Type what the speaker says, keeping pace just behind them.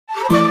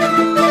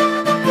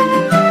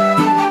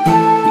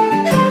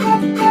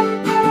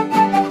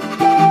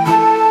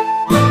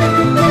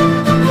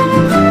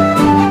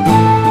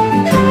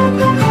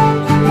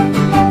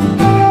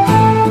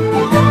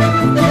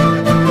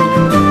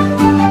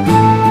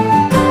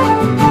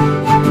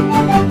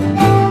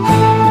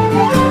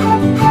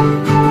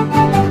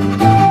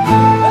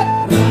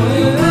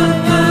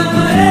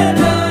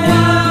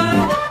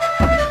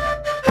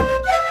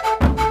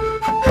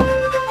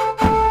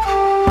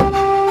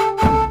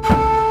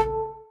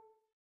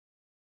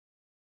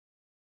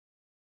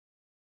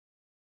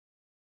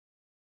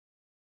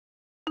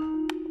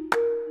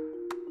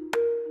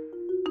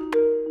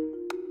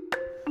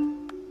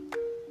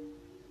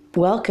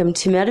Welcome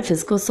to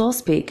Metaphysical Soul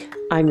Speak.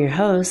 I'm your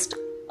host,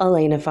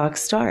 Elena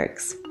Fox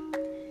Starks.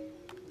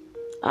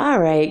 All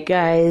right,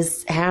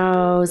 guys,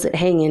 how's it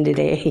hanging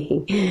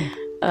today?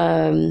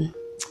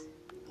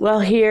 Well,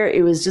 here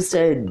it was just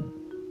a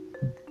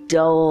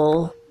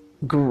dull,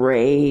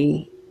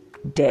 gray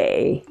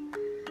day.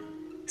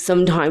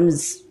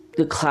 Sometimes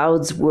the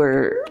clouds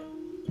were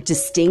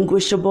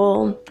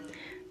distinguishable.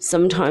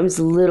 Sometimes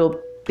little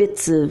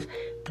bits of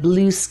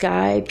blue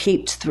sky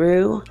peeped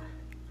through.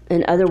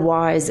 And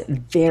otherwise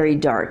very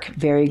dark,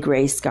 very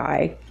gray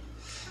sky.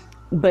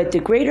 But the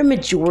greater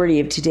majority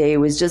of today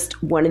was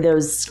just one of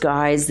those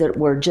skies that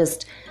were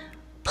just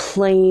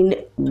plain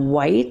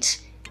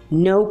white,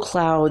 no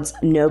clouds,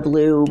 no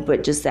blue,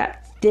 but just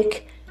that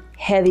thick,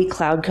 heavy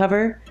cloud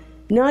cover.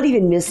 Not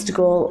even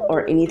mystical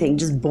or anything,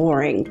 just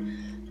boring.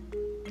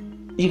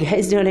 You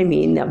guys know what I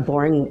mean? That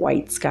boring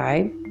white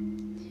sky.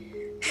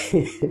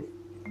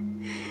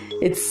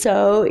 It's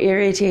so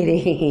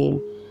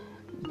irritating.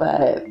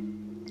 But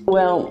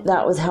well,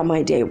 that was how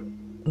my day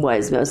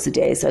was most of the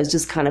day, so I was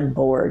just kind of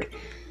bored.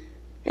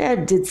 I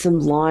did some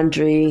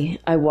laundry.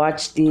 I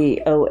watched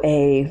the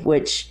OA,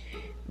 which,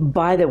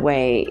 by the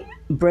way,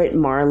 Brit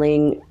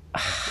Marling,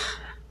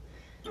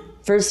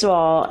 first of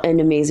all,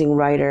 an amazing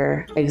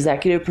writer,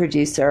 executive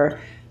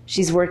producer.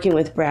 She's working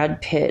with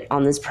Brad Pitt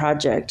on this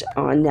project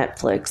on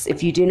Netflix.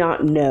 If you do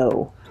not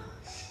know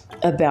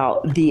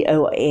about the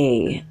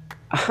OA,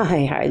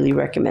 I highly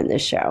recommend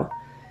this show.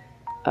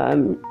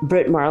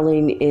 Brit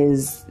Marling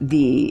is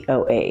the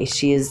OA.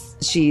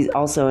 She's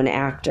also an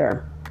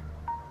actor.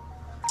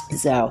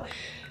 So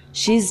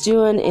she's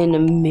doing an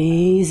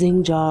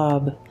amazing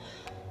job.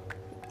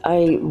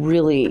 I'm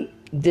really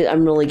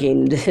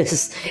getting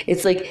this.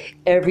 It's like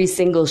every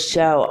single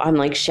show I'm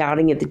like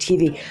shouting at the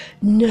TV,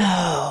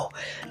 no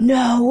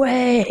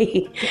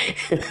way.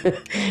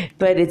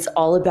 But it's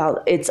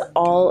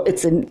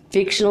a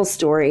fictional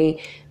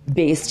story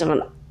based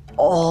on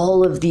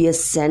all of the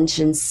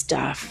ascension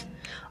stuff,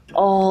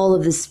 all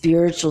of the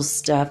spiritual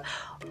stuff,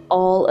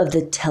 all of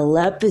the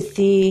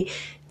telepathy,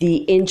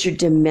 the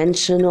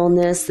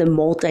interdimensionalness, the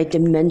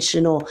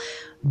multidimensional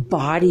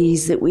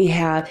bodies that we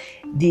have,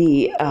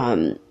 the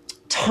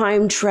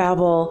time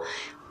travel,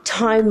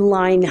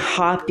 timeline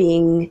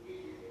hopping.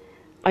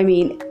 I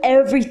mean,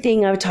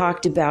 everything I've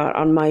talked about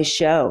on my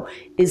show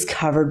is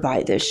covered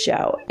by this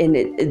show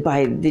and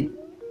by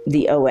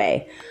the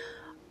OA.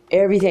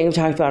 Everything I've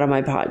talked about on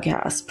my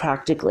podcast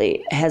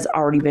practically has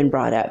already been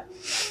brought up.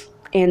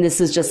 And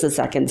this is just the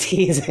second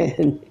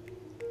season.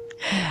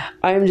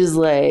 I'm just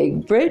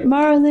like, Brit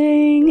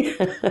Marling.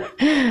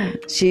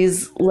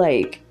 She's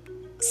like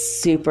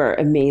super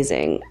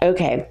amazing.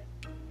 Okay.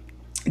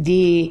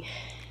 The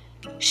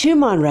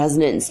Schumann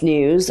resonance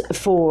news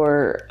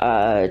for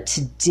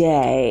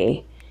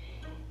today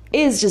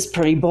is just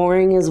pretty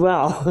boring as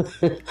well.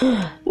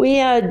 We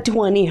had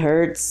 20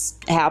 hertz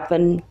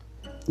happen,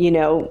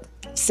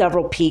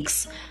 several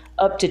peaks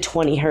up to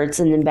 20 hertz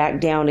and then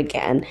back down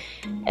again.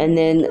 And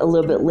then a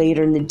little bit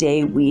later in the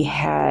day, we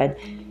had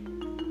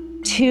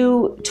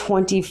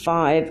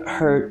 225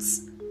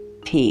 hertz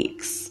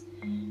peaks.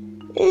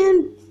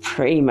 And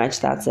pretty much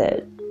that's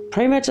it.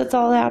 Pretty much that's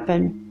all that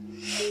happened.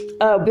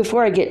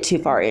 Before I get too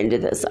far into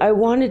this, I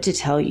wanted to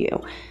tell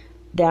you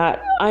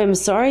that I'm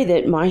sorry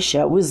that my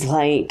show was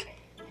like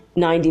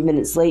 90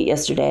 minutes late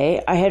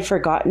yesterday. I had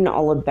forgotten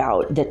all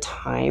about the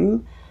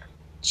time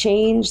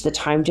change, the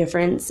time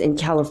difference in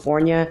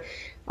California.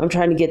 I'm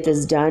trying to get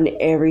this done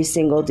every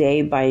single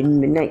day by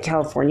midnight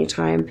California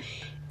time.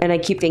 And I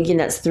keep thinking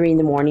that's 3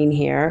 a.m.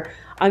 here.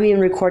 I'm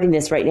even recording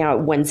this right now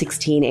at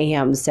 1:16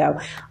 a.m. So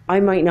I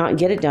might not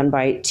get it done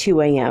by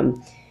 2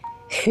 a.m.,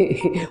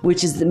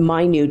 which is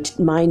my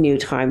new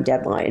time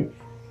deadline.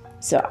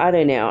 So I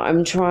don't know.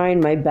 I'm trying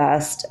my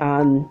best.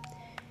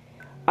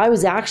 I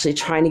was actually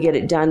trying to get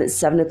it done at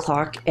 7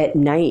 o'clock at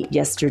night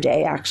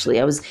yesterday, actually.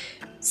 I was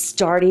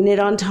starting it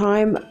on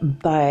time,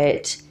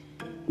 but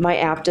my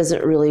app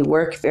doesn't really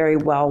work very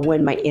well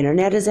when my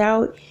internet is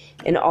out.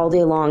 And all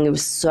day long, it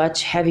was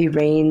such heavy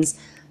rains,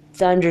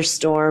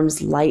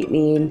 thunderstorms,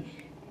 lightning,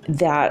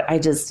 that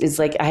it's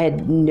like I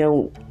had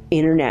no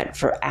internet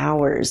for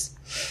hours.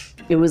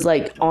 It was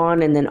like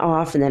on and then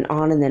off and then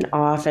on and then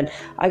off. And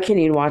I couldn't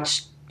even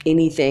watch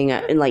anything.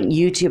 And like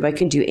YouTube, I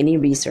couldn't do any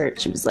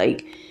research. It was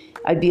like,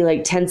 I'd be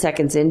like 10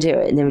 seconds into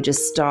it and then it would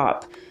just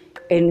stop.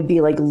 and it'd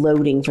be like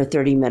loading for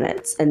 30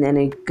 minutes and then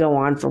it'd go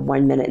on for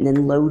 1 minute and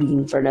then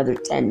loading for another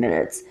 10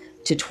 minutes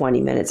to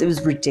 20 minutes. It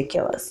was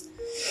ridiculous.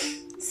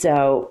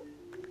 So,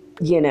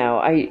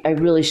 I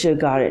really should have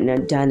got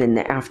it done in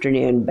the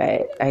afternoon,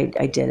 but I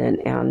didn't.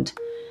 And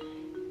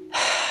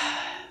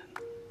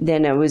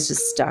then I was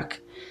just stuck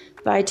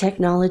by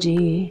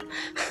technology.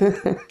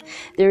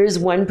 There is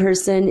one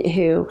person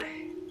who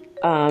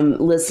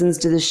listens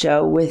to the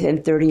show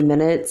within 30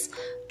 minutes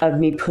of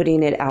me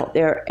putting it out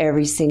there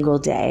every single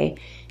day.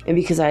 And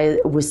because I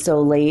was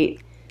so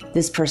late,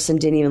 this person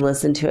didn't even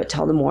listen to it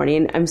till the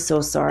morning. I'm so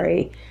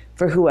sorry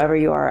for whoever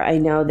you are. I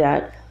know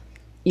that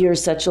you're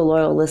such a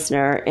loyal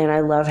listener, and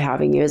I love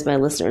having you as my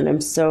listener. And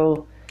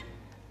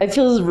I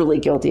feel really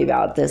guilty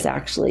about this,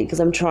 actually, because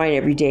I'm trying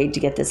every day to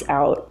get this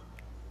out.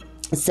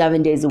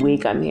 7 days a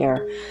week I'm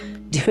here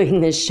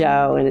doing this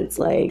show, and it's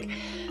like,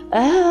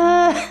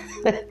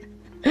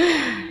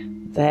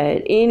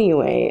 But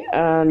anyway,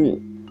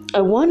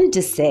 I wanted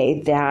to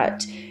say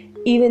that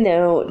even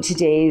though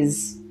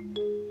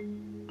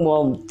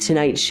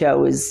tonight's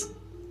show is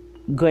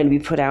going to be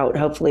put out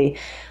hopefully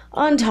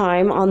on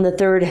time on the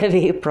 3rd of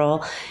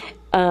April,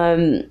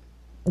 the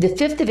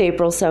 5th of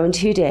April, so in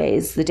 2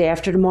 days, the day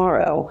after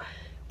tomorrow,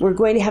 we're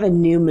going to have a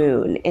new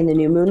moon, and the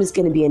new moon is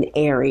going to be in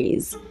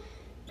Aries,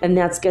 and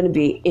that's going to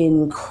be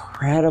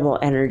incredible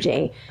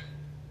energy.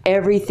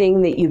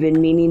 Everything that you've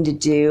been meaning to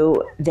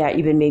do, that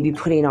you've been maybe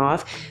putting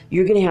off,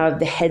 you're going to have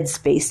the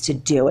headspace to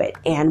do it,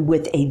 and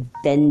with a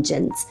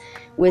vengeance,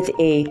 with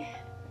a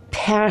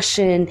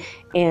passion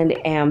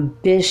and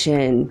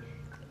ambition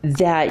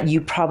that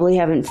you probably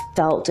haven't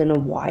felt in a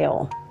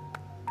while.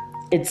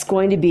 It's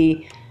going to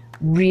be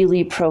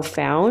really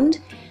profound,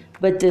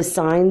 but the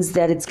signs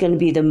that it's going to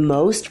be the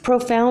most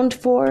profound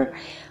for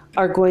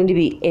are going to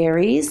be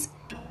Aries,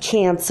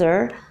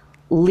 Cancer,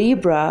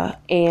 Libra,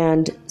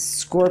 and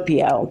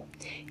Scorpio.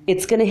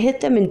 It's going to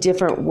hit them in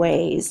different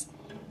ways,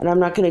 and I'm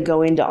not going to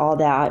go into all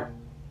that,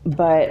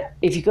 but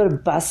if you go to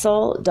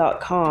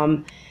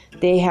bustle.com,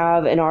 they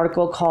have an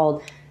article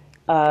called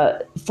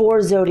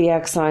 4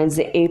 Zodiac Signs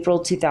the April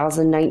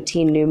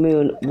 2019 New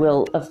Moon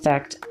Will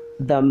Affect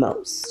the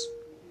Most.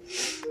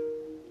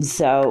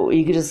 So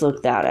you could just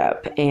look that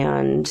up,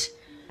 and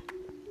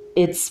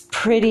it's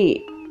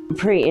pretty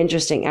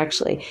interesting,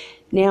 actually.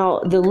 Now,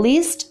 the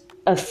least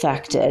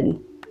affected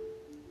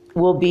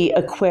will be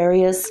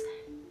Aquarius,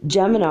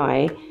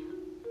 Gemini,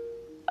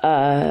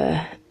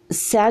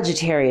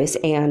 Sagittarius,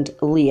 and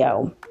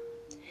Leo.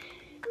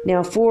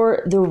 Now,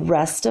 for the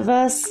rest of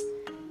us,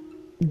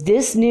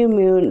 this new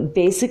moon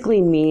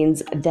basically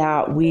means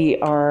that we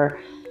are,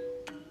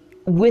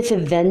 with a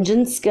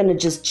vengeance, going to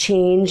just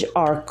change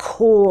our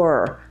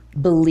core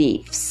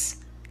beliefs.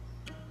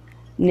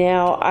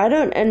 Now, I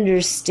don't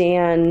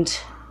understand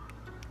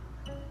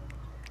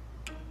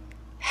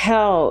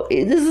how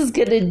this is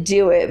going to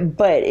do it,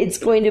 but it's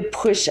going to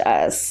push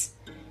us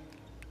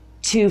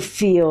to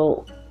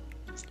feel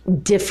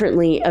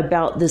differently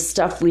about the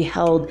stuff we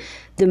held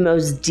the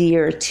most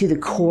dear to the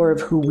core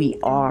of who we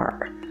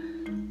are.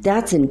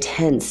 That's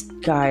intense,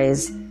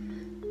 guys,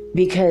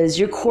 because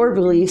your core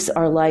beliefs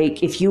are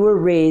like, if you were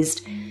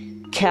raised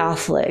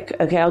Catholic,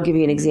 okay, I'll give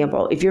you an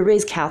example. If you're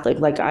raised Catholic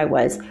like I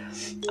was,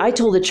 I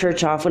told the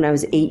church off when I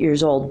was 8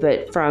 years old,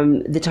 but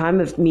from the time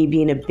of me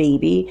being a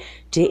baby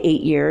to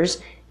 8 years,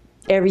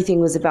 everything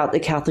was about the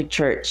Catholic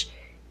Church.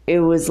 It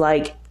was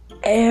like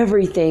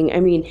everything. I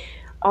mean,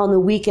 on the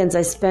weekends,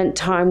 I spent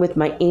time with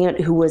my aunt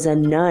who was a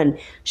nun.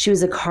 She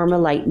was a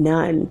Carmelite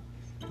nun.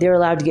 They're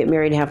allowed to get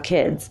married and have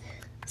kids.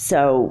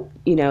 So,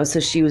 so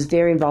she was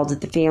very involved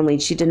with the family.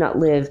 She did not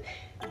live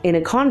in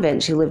a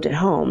convent. She lived at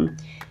home.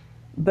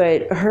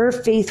 But her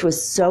faith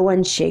was so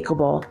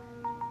unshakable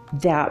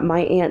that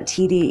my Aunt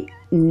Titi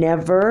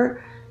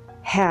never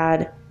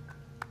had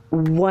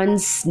one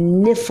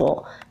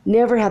sniffle,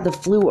 never had the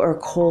flu or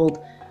cold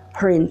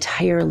her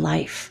entire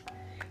life.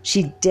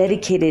 She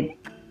dedicated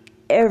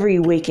every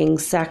waking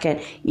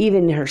second,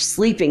 even her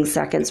sleeping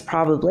seconds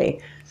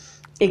probably,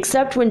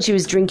 except when she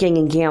was drinking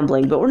and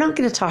gambling, but we're not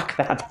going to talk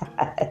about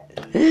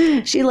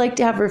that. She liked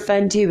to have her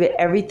fun too, but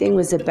everything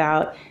was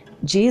about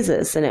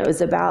Jesus, and it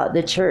was about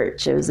the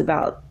church. It was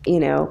about,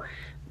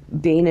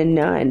 being a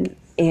nun.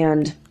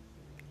 And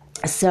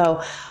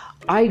so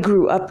I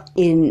grew up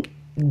in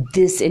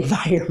this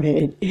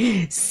environment,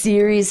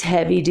 serious,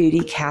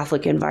 heavy-duty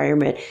Catholic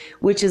environment,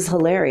 which is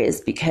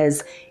hilarious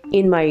because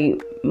in my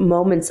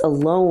moments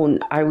alone,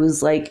 I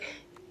was like,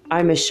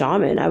 I'm a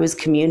shaman. I was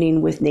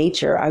communing with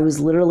nature. I was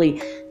literally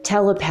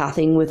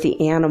telepathing with the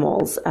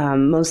animals,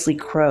 mostly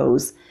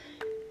crows,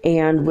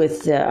 and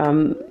with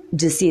the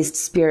deceased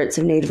spirits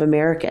of Native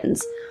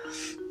Americans.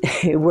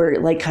 Were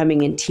like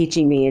coming and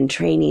teaching me and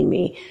training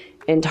me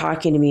and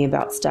talking to me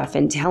about stuff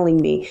and telling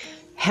me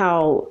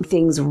how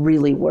things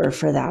really were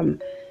for them.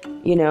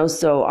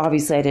 So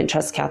obviously I didn't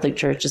trust Catholic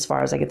Church as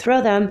far as I could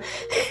throw them.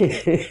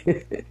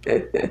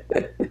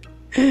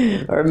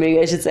 Or maybe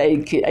I should say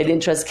I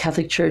didn't trust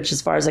Catholic Church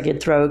as far as I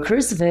could throw a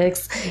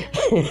crucifix.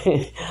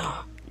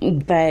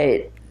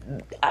 But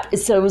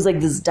so it was like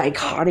this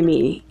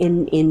dichotomy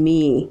in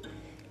me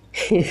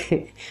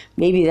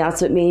Maybe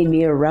that's what made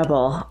me a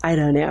rebel. I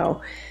don't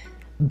know.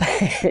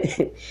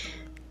 But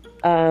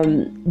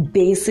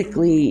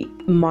basically,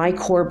 my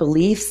core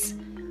beliefs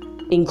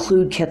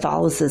include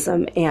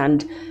Catholicism,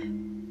 and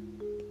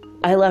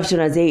I left when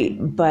I was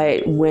 8,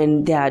 but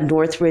when that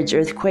Northridge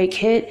earthquake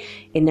hit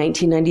in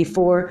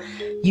 1994,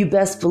 you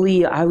best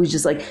believe I was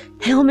just like,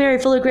 Hail Mary,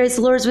 full of grace,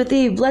 the Lord is with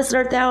thee. Blessed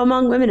art thou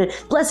among women, and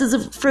blessed is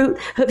the fruit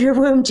of your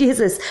womb,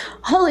 Jesus.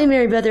 Holy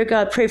Mary, Mother of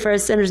God, pray for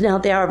us sinners now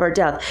at the hour of our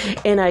death.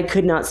 And I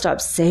could not stop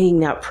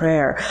saying that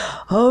prayer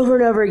over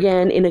and over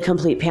again in a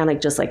complete panic,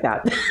 just like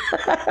that.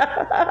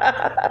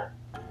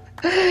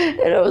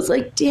 And I was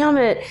like, damn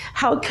it,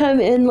 how come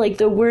in like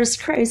the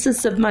worst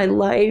crisis of my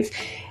life,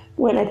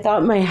 when I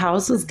thought my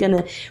house was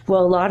gonna,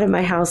 well, a lot of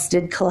my house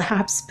did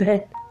collapse,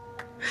 but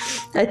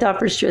I thought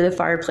for sure the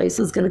fireplace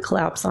was gonna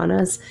collapse on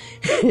us.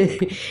 I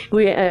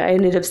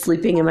ended up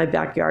sleeping in my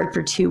backyard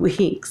for 2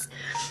 weeks.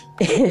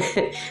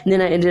 And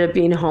then I ended up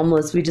being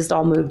homeless. We just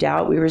all moved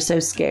out. We were so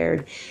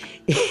scared.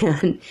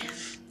 And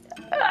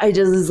I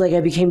just was like,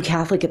 I became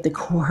Catholic at the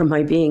core of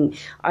my being.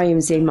 I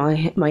am saying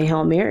my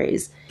Hail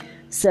Marys.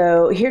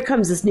 So here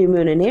comes this new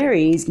moon in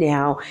Aries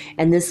now,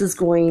 and this is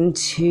going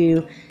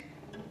to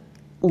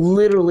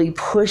literally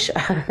push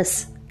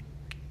us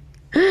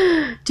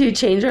to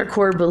change our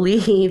core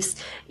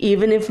beliefs.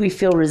 Even if we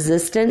feel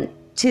resistant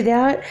to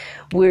that,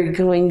 we're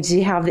going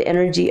to have the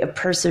energy of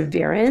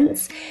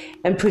perseverance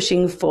and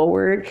pushing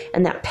forward,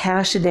 and that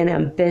passion and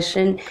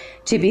ambition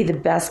to be the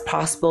best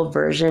possible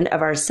version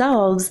of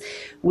ourselves,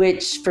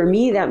 which for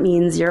me, that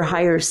means your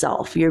higher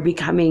self. You're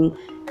becoming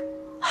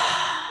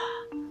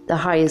the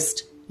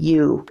highest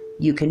you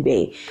can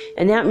be.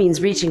 And that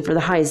means reaching for the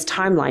highest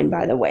timeline,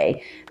 by the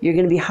way. You're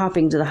going to be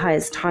hopping to the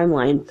highest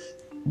timeline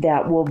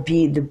that will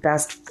be the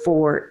best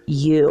for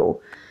you,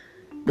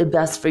 the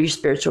best for your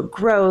spiritual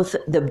growth,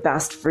 the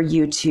best for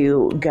you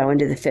to go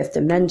into the fifth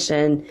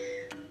dimension,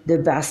 the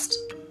best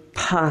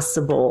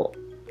possible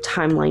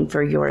timeline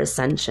for your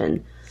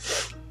ascension.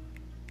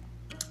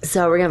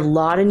 So we're going to have a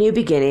lot of new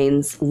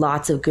beginnings,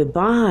 lots of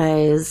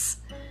goodbyes.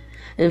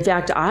 In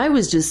fact, I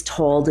was just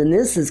told, and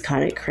this is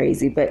kind of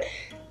crazy, but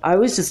I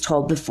was just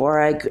told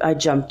before I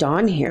jumped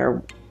on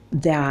here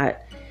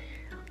that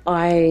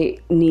I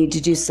need to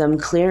do some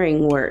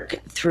clearing work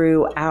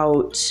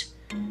throughout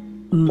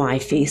my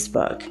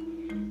Facebook.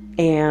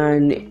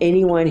 And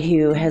anyone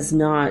who has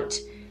not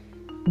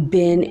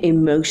been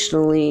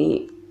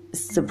emotionally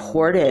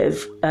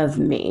supportive of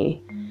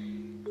me,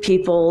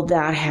 people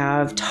that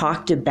have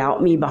talked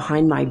about me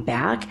behind my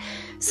back.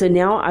 So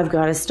now I've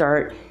got to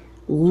start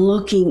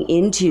looking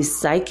into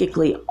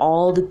psychically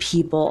all the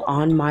people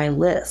on my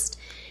list.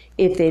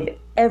 If they've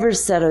ever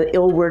said an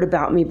ill word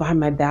about me behind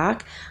my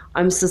back,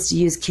 I'm supposed to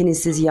use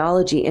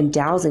kinesiology and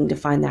dowsing to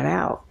find that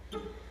out,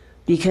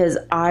 because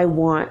I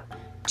want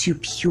to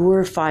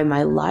purify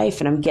my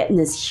life, and I'm getting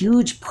this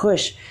huge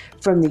push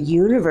from the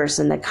universe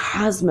and the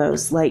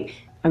cosmos. Like,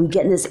 I'm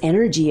getting this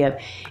energy of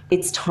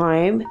it's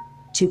time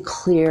to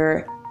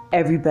clear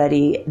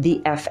everybody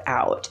the F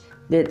out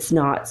that's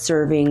not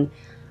serving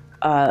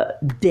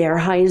their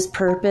highest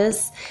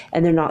purpose,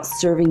 and they're not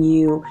serving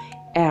you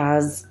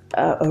as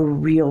a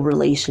real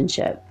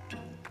relationship.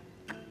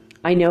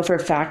 I know for a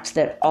fact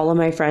that all of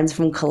my friends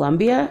from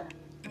Colombia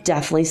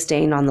definitely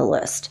staying on the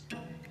list.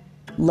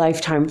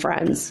 Lifetime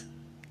friends,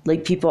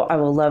 like people I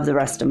will love the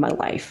rest of my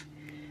life.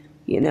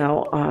 You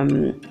know,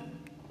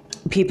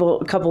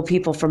 a couple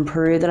people from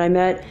Peru that I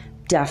met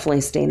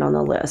definitely staying on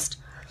the list.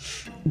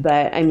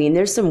 But I mean,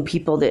 there's some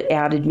people that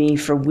added me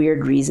for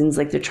weird reasons,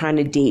 like they're trying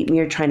to date me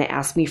or trying to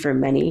ask me for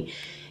money.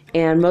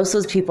 And most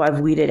of those people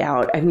I've weeded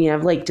out. I mean,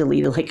 I've like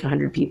deleted like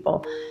 100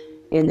 people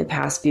in the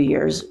past few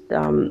years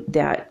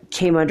that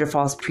came under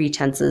false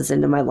pretenses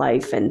into my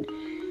life. And,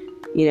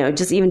 you know,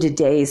 just even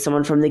today,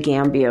 someone from the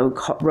Gambia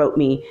wrote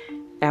me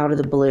out of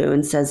the blue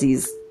and says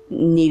he's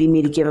needing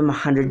me to give him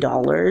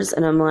 $100.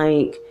 And I'm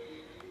like,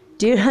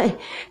 dude, I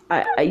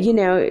you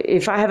know,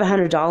 if I have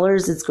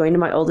 $100, it's going to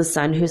my oldest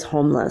son who's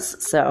homeless.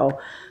 So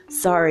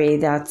sorry,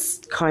 that's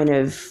kind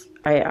of,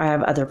 I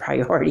have other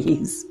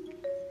priorities.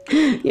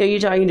 You know, you're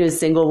talking to a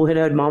single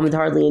widowed mom with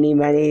hardly any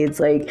money.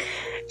 It's like,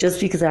 just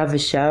because I have a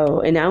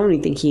show. And I don't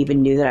even think he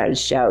even knew that I had a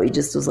show. He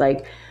just was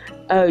like,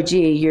 oh,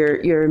 gee,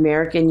 you're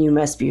American, you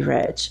must be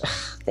rich. Ugh,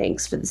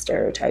 thanks for the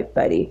stereotype,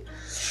 buddy.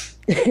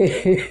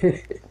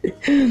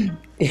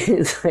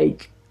 It's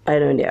like, I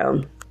don't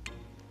know.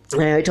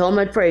 I told him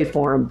I'd pray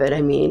for him, but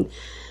I mean,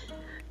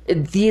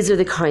 these are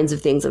the kinds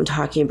of things I'm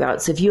talking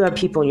about. So if you have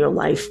people in your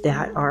life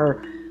that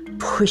are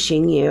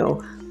pushing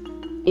you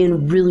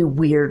in really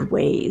weird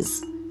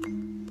ways,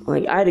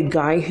 like I had a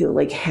guy who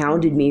like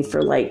hounded me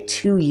for like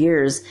 2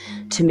 years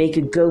to make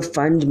a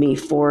GoFundMe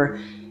for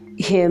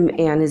him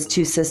and his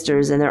 2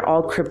 sisters, and they're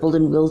all crippled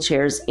in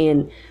wheelchairs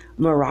in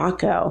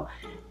Morocco.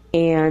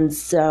 And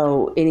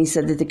he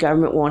said that the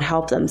government won't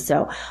help them.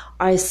 So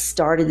I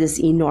started this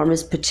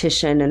enormous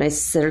petition and I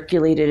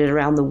circulated it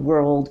around the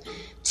world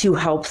to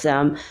help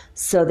them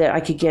so that I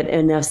could get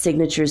enough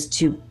signatures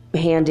to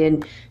hand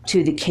in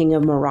to the King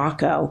of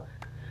Morocco.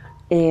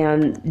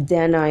 And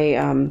then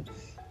I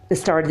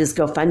started this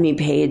GoFundMe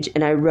page,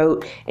 and I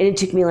wrote, and it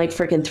took me like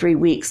freaking 3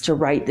 weeks to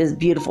write this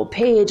beautiful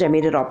page. I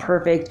made it all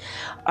perfect.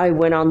 I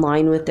went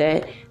online with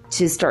it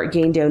to start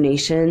getting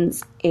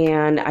donations,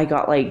 and I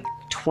got like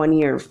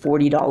 $20 or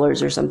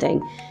 $40 or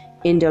something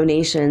in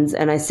donations,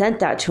 and I sent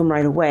that to him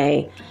right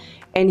away.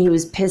 And he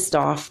was pissed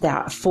off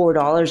that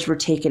 $4 were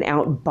taken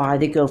out by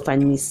the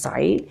GoFundMe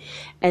site.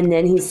 And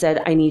then he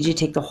said, I need you to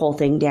take the whole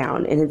thing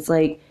down. And it's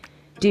like,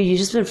 dude, you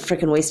just been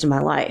freaking wasting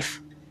my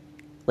life.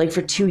 Like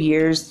for 2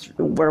 years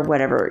or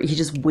whatever, he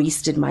just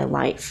wasted my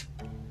life.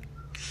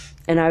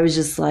 And I was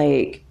just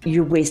like,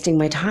 you're wasting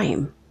my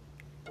time.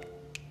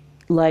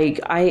 Like,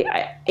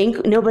 I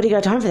ain't, nobody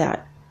got time for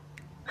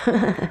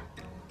that.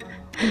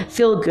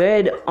 Feel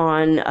Good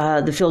on,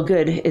 the Feel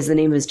Good is the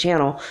name of his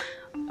channel.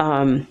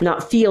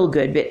 Not Feel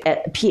Good, but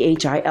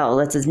PHIL,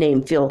 that's his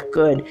name, Feel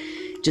Good,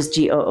 just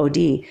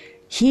GOOD.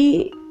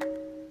 He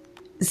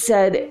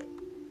said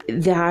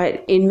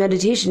that in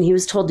meditation, he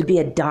was told to be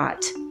a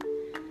dot.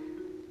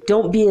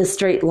 Don't be a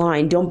straight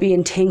line. Don't be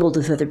entangled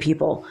with other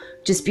people.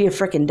 Just be a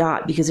freaking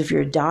dot, because if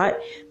you're a dot,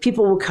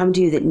 people will come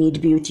to you that need to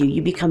be with you.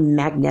 You become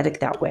magnetic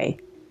that way.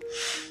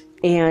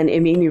 And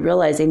it made me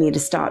realize I need to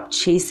stop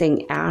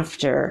chasing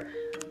after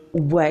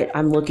what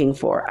I'm looking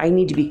for. I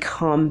need to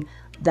become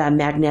the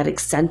magnetic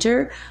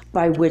center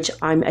by which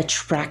I'm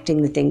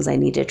attracting the things I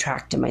need to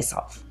attract to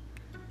myself.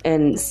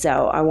 And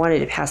so I wanted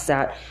to pass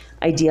that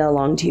idea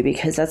along to you,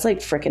 because that's like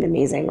freaking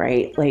amazing,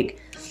 right?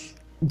 Like,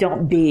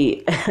 don't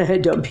be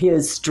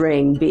a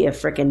string, be a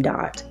freaking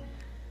dot.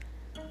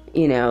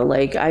 You know,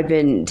 like I've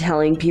been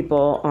telling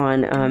people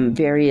on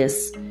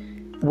various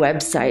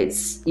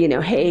websites, you know,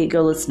 hey,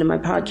 go listen to my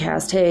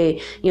podcast.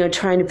 Hey, you know,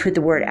 trying to put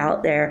the word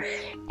out there,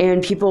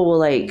 and people will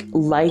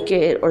like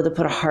it, or they'll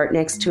put a heart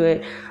next to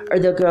it, or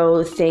they'll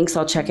go, thanks,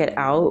 I'll check it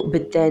out.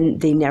 But then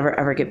they never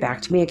ever get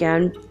back to me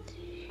again.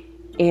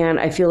 And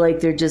I feel like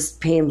they're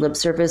just paying lip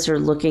service, or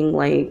looking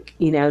like,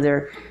 you know,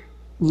 they're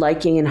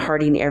liking and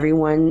hearting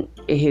everyone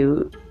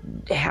who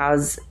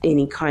has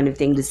any kind of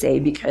thing to say,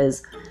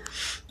 because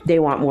they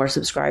want more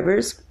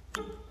subscribers,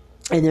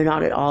 and they're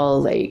not at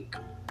all like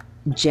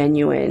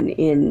genuine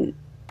in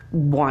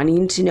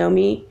wanting to know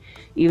me,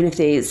 even if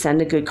they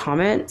send a good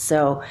comment.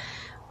 So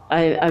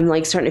I'm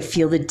like starting to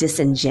feel the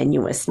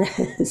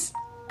disingenuousness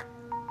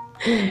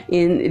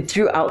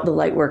throughout the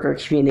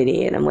Lightworker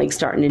community, and I'm like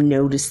starting to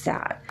notice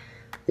that.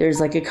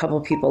 There's like a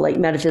couple people, like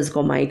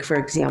Metaphysical Mike, for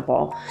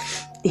example.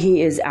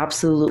 He is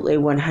absolutely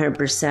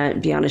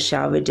 100%, beyond a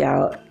shadow of a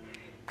doubt,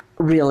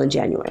 real and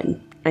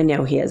genuine. I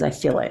know he is. I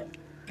feel it.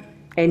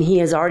 And he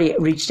has already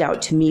reached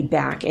out to me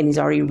back, and he's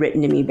already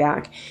written to me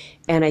back.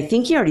 And I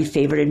think he already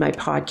favorited my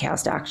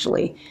podcast,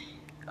 actually,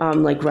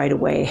 like right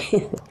away.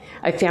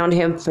 I found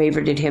him,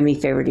 favorited him, he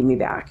favorited me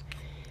back.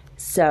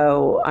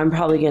 So I'm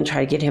probably going to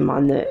try to get him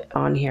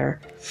on here.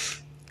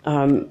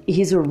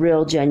 He's a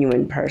real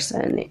genuine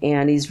person,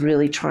 and he's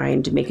really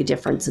trying to make a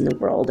difference in the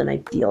world, and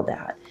I feel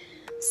that.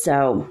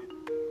 So,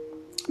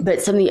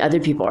 but some of the other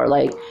people are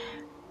like,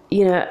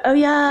 you know, oh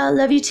yeah,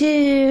 love you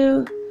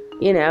too,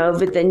 you know,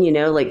 but then, you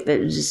know, like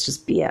that's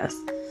just BS.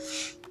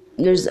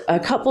 There's a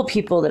couple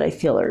people that I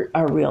feel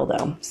are real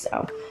though.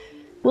 So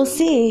we'll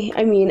see.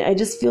 I mean, I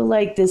just feel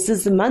like this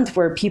is the month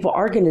where people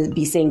are going to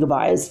be saying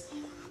goodbyes,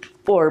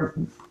 or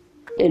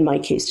in my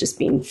case, just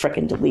being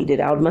frickin' deleted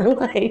out of my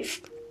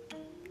life.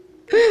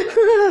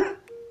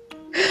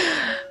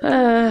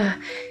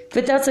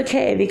 But that's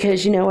okay,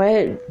 because you know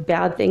what?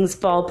 Bad things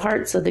fall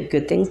apart so that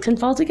good things can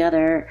fall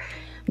together.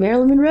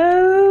 Marilyn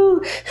Monroe.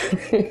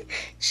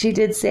 She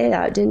did say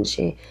that, didn't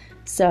she?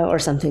 So, or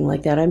something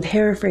like that. I'm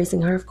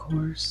paraphrasing her, of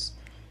course.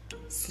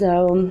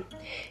 So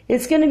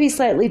it's going to be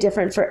slightly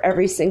different for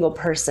every single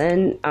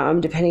person,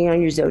 depending on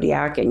your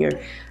zodiac and your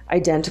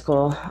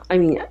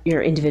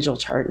your individual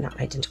chart, not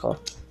identical,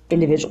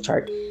 individual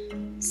chart.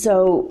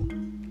 So,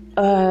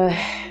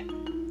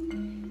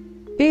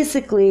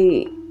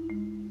 basically,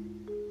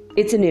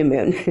 it's a new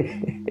moon.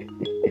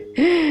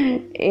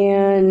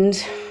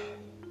 And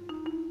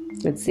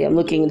let's see, I'm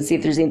looking to see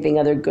if there's anything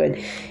other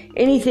good.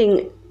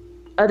 Anything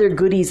other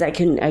goodies I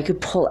could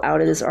pull out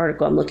of this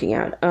article I'm looking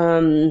at.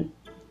 On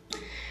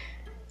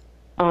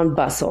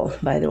Bustle,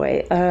 by the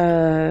way.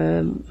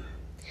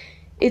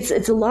 It's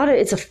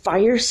a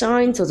fire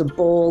sign, so it's a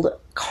bold,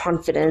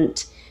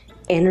 confident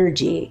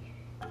energy.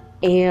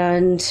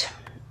 And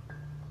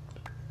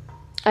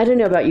I don't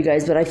know about you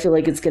guys, but I feel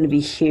like it's going to be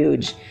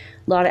huge.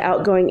 A lot of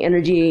outgoing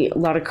energy, a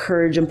lot of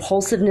courage,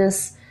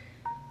 impulsiveness.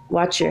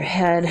 Watch your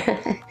head.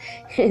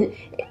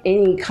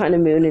 Any kind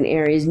of moon in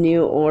Aries,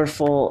 new or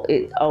full,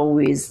 it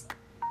always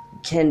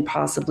can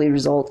possibly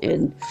result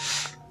in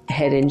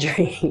head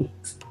injuries.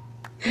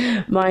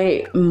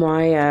 My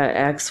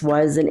ex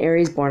was an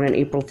Aries, born on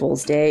April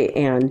Fool's Day,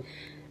 and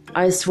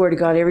I swear to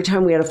God, every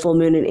time we had a full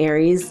moon in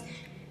Aries,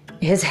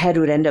 his head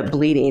would end up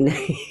bleeding.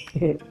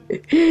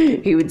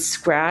 He would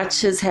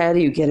scratch his head,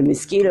 he would get a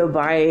mosquito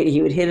bite,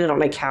 he would hit it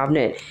on a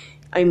cabinet.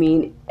 I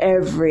mean,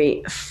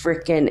 every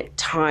freaking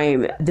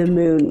time the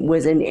moon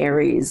was in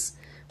Aries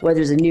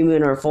whether it's a new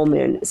moon or a full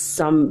moon,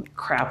 some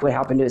crap would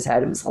happen to his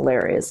head. It was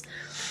hilarious.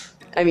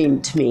 I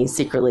mean, to me,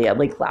 secretly, I'd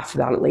like laugh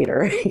about it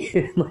later.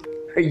 Like,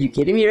 are you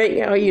kidding me right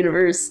now,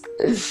 universe?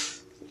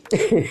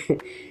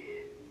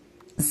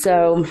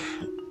 So,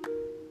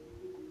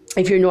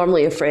 if you're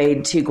normally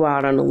afraid to go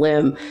out on a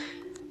limb,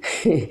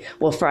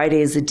 well,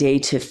 Friday is the day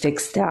to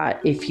fix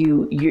that. If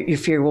your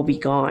fear will be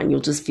gone.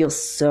 You'll just feel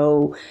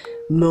so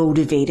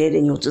motivated,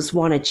 and you'll just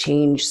want to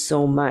change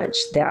so much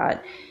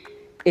that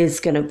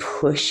it's going to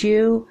push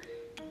you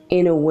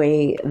in a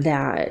way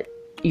that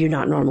you're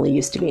not normally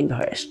used to being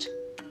pushed.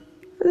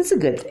 It's a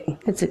good thing.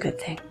 It's a good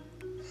thing.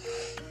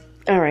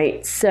 All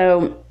right.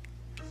 So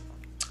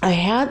I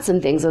had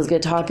some things I was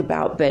going to talk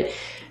about, but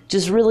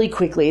just really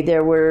quickly,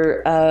 there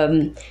were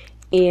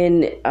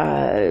in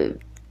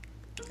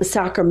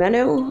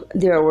Sacramento,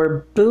 there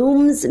were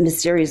booms,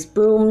 mysterious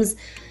booms.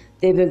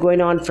 They've been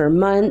going on for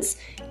months.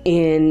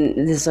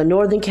 In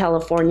Northern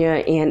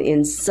California and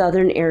in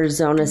Southern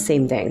Arizona,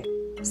 same thing.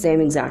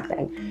 Same exact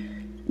thing.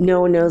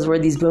 No one knows where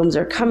these booms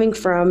are coming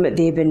from.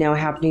 They've been now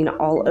happening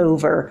all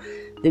over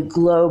the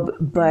globe,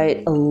 but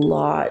a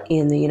lot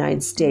in the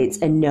United States,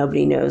 and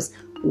nobody knows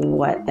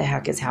what the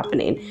heck is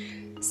happening.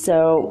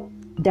 So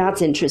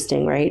that's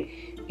interesting, right?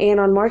 And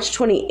on March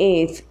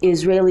 28th,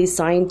 Israeli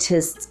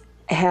scientists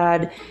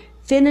had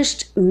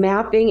finished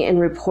mapping and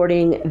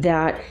reporting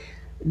that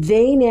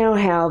they now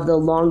have the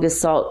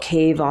longest salt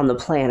cave on the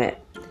planet.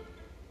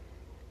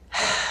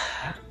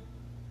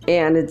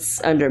 And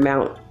it's under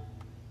Mount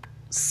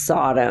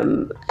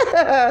Sodom.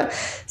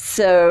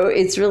 So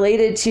it's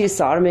related to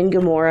Sodom and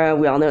Gomorrah.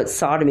 We all know what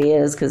sodomy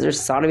is because there's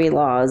sodomy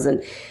laws.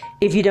 And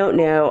if you don't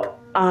know,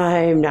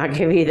 I'm not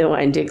going to be the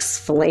one to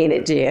explain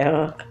it to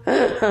you.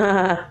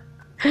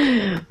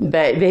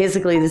 But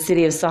basically, the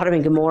city of Sodom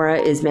and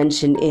Gomorrah is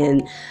mentioned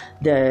in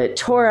the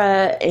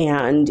Torah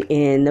and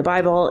in the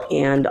Bible,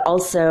 and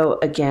also,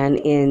 again,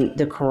 in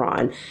the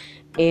Quran.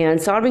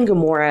 And Sodom and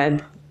Gomorrah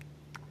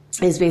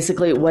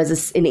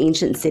was an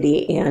ancient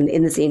city, and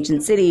in this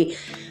ancient city,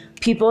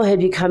 people had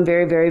become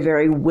very, very,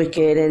 very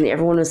wicked, and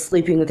everyone was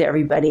sleeping with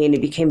everybody, and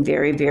it became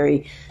very,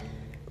 very,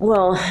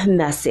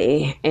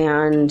 messy,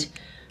 and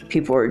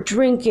people were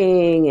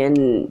drinking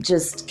and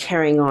just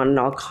carrying on in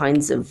all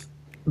kinds of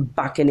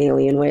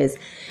bacchanalian ways.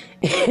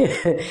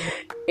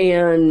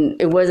 And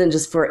it wasn't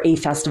just for a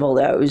festival,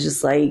 though. It was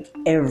just like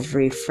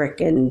every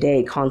frickin'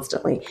 day,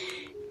 constantly.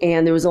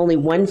 And there was only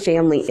one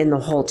family in the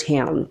whole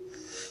town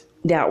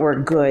that were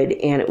good,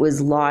 and it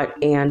was Lot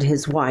and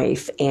his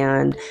wife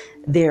and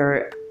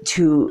their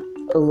two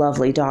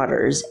lovely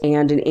daughters.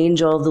 And an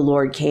angel of the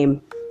Lord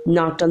came,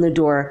 knocked on the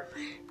door,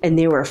 and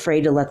they were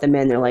afraid to let them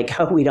in. They're like,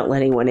 oh, we don't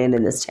let anyone in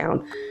this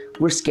town.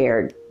 We're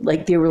scared.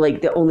 Like, they were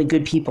like the only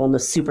good people in the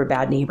super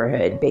bad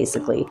neighborhood,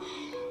 basically.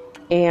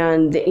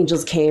 And the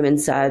angels came and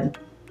said,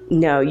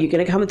 no, you're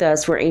going to come with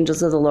us. We're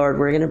angels of the Lord.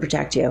 We're going to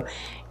protect you.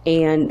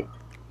 And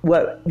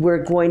what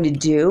we're going to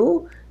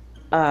do,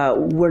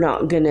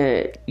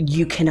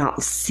 you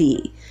cannot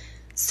see.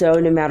 So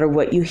no matter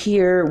what you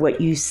hear,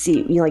 what you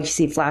see, you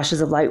see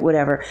flashes of light,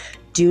 whatever,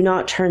 do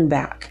not turn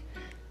back.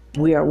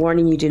 We are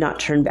warning you, do not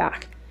turn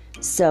back.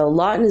 So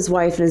Lot and his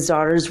wife and his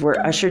daughters were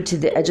ushered to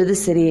the edge of the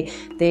city.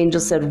 The angel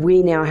said,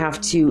 we now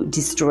have to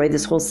destroy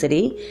this whole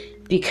city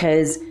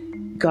because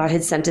God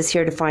had sent us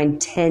here to find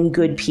 10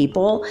 good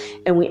people,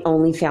 and we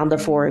only found the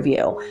 4 of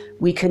you.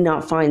 We could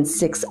not find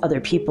 6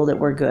 other people that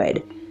were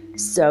good.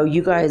 So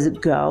you guys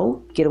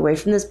go, get away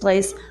from this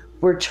place.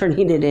 We're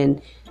turning it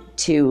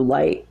into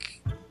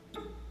like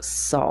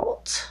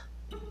salt.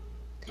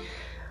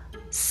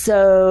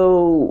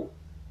 So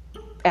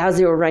as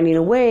they were running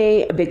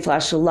away, a big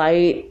flash of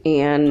light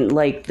and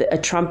a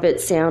trumpet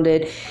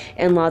sounded,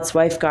 and Lot's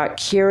wife got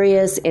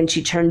curious, and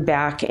she turned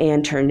back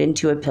and turned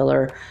into a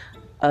pillar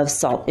of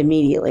salt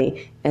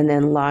immediately. And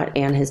then Lot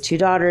and his 2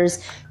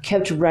 daughters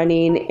kept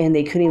running, and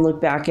they couldn't look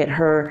back at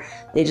her.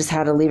 They just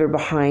had to leave her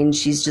behind.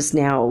 She's just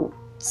now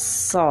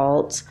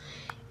salt.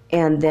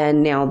 And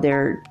then now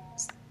they're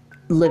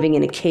living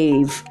in a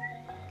cave,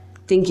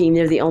 thinking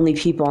they're the only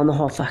people on the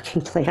whole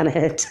fucking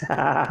planet.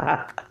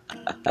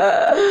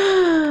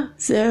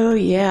 So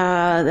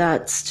yeah,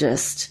 that's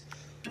just...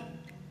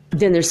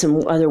 Then there's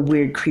some other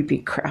weird, creepy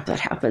crap that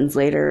happens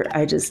later.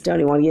 I just don't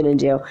even want to get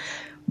into.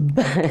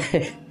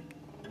 But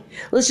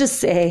let's just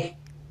say...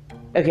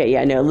 Okay,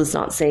 yeah, no, let's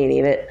not say any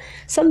of it.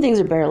 Some things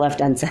are better left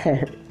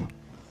unsaid.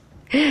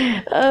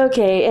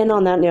 Okay, and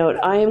on that note,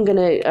 I am going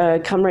to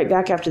come right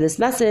back after this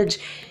message.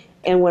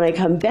 And when I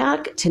come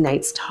back,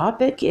 tonight's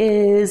topic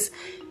is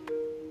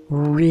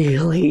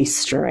really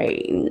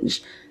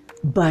strange,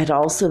 but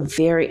also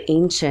very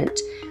ancient.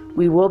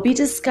 We will be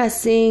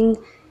discussing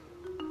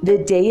the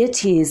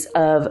deities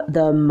of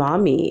the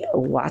Mami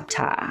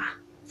Wata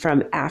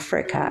from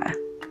Africa.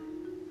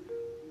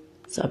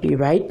 So I'll be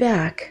right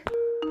back.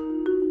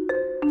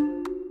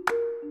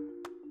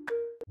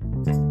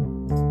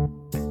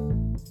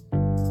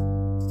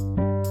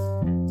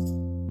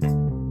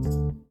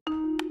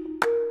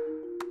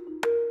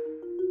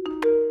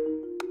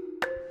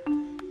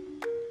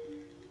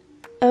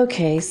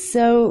 Okay,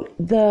 so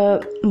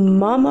the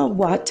Mama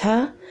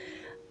Wata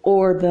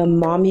or the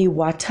Mami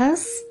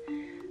Watas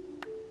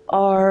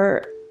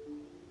are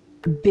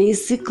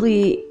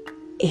basically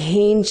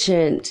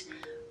ancient,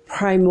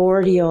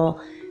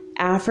 primordial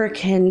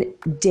African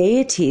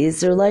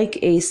deities. They're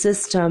like a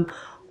system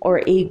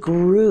or a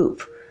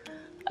group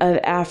of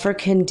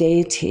African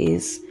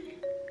deities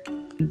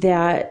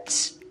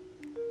that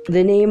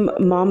the name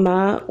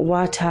Mama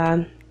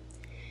Wata,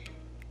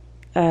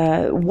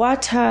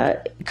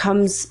 Wata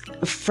comes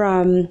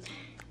from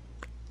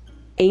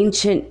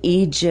ancient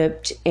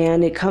Egypt,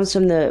 and it comes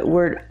from the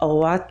word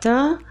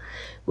Owata,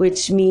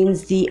 which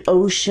means the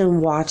ocean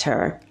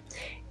water,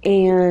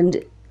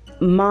 and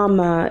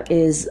Mama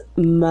is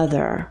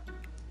mother.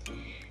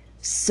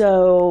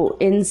 So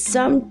in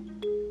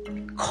some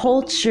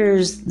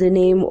cultures, the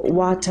name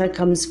Wata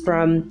comes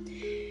from,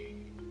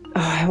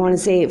 I want to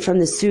say from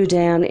the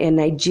Sudan and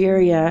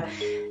Nigeria.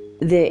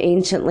 The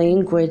ancient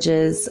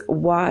languages,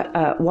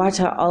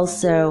 Wata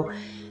also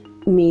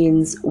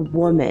means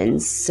woman,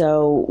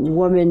 so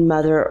woman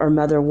mother or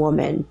mother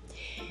woman.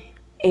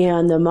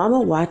 And the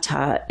Mama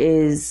Wata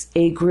is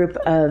a group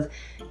of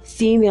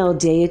female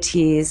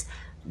deities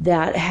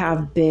that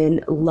have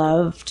been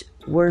loved,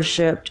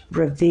 worshipped,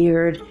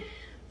 revered,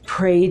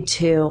 prayed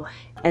to,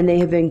 and they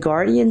have been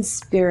guardian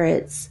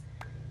spirits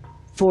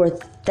for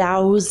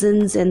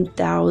thousands and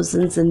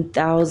thousands and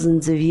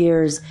thousands of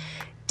years,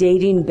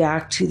 dating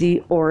back to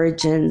the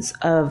origins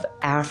of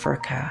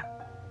Africa.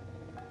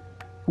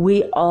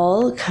 We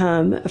all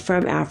come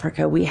from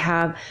Africa.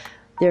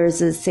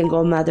 There's a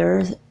single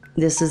mother.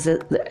 This is,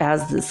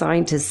 as the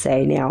scientists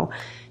say now,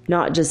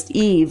 not just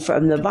Eve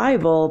from the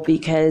Bible,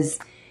 because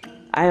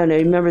I don't know,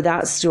 remember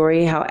that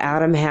story, how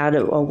Adam had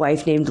a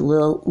wife named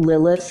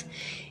Lilith,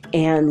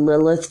 and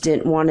Lilith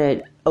didn't want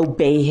to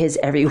obey his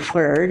every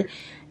word.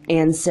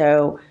 And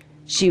so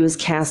she was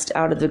cast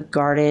out of the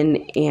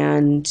garden,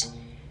 and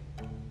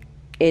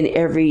in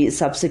every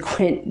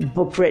subsequent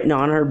book written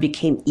on her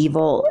became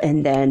evil.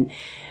 And then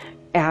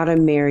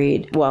Adam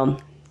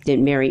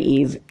didn't marry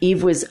Eve.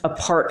 Eve was a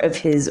part of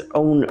his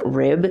own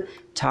rib.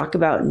 Talk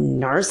about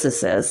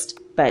narcissist.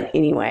 But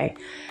anyway,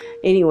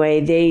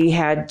 they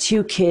had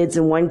 2 kids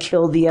and one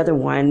killed the other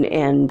one.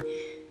 And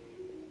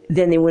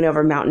then they went over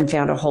a mountain and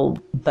found a whole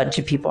bunch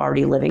of people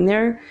already living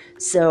there.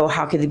 So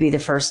how could they be the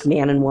first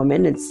man and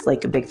woman? It's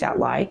like a big fat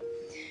lie.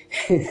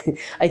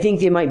 I think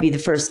they might be the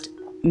first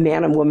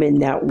man and woman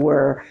that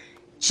were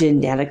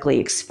genetically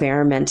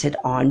experimented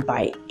on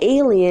by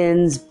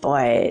aliens,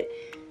 but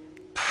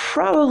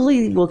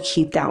probably we'll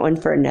keep that one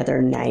for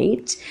another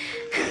night.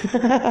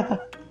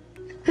 But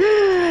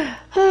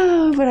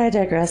I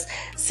digress.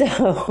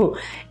 So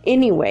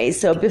anyway,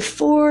 so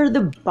before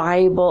the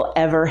Bible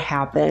ever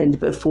happened,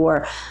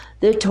 before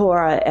the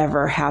Torah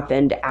ever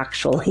happened,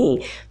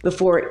 actually,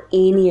 before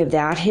any of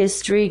that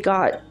history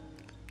got,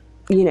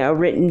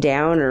 written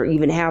down or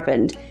even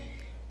happened,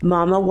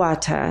 Mama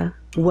Wata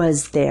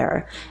was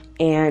there,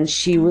 and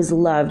she was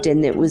loved,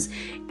 and it was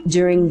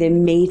during the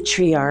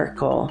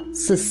matriarchal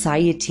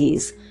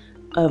societies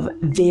of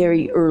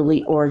very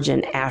early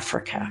origin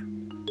Africa.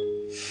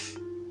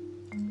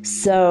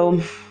 So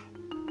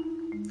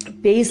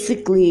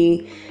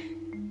basically,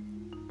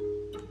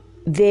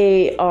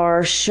 they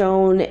are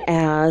shown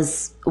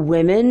as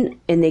women,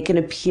 and they can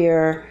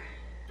appear,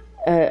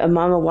 a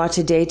Mama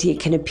Wata deity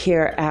can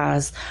appear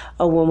as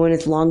a woman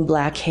with long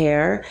black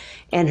hair,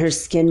 and her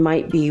skin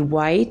might be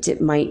white,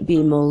 it might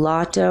be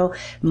mulatto,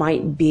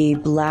 might be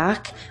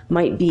black,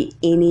 might be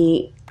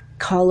any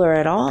color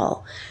at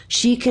all.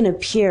 She can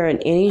appear in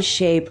any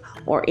shape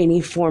or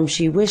any form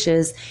she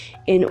wishes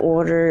in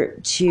order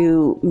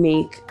to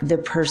make the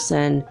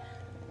person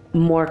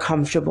more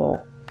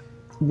comfortable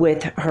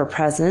with her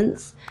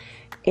presence.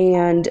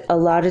 And a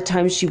lot of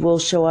times she will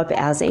show up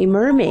as a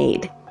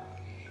mermaid.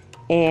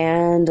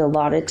 And a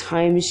lot of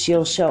times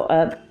she'll show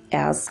up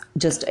as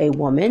just a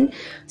woman.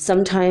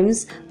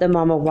 Sometimes the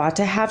Mama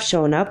Wata have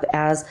shown up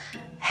as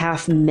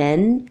half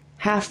men,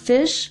 half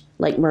fish,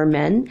 like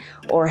mermen,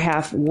 or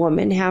half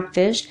woman, half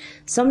fish.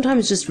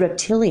 Sometimes just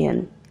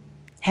reptilian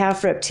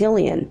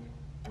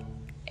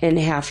and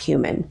half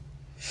human.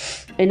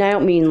 And I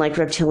don't mean like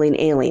reptilian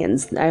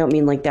aliens. I don't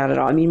mean like that at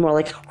all. I mean more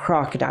like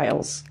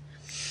crocodiles.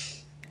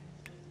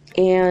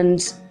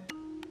 And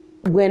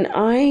when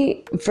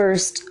I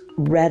first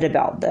read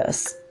about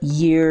this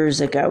years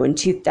ago in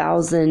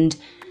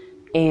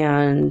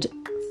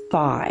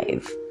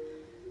 2005,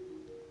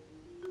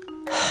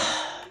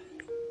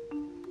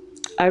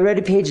 I read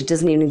a page that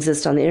doesn't even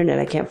exist on the internet.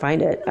 I can't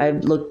find it.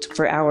 I've looked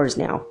for hours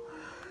now.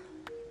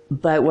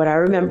 But what I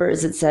remember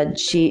is it said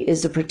she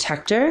is the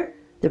protector,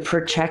 the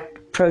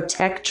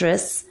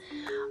protectress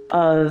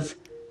of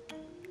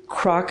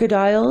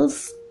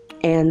crocodiles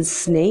and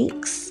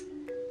snakes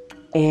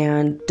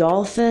and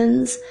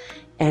dolphins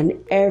and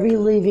every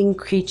living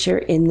creature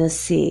in the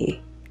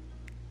sea.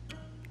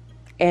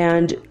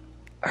 And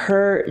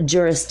her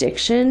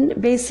jurisdiction,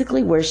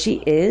 basically where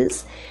she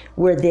is,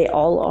 where they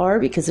all are,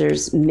 because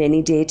there's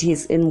many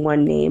deities in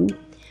one name,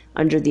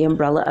 under the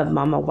umbrella of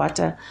Mama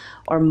Wata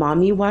or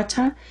Mami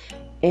Wata.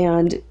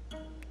 And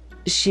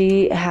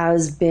she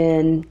has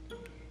been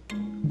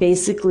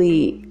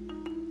basically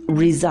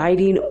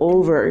residing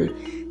over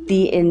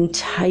the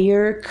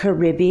entire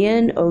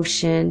Caribbean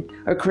Ocean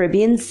or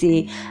Caribbean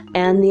Sea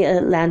and the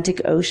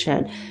Atlantic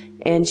Ocean.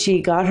 And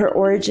she got her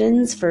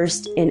origins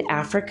first in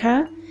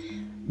Africa,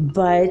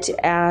 but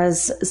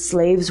as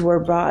slaves were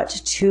brought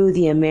to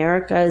the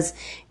Americas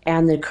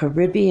and the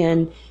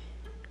Caribbean,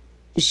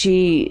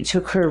 she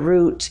took her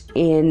root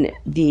in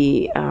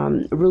the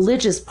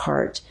religious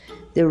part,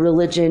 the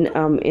religion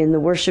in the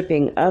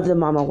worshiping of the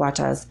Mama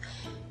Watas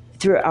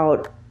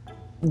throughout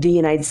the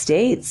United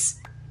States,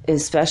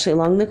 especially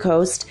along the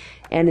coast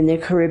and in the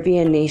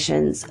Caribbean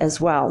nations as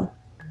well.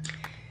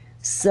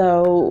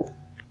 So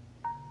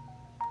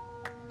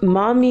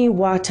Mami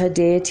Wata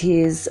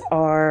deities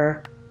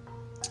are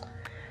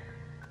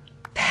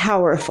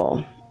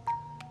powerful,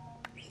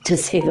 to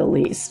say the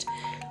least.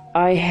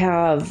 I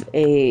have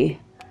a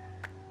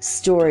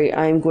story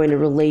I'm going to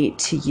relate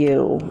to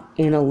you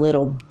in a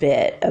little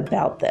bit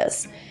about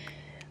this.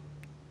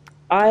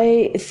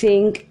 I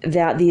think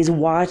that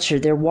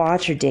they're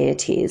water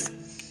deities,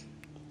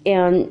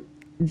 and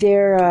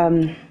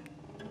they're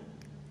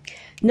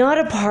not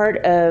a part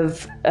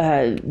of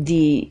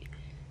the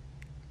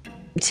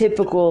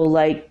typical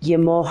like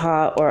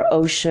Yamoha or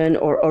Ocean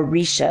or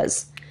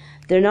Orishas.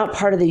 They're not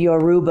part of the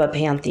Yoruba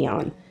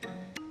pantheon.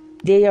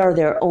 They are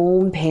their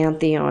own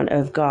pantheon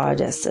of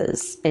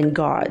goddesses and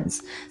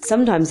gods.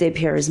 Sometimes they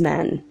appear as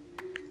men.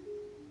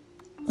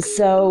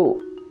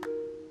 So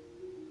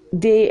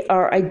they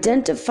are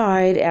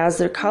identified as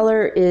their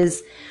color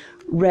is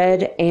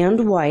red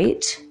and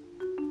white.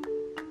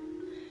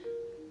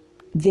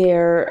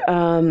 Their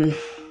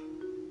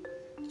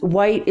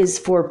white is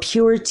for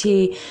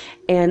purity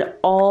and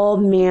all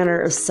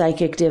manner of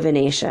psychic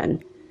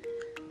divination.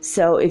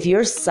 So if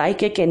you're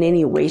psychic in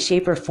any way,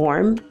 shape, or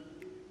form,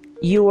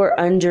 you are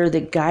under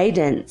the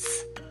guidance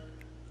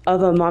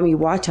of a Mami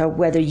Wata,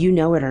 whether you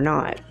know it or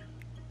not.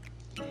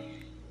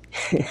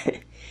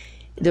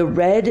 The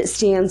red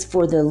stands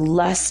for the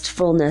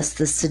lustfulness,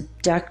 the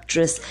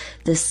seductress,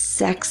 the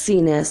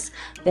sexiness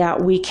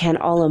that we can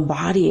all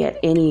embody at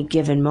any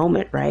given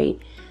moment, right?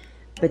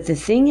 But the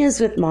thing is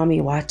with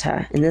Mami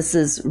Wata, and this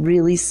is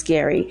really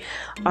scary,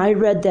 I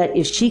read that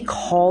if she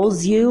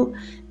calls you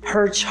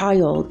her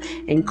child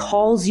and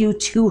calls you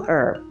to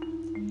her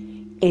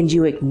and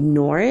you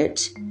ignore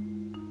it,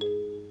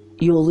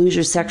 you'll lose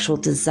your sexual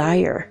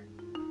desire.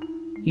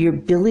 Your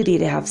ability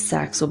to have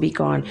sex will be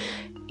gone.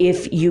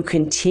 If you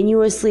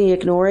continuously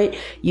ignore it,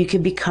 you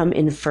can become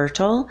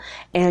infertile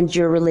and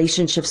your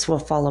relationships will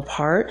fall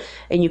apart,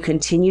 and you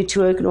continue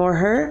to ignore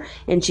her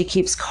and she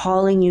keeps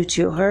calling you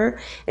to her.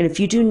 And if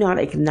you do not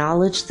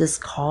acknowledge this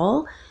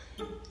call,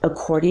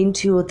 according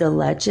to the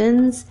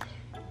legends,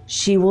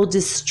 she will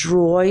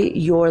destroy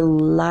your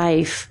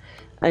life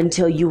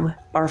until you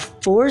are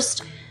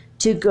forced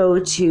to go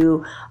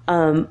to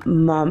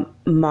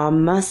Mamasi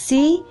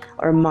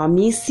or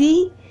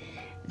Mamisi.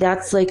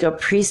 That's like a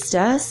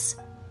priestess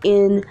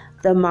in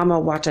the Mama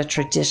Wata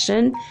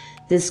tradition.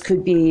 This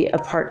could be a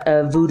part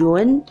of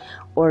voodooing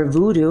or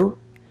voodoo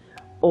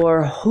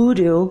or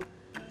hoodoo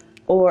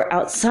or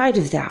outside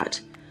of that.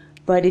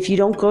 But if you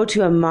don't go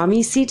to a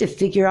Mamisi to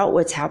figure out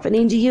what's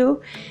happening to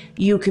you,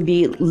 you could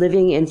be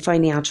living in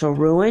financial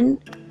ruin,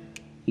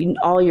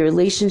 all your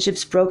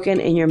relationships broken,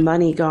 and your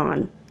money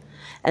gone.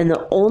 And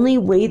the only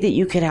way that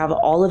you can have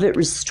all of it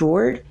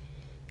restored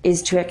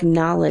is to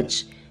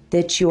acknowledge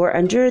that you're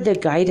under the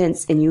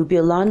guidance and you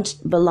belong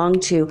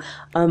to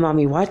a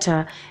Mami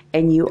Wata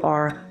and you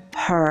are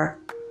her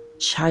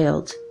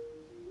child.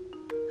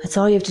 That's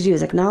all you have to do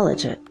is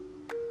acknowledge it.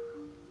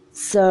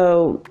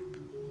 So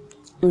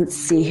let's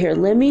see here.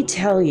 Let me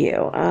tell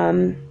you.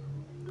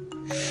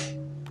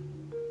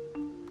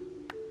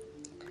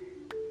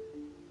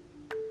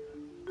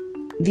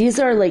 These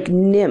are like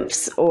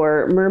nymphs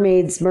or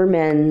mermaids,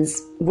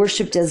 mermens,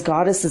 worshipped as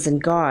goddesses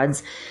and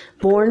gods,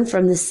 born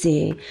from the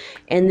sea.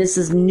 And this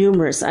is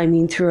numerous,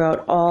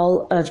 throughout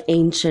all of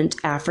ancient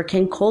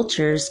African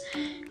cultures,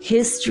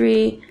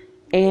 history,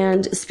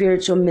 and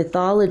spiritual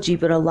mythology.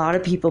 But a lot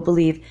of people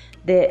believe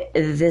that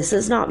this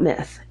is not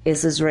myth,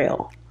 this is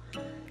real.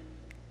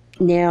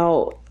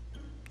 Now,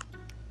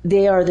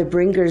 they are the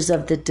bringers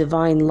of the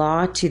divine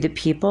law to the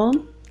people.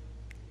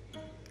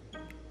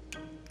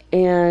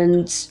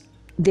 And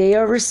they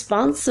are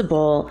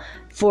responsible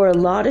for a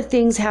lot of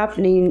things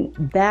happening,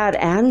 bad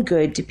and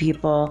good, to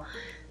people,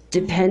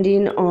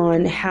 depending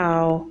on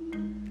how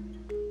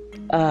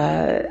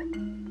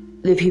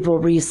the people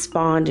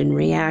respond and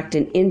react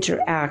and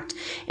interact,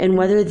 and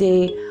whether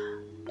they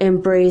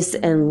embrace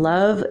and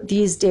love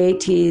these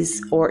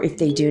deities or if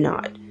they do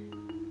not.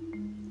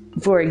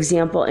 For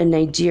example, in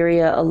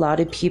Nigeria, a lot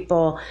of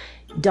people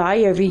die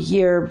every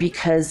year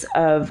because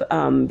of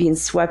being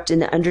swept in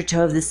the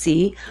undertow of the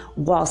sea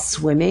while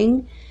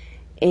swimming,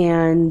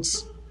 and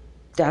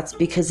that's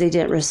because they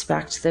didn't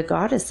respect the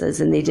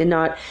goddesses and they did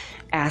not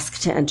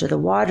ask to enter the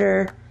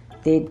water.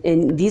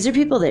 And these are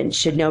people that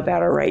should know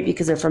better, right?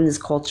 Because they're from this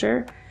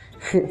culture.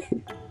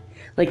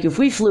 Like if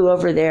we flew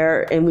over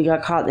there and we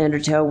got caught in the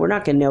undertow, we're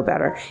not going to know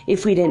better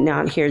if we did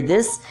not hear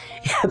this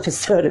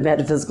episode of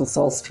Metaphysical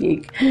Soul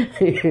Speak.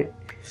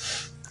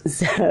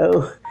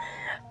 So,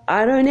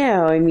 I don't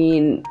know. I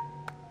mean,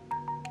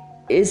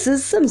 this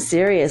is some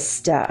serious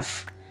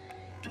stuff,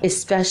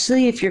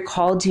 especially if you're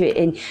called to it.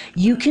 And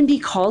you can be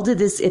called to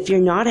this if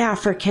you're not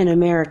African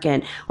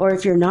American, or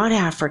if you're not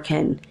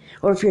African,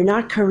 or if you're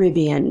not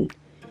Caribbean.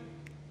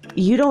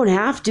 You don't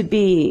have to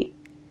be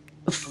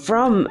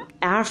from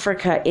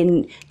Africa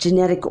in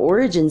genetic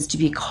origins to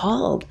be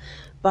called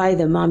by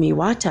the Mami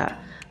Wata.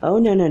 Oh,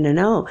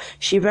 no.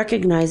 She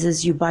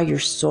recognizes you by your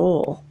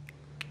soul.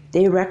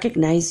 They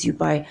recognize you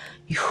by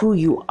who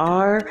you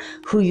are,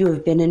 who you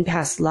have been in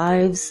past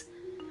lives,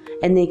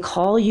 and they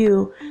call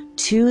you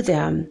to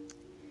them,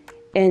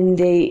 and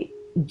they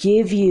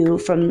give you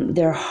from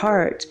their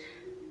heart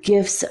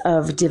gifts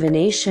of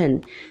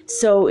divination.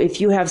 So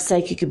if you have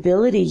psychic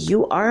ability,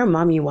 you are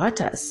Mami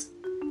Watas,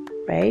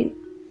 right?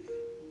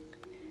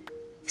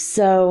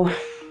 So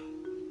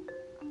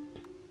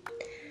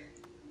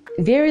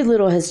very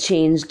little has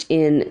changed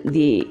in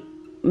the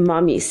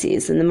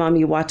Mamisis and the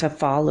Mami Wata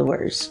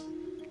followers.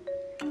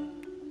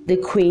 The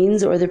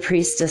queens or the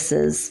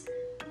priestesses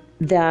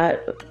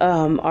that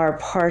are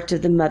part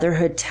of the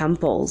motherhood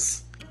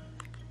temples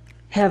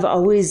have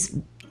always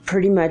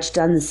pretty much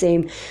done the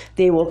same.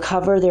 They will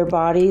cover their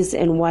bodies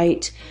in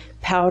white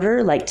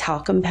powder, like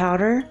talcum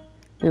powder,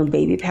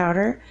 baby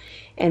powder,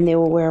 and they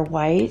will wear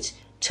white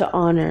to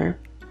honor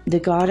the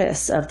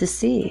goddess of the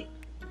sea.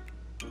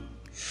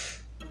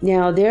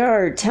 Now, there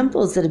are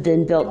temples that have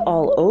been built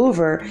all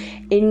over,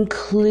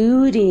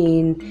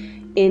 including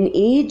in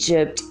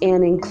Egypt,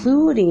 and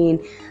including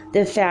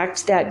the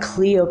fact that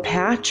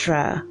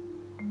Cleopatra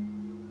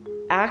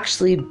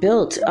actually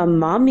built a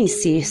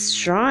Mamisi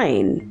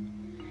shrine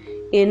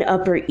in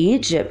Upper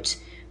Egypt.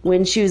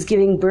 When she was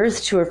giving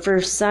birth to her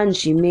first son,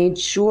 she made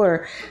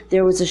sure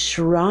there was a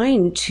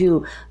shrine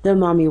to the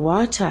Mami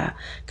Wata,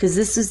 because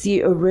this is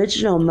the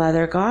original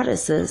mother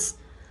goddesses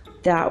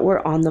that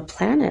were on the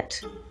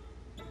planet,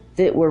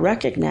 that were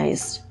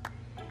recognized.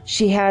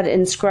 She had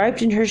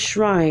inscribed in her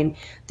shrine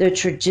the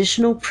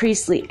traditional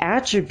priestly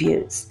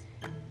attributes,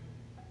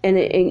 and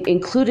it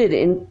included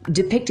in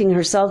depicting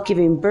herself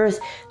giving birth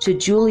to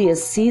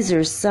Julius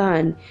Caesar's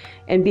son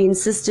and being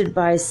assisted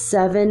by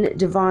 7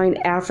 divine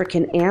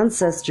African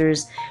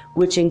ancestors,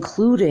 which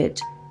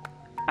included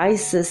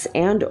Isis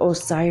and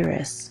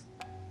Osiris.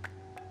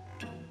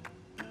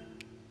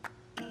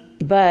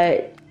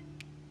 But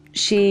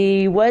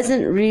she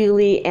wasn't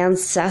really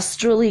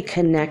ancestrally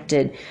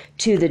connected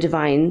to the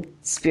divine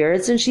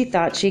spirits, and she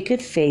thought she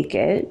could fake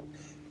it.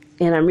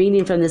 And I'm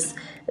reading from this,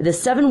 the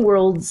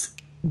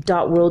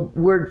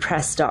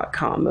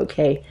 7worlds.wordpress.com,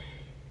 okay?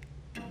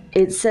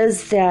 It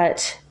says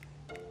that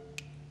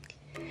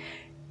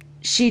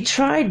she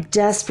tried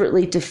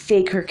desperately to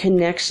fake her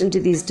connection to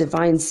these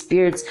divine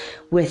spirits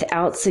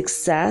without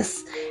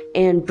success,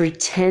 and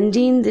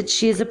pretending that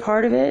she is a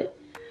part of it.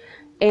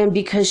 And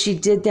because she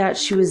did that,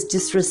 she was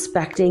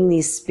disrespecting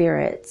these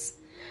spirits.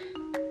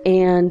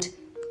 And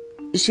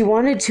she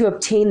wanted to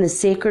obtain the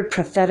sacred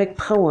prophetic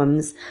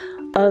poems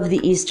of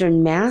the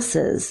Eastern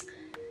Masses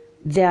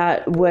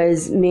that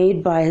was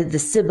made by the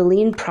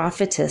Sibylline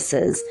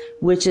prophetesses,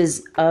 which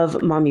is of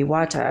Mami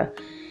Wata.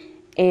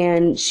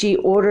 And she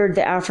ordered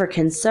the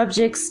African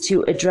subjects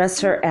to address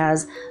her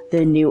as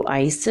the new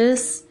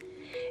Isis.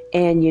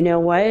 And you know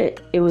what?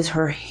 It was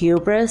her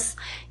hubris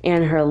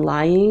and her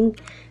lying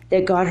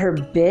that got her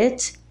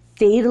bit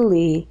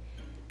fatally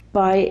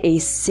by a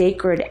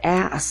sacred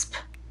asp,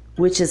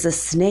 which is a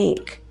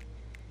snake.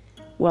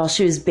 While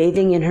she was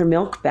bathing in her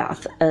milk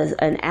bath,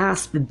 an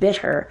asp bit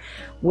her.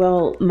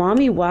 Well,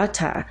 Mami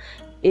Wata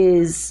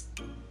is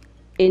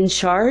in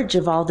charge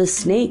of all the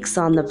snakes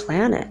on the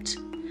planet.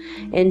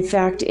 In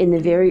fact, in the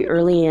very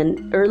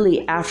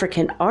early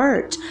African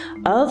art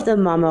of the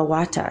Mama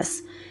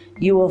Watas,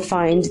 you will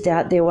find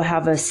that they will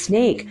have a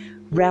snake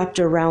wrapped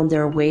around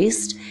their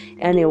waist,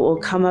 and it will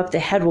come up, the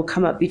head will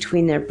come up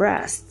between their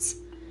breasts.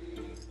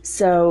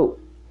 So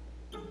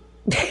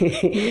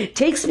it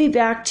takes me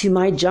back to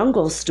my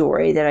jungle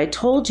story that I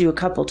told you a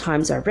couple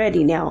times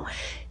already now,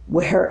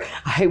 where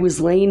I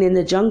was laying in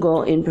the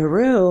jungle in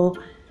Peru.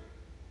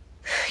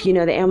 You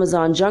know, the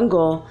Amazon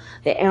jungle,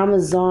 the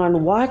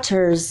Amazon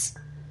waters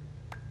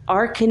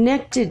are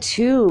connected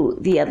to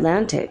the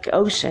Atlantic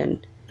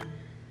Ocean.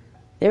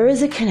 There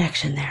is a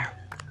connection there.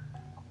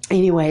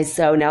 Anyway,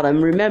 so now that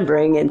I'm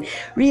remembering and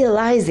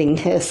realizing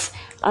this,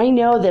 I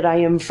know that I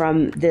am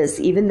from this.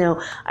 Even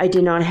though I do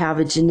not have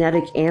a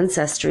genetic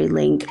ancestry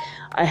link,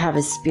 I have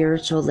a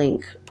spiritual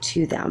link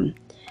to them.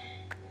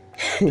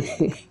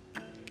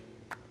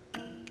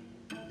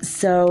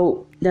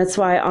 So that's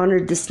why I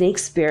honored the snake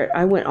spirit.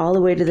 I went all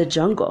the way to the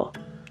jungle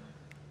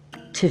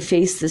to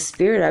face the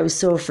spirit I was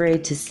so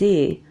afraid to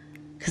see,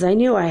 because I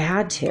knew I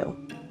had to.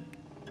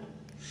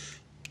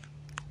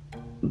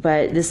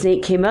 But the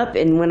snake came up,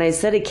 and when I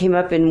said it came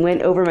up and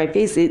went over my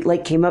face, it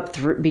like came up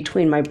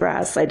between my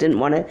breasts. I didn't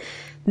want to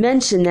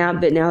mention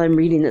that, but now I'm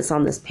reading this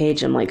on this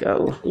page. I'm like,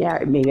 oh, yeah,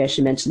 maybe I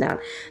should mention that.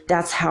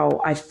 That's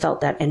how I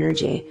felt that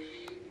energy.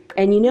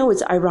 And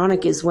what's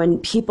ironic is when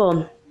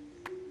people,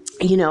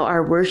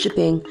 are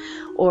worshiping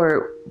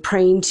or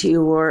praying to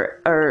or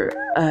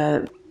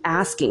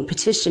asking,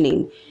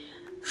 petitioning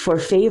for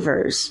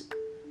favors,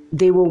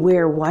 they will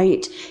wear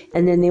white,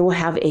 and then they will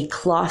have a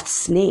cloth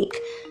snake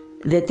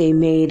that they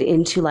made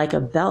into like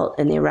a belt,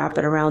 and they wrap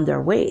it around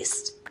their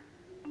waist.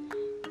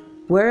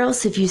 Where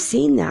else have you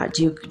seen that?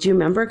 Do you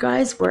remember,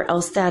 guys, where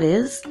else that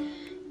is?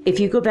 If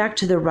you go back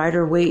to the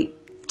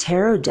Rider-Waite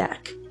tarot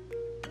deck,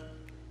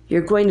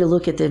 you're going to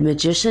look at the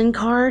Magician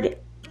card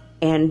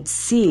and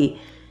see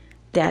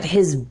that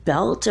his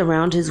belt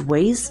around his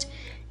waist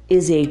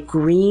is a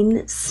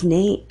green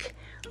snake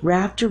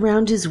wrapped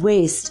around his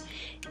waist,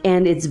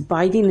 and it's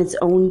biting its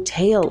own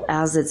tail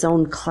as its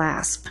own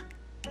clasp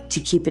to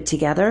keep it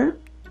together.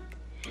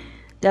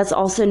 That's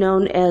also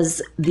known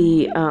as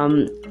the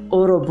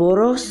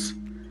Ouroboros,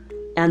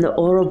 and the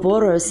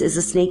Ouroboros is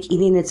a snake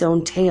eating its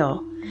own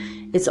tail.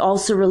 It's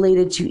also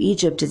related to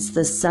Egypt. It's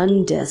the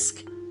sun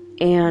disk,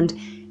 and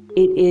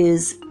it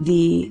is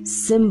the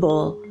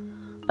symbol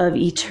of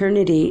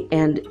eternity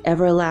and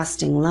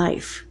everlasting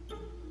life.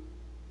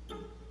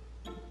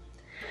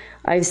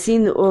 I've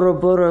seen the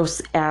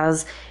Ouroboros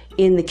as,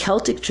 in the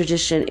Celtic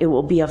tradition, it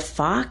will be a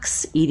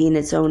fox eating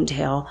its own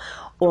tail,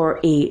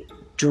 or a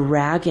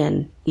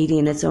dragon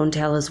eating its own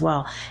tail as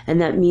well. And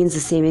that means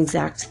the same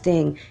exact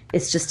thing.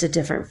 It's just a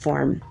different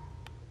form.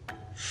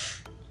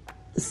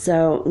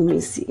 So let me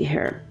see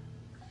here.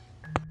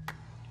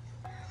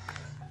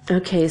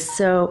 Okay,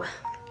 so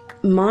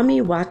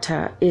Mami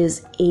Wata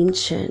is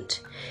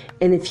ancient.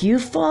 And if you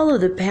follow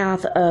the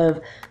path of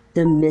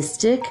the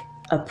mystic,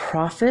 a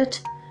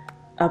prophet,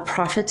 a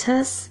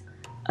prophetess,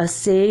 a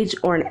sage,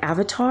 or an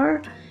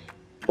avatar,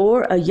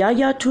 or a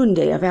Yaya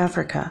Tunde of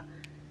Africa,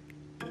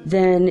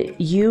 then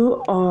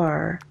you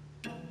are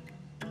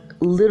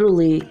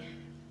literally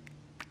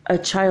a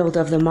child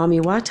of the Mami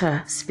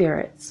Wata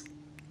spirits.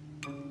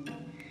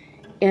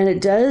 And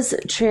it does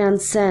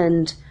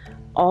transcend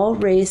all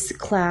race,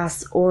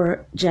 class,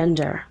 or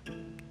gender.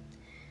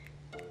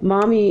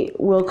 Mommy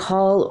will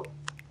call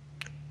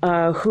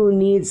who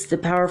needs the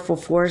powerful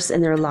force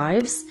in their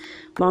lives.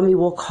 Mommy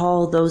will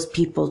call those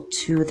people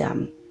to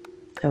them.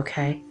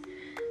 Okay?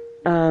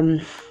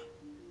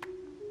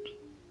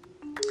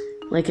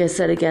 Like I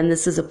said again,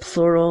 this is a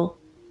plural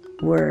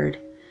word.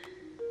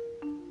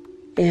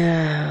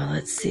 Yeah,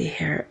 let's see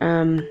here.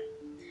 And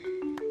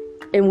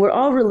we're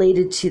all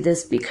related to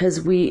this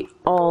because we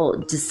all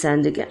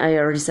descend, again, I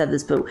already said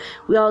this, but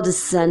we all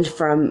descend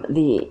from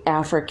the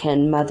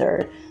African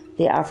mother,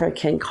 the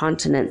African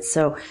continent.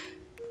 So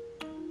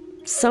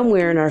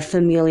somewhere in our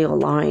familial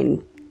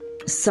line,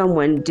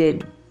 someone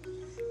did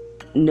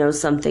know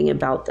something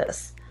about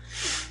this.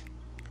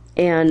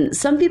 And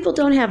some people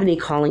don't have any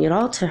calling at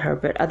all to her,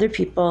 but other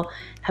people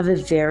have a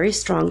very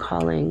strong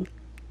calling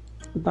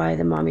by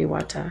the Mami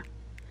Wata.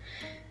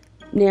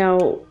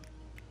 Now,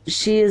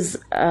 she is,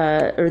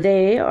 or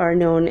they are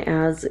known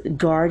as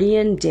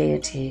guardian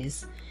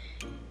deities,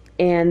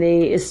 and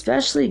they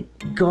especially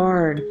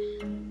guard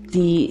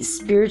the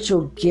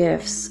spiritual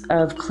gifts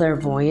of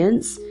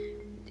clairvoyance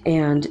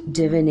and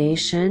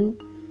divination.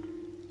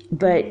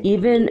 But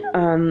even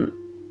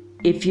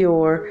if you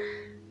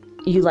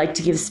like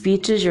to give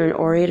speeches, you're an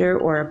orator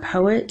or a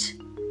poet,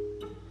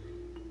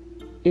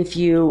 if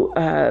you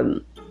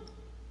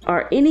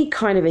are any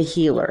kind of a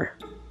healer,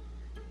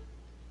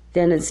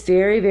 then it's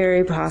very,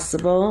 very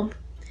possible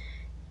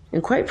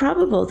and quite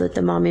probable that the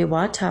Mami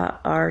Wata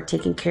are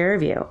taking care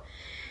of you.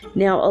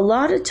 Now, a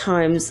lot of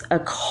times a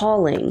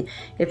calling,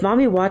 if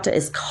Mami Wata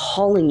is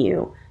calling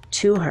you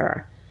to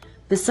her,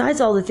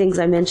 besides all the things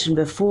I mentioned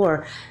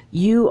before,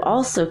 you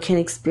also can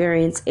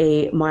experience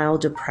a mild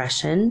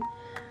depression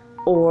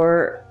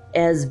or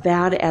as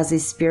bad as a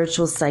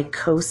spiritual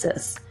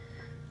psychosis.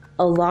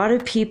 A lot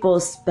of people,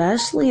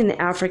 especially in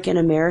the African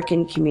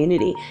American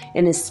community,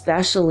 and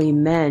especially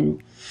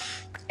men,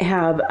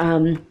 have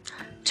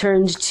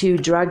turned to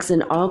drugs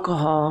and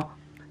alcohol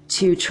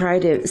to try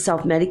to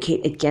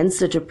self-medicate against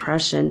the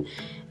depression.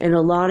 And a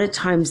lot of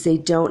times they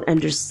don't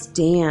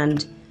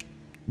understand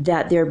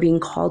that they're being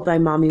called by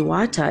Mami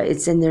Wata.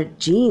 It's in their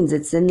genes.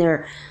 It's in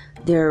their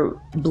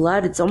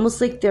blood. It's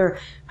almost like they're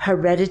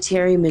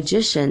hereditary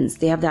magicians.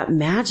 They have that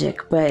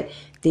magic, but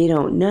they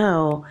don't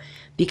know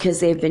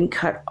because they've been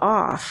cut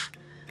off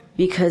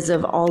because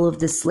of all of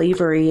the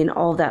slavery and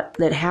all that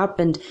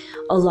happened.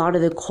 A lot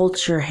of the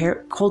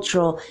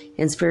cultural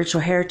and spiritual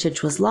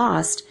heritage was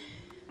lost,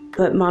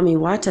 but Mami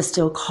Wata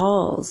still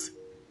calls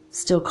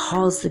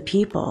the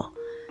people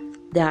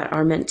that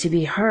are meant to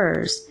be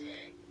hers.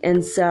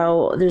 And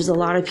so there's a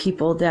lot of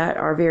people that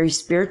are very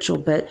spiritual,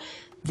 but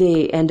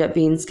they end up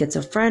being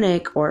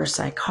schizophrenic or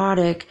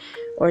psychotic,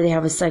 or they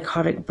have a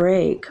psychotic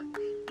break.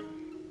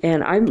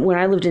 And when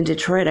I lived in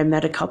Detroit, I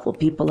met a couple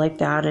people like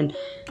that, and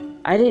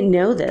I didn't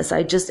know this.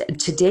 I just,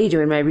 today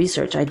doing my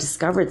research, I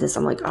discovered this.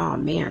 I'm like, oh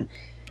man,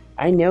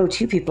 I know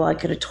 2 people I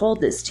could have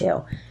told this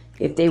to.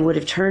 If they would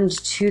have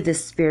turned to the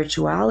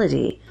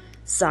spirituality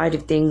side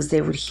of things,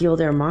 they would heal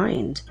their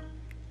mind.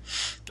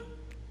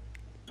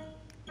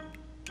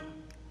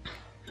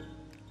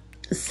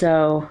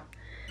 So,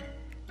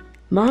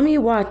 Mami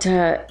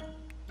Wata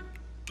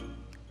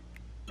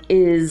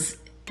is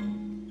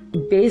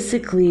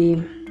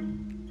basically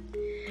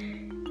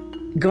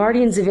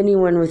guardians of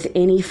anyone with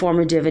any form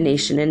of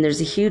divination, and there's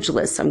a huge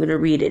list. I'm going to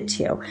read it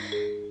to you.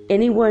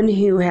 Anyone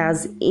who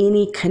has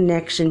any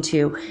connection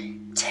to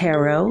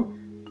tarot,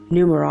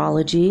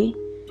 numerology,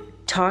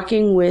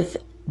 talking with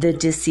the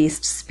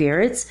deceased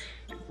spirits,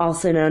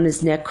 also known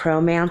as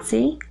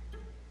necromancy.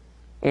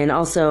 And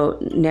also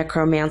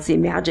necromancy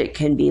magic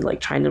can be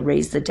like trying to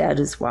raise the dead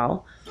as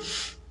well.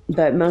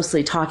 But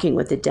mostly talking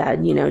with the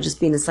dead, just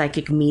being a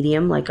psychic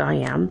medium like I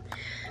am.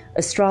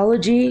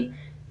 Astrology.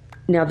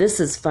 Now this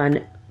is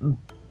fun.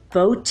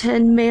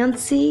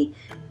 Botanmancy,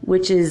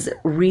 which is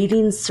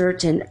reading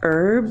certain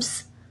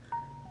herbs.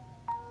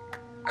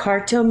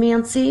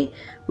 Cartomancy,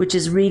 which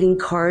is reading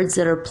cards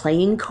that are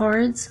playing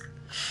cards.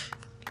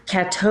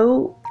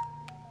 Catomancy.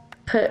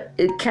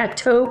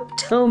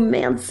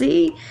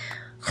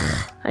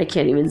 I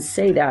can't even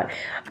say that.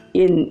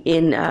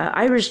 In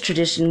Irish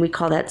tradition, we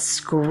call that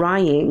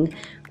scrying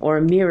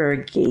or mirror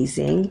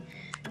gazing.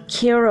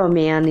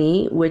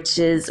 Chiromancy,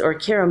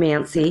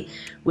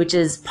 which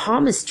is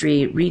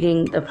palmistry,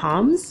 reading the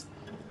palms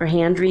or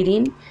hand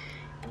reading.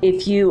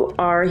 If you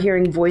are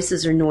hearing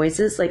voices or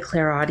noises like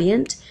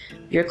clairaudient,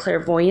 you're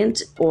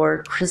clairvoyant.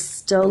 Or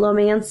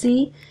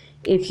crystallomancy,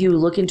 if you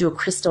look into a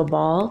crystal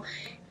ball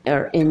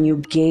and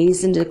you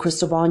gaze into the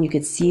crystal ball and you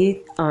could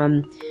see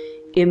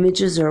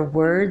images or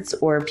words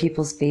or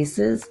people's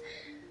faces.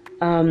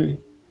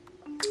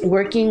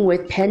 Working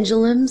with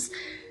pendulums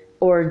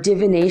or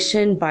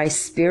divination by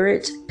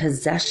spirit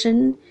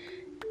possession.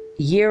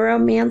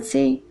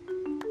 Hieromancy.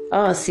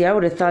 Oh, see, I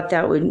would have thought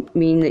that would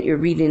mean that you're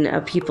reading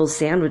people's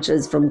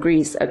sandwiches from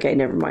Greece. Okay,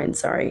 never mind.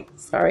 Sorry,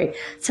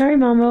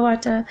 Mama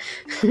Wata.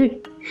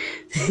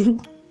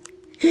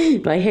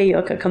 My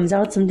heyoka comes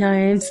out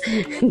sometimes.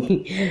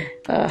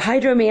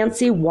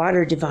 Hydromancy,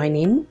 water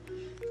divining.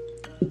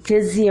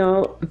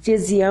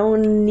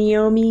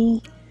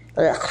 Physiognomy.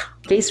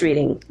 Face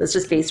reading. That's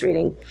just face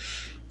reading.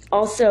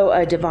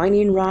 Also,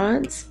 divining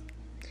rods.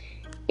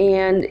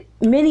 And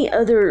many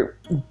other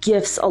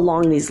gifts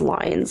along these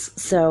lines.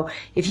 So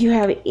if you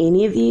have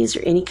any of these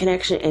or any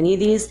connection to any of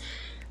these,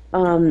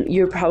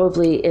 you're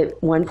probably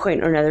at one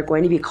point or another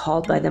going to be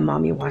called by the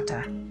Mami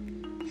Wata.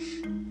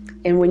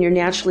 And when you're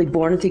naturally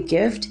born with a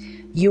gift,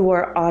 you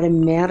are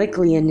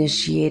automatically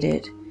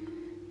initiated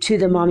to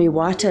the Mami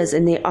Watas,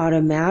 and they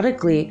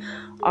automatically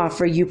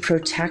offer you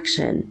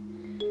protection.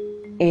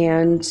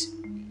 And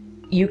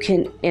you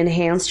can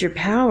enhance your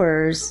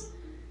powers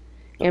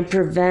and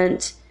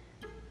prevent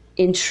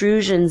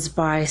intrusions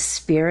by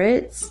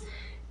spirits,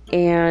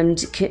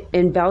 and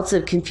in bouts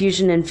of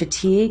confusion and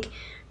fatigue.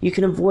 You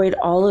can avoid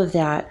all of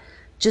that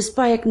just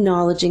by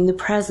acknowledging the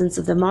presence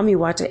of the Mami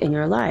Wata in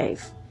your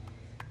life.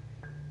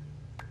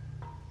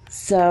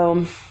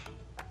 So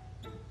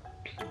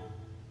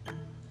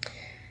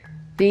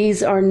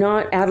these are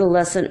not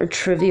adolescent or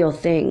trivial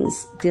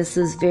things. This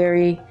is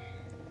very,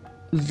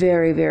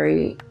 very,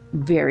 very,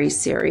 very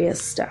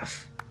serious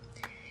stuff.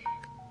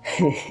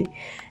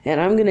 And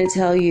I'm going to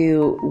tell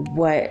you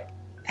what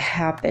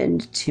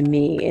happened to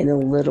me in a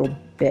little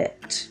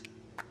bit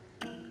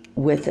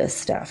with this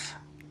stuff.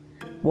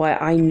 Why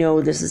I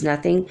know this is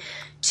nothing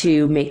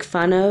to make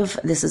fun of,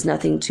 this is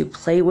nothing to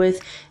play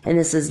with, and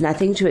this is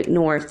nothing to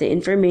ignore. If the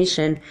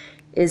information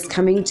is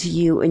coming to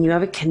you and you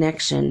have a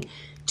connection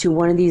to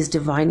one of these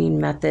divining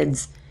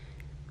methods,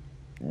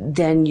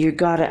 then you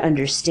got to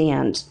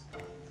understand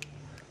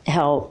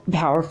how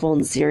powerful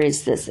and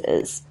serious this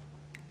is.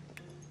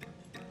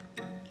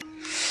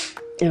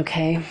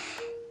 Okay.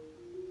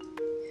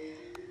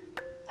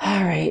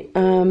 All right.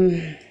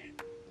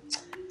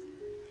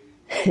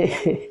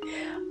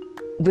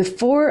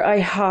 Before I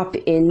hop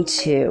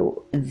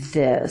into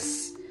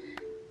this,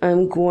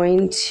 I'm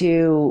going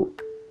to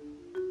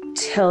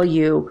tell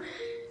you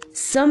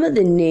some of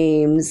the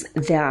names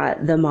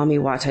that the Mami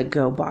Wata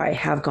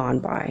have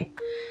gone by.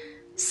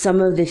 Some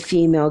of the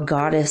female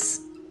goddess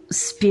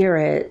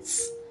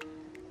spirits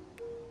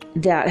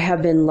that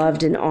have been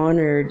loved and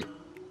honored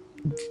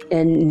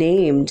and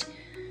named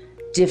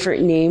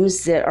different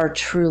names that are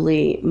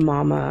truly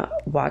Mama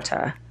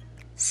Wata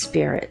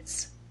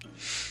spirits.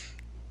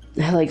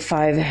 I have like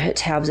 5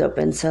 tabs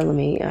open, so let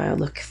me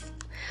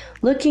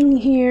looking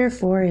here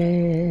for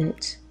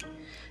it.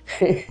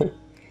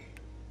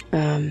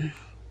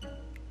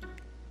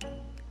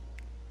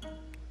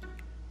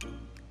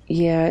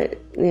 Yeah,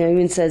 it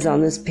even says on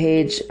this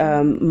page,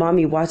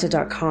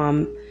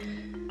 mamiwata.com,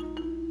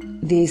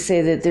 they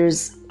say that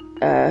there's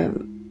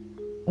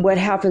what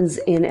happens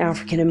in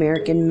African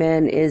American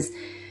men is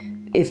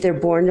if they're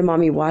born to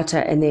Mami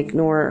Wata and they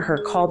ignore her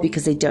call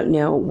because they don't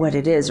know what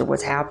it is or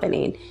what's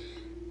happening,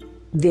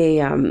 they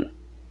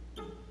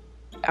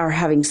are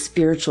having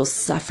spiritual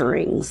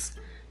sufferings,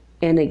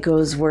 and it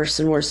goes worse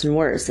and worse and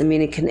worse. I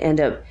mean, it can end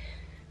up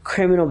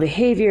criminal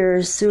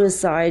behavior,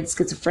 suicide,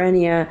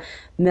 schizophrenia,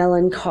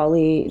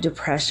 melancholy,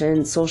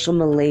 depression, social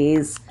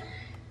malaise,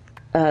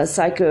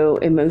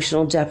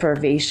 psycho-emotional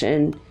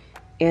deprivation,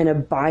 and a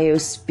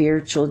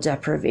bio-spiritual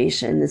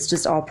deprivation. It's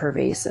just all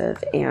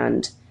pervasive.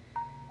 And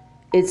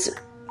it's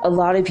a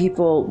lot of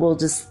people will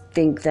just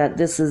think that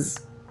this is,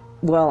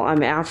 well,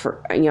 I'm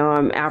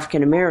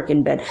African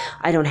American, but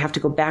I don't have to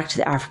go back to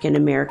the African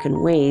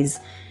American ways.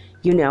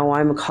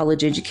 I'm a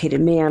college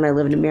educated man. I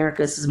live in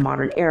America. This is a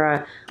modern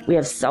era. We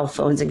have cell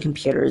phones and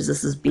computers.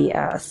 This is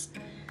BS.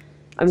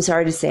 I'm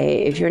sorry to say,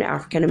 if you're an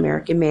African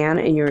American man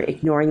and you're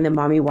ignoring the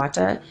Mami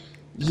Wata,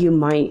 you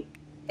might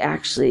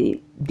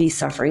actually be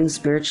suffering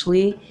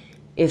spiritually.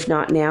 If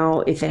not now,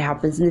 if it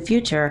happens in the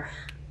future,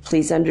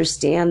 please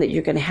understand that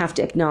you're going to have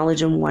to acknowledge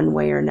them one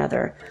way or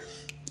another.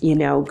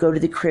 Go to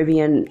the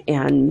Caribbean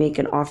and make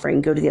an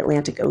offering. Go to the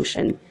Atlantic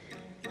Ocean.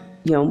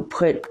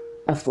 Put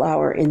a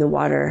flower in the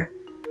water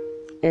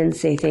and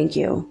say thank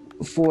you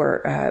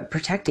for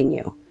protecting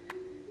you.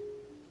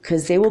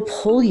 Because they will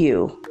pull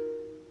you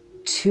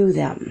to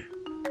them.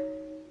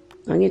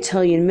 I'm going to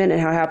tell you in a minute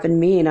how it happened to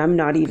me, and I'm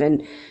not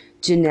even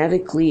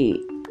genetically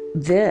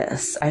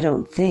this, I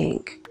don't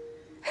think.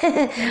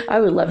 I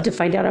would love to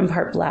find out I'm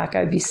part black.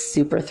 I'd be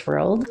super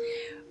thrilled.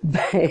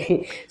 But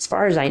as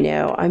far as I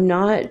know, I'm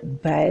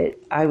not, but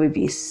I would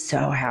be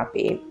so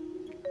happy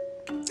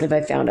if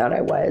I found out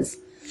I was.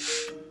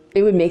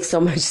 It would make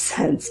so much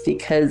sense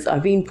because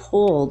I'm being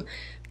pulled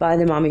by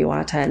the Mami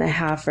Wata, and I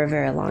have for a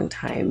very long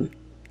time.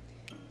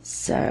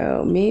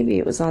 So maybe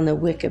it was on the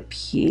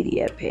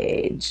Wikipedia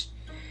page.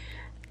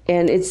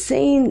 And it's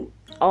saying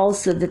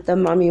also that the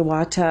Mami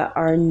Wata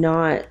are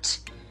not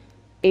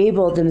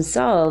able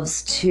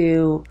themselves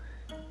to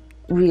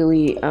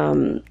really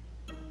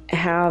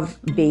have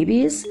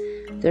babies.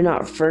 They're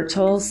not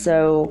fertile.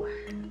 So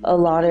a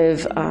lot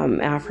of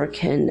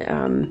African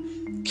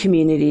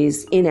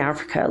communities in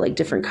Africa, like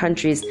different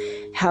countries,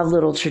 have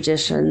little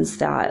traditions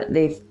that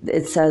they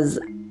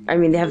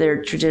have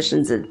their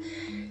traditions that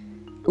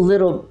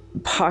little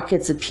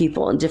pockets of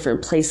people in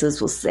different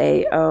places will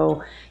say,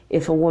 oh,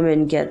 if a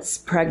woman gets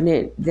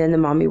pregnant, then the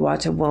Mami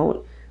Wata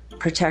won't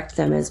protect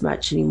them as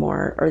much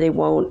anymore, or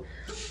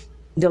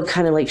they'll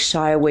kind of like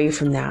shy away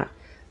from that.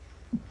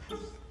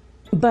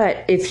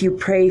 But if you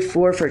pray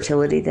for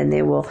fertility, then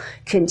they will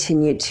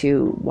continue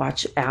to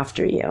watch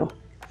after you.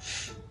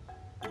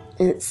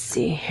 Let's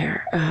see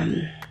here.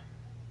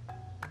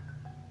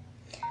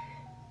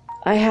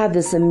 I had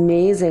this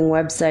amazing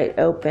website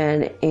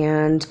open,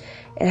 and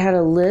it had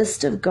a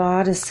list of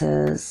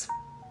goddesses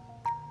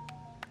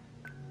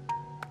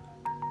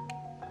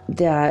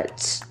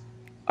that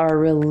are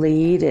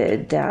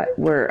related, that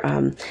were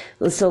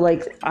so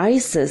like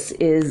Isis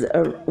is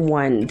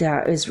one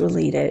that is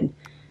related.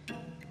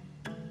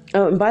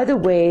 Oh, and by the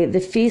way, the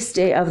feast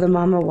day of the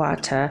Mama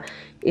Wata,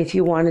 if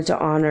you wanted to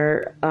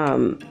honor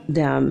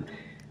them,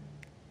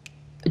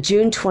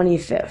 June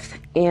 25th,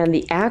 and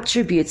the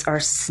attributes are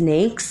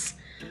snakes,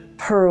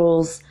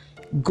 pearls,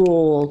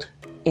 gold,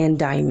 and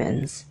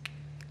diamonds.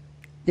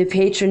 The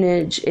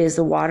patronage is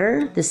the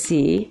water, the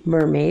sea,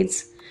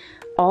 mermaids,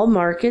 all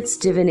markets,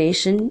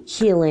 divination,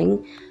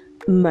 healing,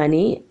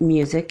 money,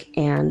 music,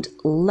 and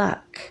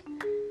luck.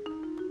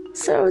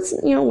 So it's,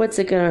 what's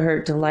it going to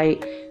hurt to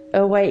light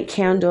a white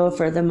candle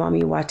for the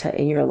Mami Wata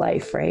in your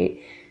life,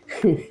 right?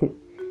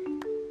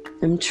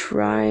 I'm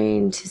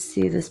trying to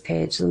see this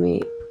page. Let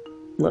me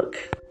look.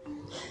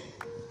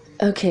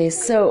 Okay,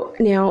 so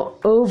now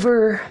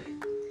over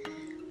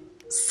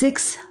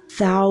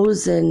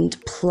 6,000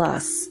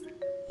 plus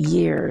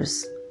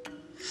years,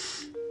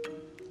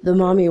 the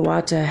Mami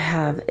Wata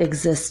have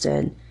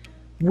existed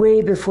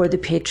way before the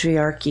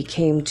patriarchy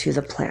came to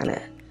the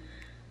planet.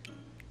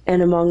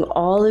 And among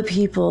all the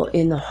people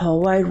in the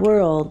whole wide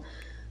world,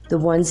 the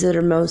ones that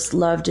are most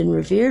loved and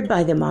revered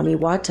by the Mami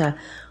Wata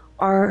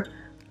are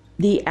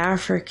the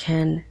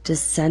African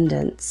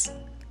descendants.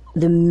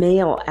 The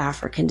male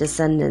African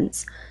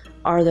descendants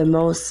are the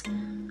most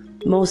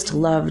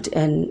loved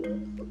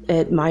and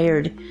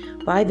admired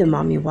by the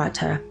Mami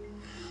Wata.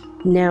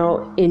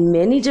 Now, in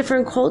many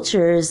different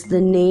cultures,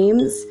 the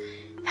names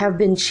have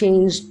been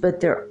changed, but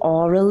they're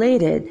all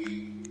related.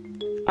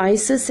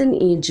 Isis in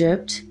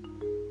Egypt,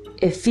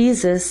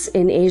 Ephesus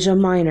in Asia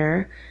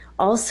Minor,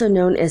 also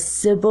known as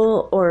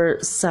Sybil or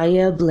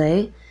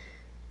Cyeble,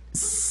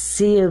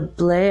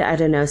 I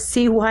don't know,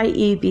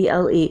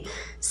 Cyеble,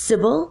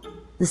 Sybil,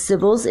 the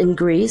Sibyls in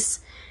Greece,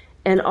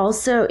 and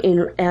also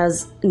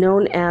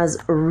known as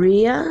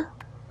Rhea,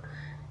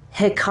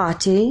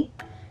 Hecate,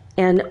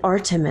 and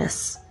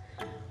Artemis.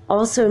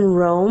 Also in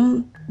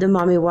Rome, the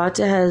Mami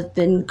Wata has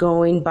been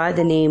going by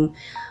the name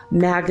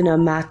Magna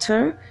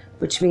Mater,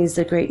 which means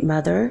the Great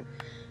Mother,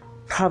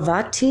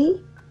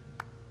 Parvati,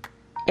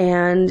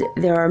 and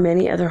there are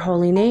many other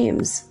holy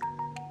names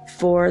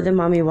for the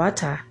Mami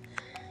Wata.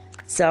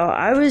 So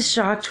I was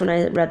shocked when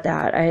I read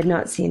that. I had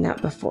not seen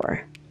that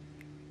before.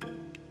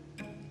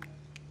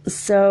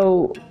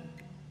 So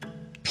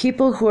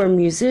people who are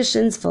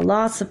musicians,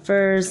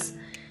 philosophers,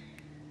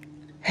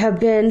 have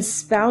been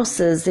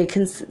spouses.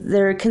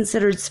 They're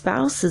considered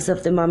spouses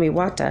of the Mami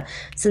Wata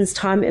since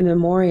time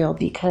immemorial,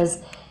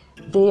 because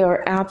they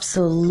are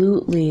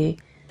absolutely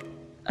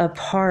a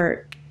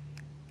part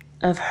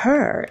of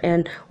her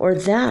or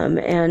them,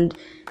 and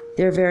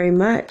they're very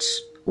much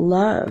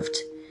loved.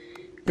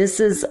 This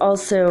is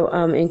also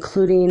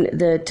including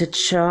the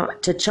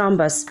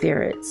Tchamba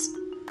spirits.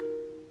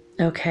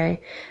 Okay,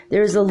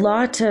 there's a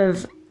lot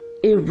of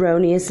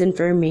erroneous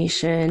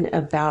information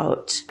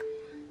about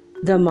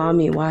the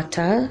Mami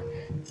Wata.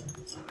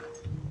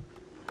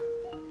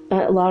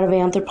 A lot of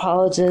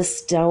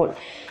anthropologists don't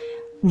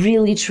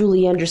really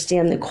truly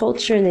understand the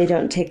culture, and they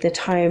don't take the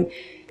time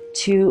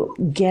to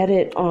get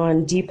it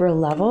on deeper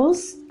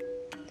levels.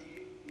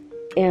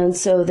 And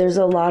so there's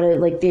a lot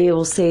of, like, they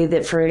will say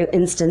that, for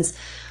instance,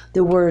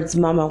 the words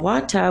Mama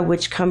Wata,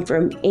 which come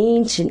from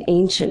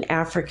ancient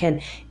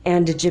African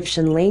and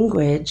Egyptian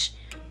language,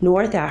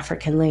 North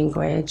African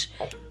language,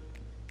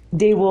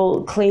 they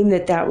will claim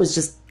that that was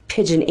just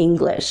Pidgin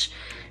English.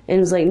 And it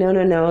was like,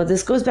 no,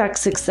 this goes back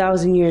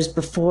 6,000 years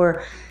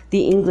before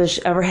the English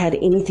ever had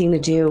anything to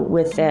do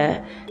with the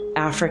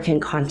African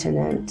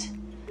continent.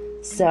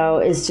 So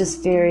it's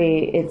just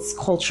it's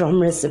cultural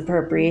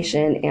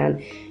misappropriation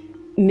and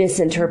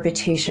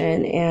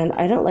misinterpretation, and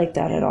I don't like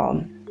that at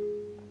all,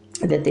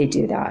 that they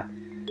do that.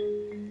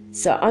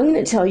 So I'm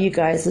going to tell you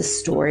guys a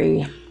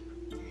story,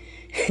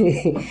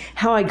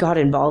 how I got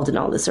involved in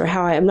all this, or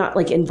how I'm not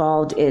like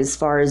involved as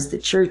far as the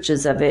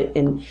churches of it,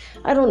 and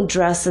I don't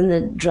dress in the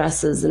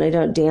dresses and I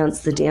don't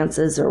dance the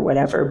dances or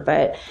whatever.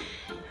 But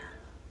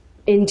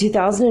in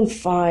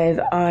 2005,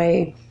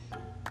 I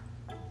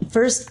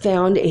first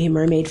found a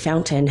mermaid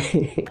fountain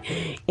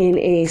in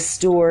a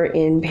store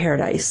in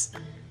Paradise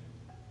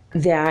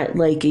that,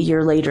 like, a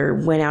year later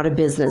went out of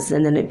business,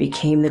 and then it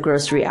became the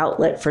grocery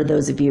outlet for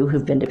those of you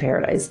who've been to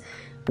Paradise.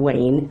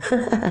 Wayne.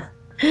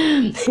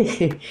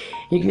 You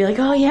can be like,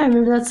 oh yeah, I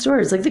remember that store.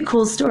 It's like the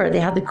coolest store. They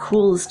had the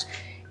coolest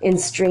and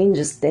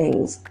strangest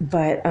things.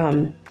 But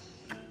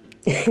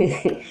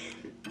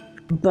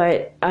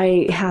but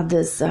I had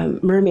this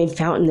mermaid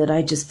fountain that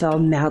I just fell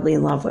madly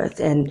in love with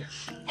and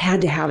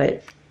had to have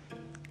it.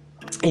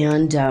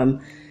 And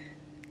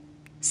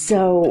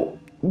so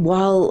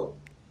while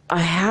I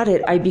had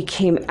it, I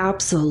became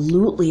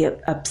absolutely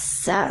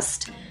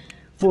obsessed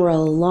for a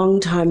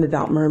long time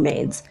about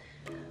mermaids.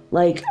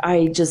 Like,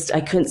 I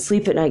couldn't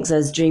sleep at night because I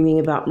was dreaming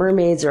about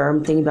mermaids, or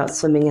I'm thinking about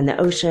swimming in the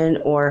ocean,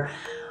 or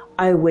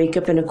I wake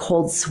up in a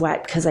cold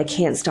sweat because I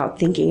can't stop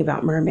thinking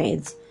about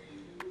mermaids.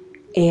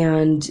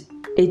 And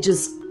it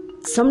just,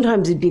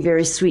 sometimes it'd be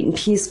very sweet and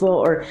peaceful,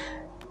 or,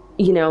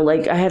 you know,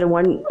 like I had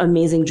one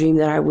amazing dream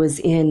that I was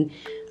in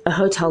a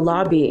hotel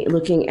lobby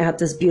looking at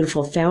this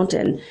beautiful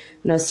fountain,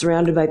 and I was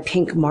surrounded by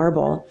pink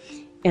marble,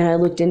 and I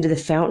looked into the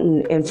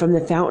fountain, and from the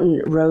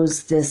fountain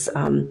rose this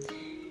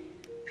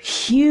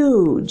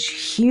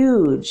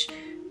huge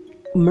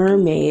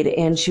mermaid,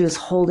 and she was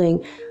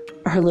holding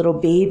her little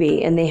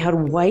baby, and they had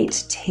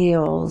white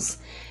tails,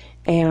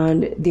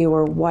 and they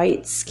were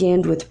white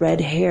skinned with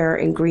red hair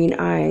and green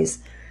eyes,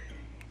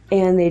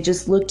 and they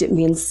just looked at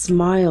me and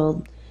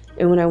smiled.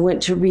 And when I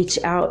went to reach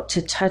out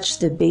to touch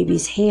the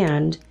baby's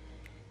hand,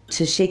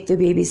 to shake the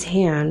baby's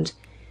hand,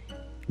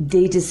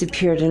 they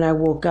disappeared, and I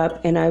woke up,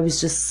 and I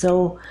was just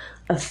so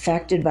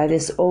affected by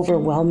this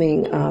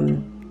overwhelming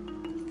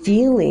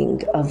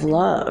feeling of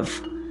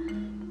love,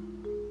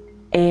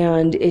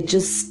 and it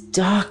just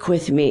stuck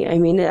with me. I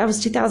mean, that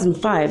was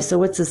 2005, so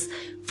what's this,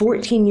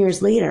 14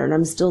 years later, and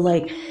I'm still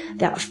like,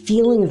 that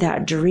feeling of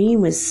that dream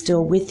was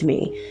still with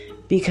me,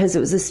 because it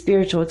was a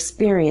spiritual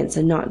experience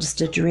and not just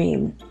a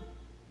dream.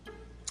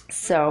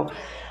 So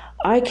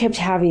I kept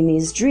having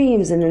these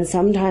dreams, and then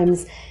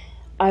sometimes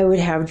I would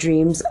have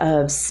dreams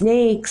of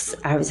snakes.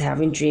 I was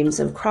having dreams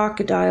of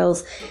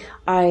crocodiles.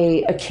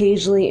 I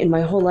occasionally, in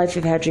my whole life,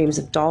 have had dreams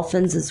of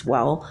dolphins as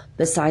well,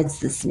 besides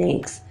the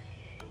snakes.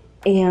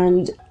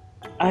 And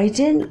I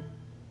didn't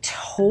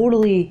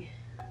totally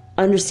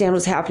understand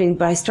what's happening,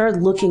 but I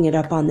started looking it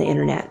up on the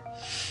internet.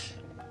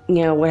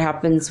 You know, what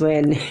happens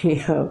when,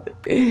 you know,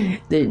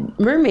 the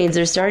mermaids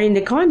are starting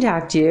to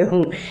contact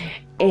you.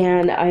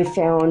 And I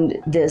found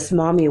this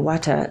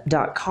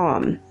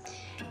mamiwata.com.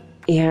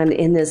 And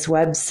in this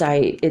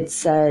website, it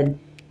said,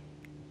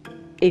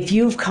 if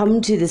you've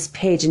come to this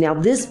page, and now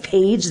this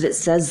page that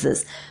says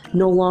this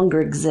no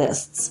longer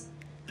exists,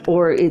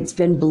 or it's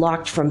been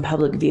blocked from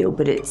public view,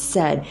 but it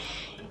said,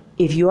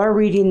 if you are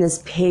reading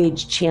this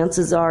page,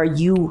 chances are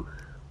you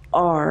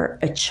are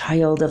a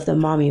child of the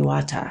Mami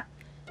Wata.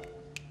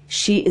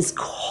 She is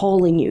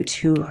calling you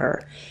to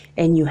her,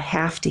 and you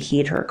have to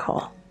heed her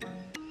call.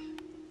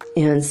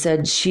 And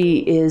said she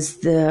is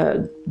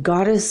the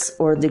goddess,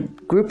 or the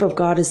group of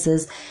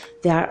goddesses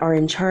that are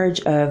in charge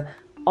of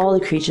all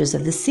the creatures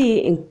of the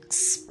sea, and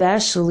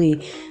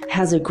especially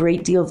has a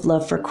great deal of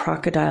love for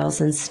crocodiles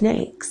and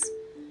snakes.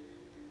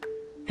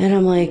 And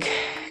I'm like,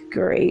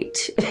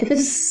 great.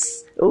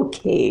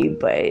 Okay,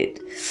 but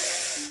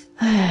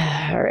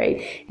All right.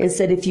 It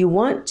said, if you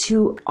want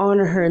to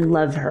honor her and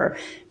love her,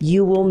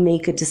 you will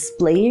make a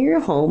display in your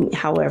home,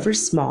 however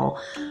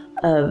small,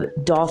 of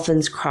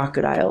dolphins,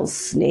 crocodiles,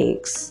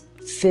 snakes,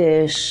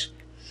 fish,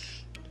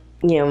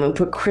 and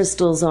put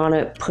crystals on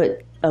it,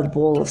 put a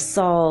bowl of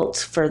salt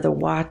for the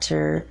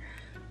water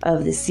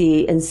of the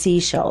sea, and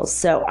seashells.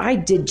 So I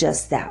did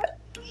just that.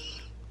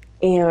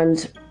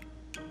 And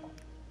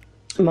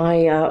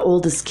my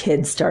oldest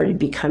kid started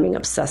becoming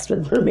obsessed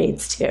with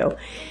mermaids too.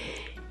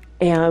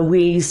 And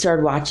we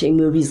started watching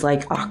movies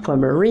like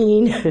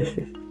Aquamarine.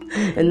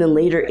 And then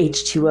later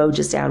H2O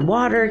Just Add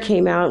Water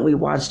came out. We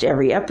watched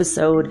every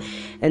episode.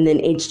 And then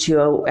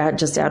H2O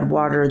Just Add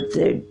Water,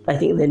 I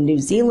think the New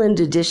Zealand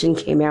edition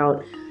came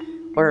out.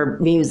 Or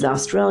maybe it was the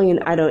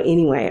Australian.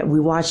 Anyway, we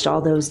watched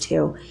all those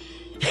too.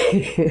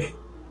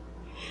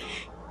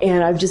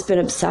 And I've just been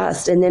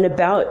obsessed. And then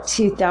about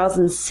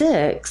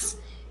 2006,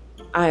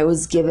 I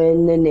was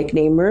given the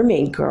nickname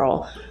Mermaid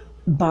Girl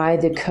by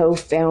the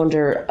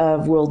co-founder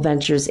of World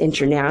Ventures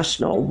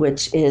International,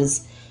 which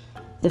is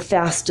the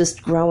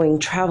fastest growing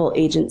travel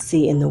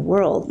agency in the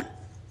world.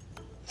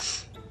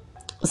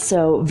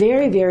 So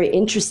very, very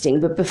interesting.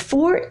 But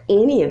before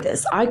any of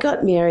this, I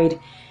got married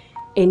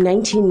in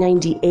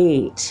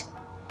 1998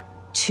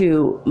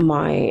 to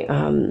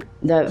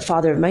the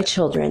father of my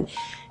children.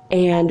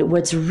 And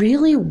what's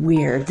really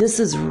weird,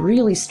 this is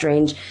really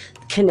strange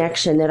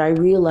connection that I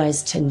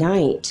realized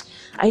tonight.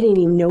 I didn't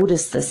even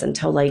notice this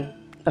until like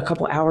a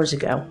couple hours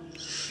ago.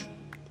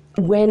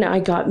 When I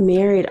got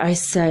married, I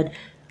said,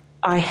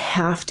 I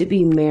have to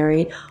be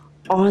married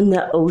on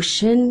the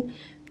ocean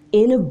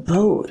in a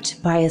boat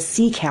by a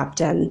sea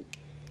captain.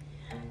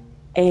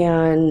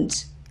 And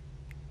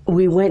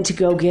we went to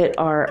go get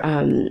our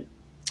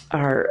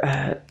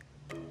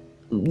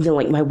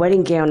my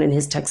wedding gown and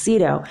his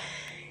tuxedo.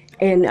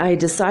 And I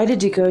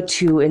decided to go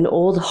to an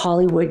old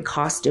Hollywood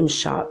costume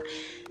shop.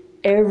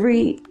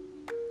 Every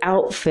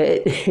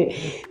outfit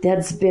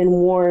that's been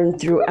worn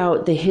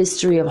throughout the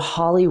history of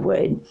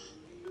Hollywood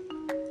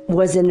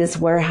was in this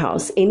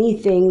warehouse.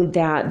 Anything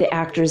that the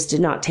actors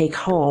did not take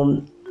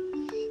home.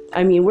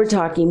 I mean, we're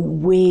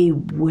talking way,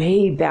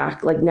 way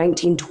back, like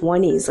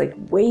 1920s, like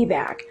way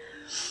back.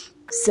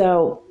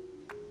 So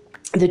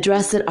the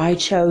dress that I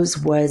chose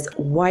was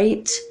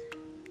white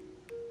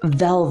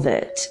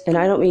velvet. And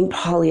I don't mean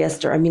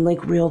polyester. I mean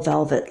like real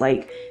velvet.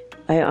 Like,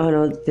 I don't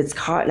know if it's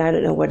cotton. I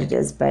don't know what it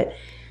is, but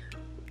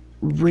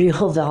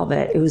real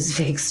velvet. It was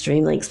an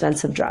extremely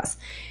expensive dress.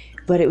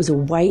 But it was a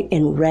white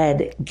and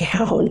red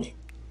gown.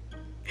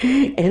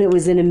 And it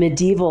was in a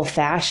medieval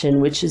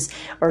fashion,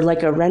 or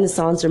like a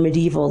Renaissance or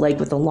medieval, like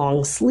with the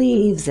long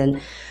sleeves. And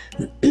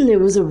it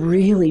was a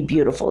really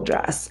beautiful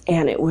dress.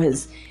 And it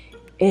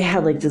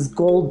had like this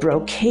gold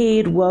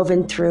brocade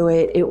woven through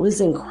it. It was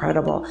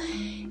incredible.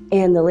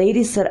 And the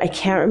lady said, I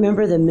can't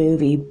remember the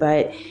movie,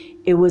 but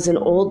it was an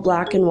old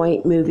black and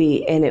white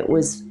movie. And it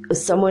was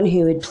someone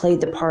who had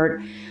played the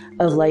part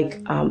of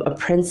like a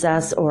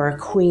princess or a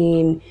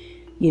queen,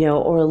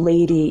 or a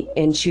lady.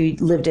 And she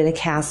lived in a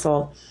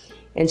castle.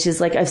 And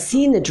she's like, I've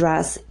seen the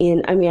dress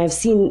I've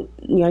seen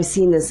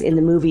this in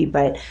the movie,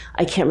 but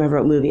I can't remember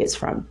what movie it's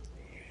from.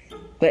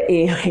 But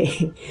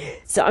anyway,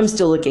 so I'm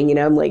still looking,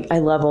 I'm like, I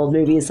love old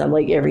movies. I'm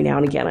like, every now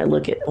and again, I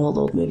look at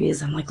old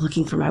movies. I'm like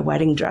looking for my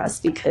wedding dress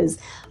because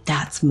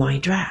that's my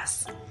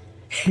dress.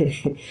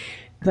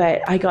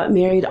 But I got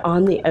married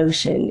on the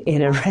ocean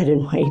in a red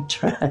and white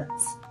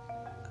dress.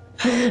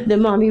 The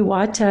Mami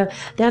Wata,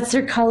 that's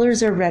their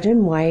colors are red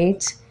and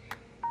white.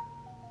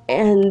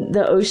 And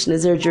the ocean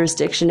is their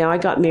jurisdiction. Now, I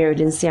got married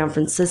in San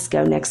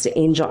Francisco next to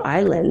Angel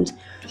Island.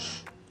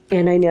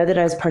 And I know that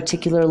I was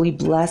particularly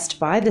blessed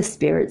by the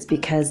spirits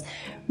because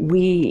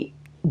we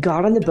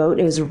got on the boat and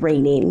it was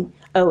raining.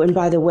 Oh, and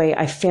by the way,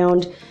 I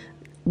found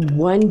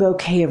one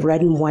bouquet of red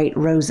and white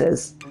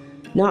roses.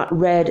 Not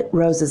red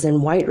roses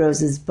and white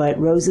roses, but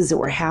roses that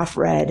were half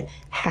red,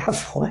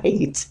 half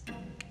white.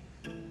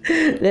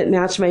 That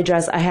matched my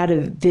dress. I had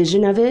a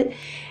vision of it.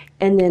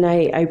 And then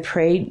I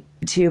prayed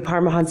to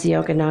Paramahansa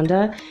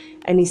Yogananda,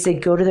 and he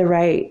said, go to the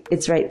right.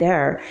 It's right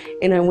there.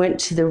 And I went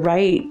to the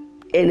right.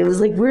 And it was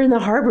like, we're in the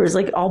harbor. It's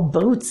like all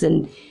boats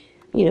and,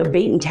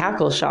 bait and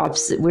tackle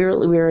shops. We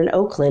were in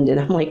Oakland.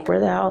 And I'm like, where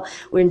the hell?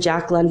 We're in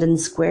Jack London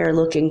Square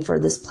looking for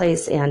this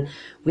place. And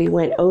we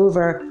went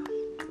over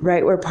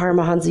right where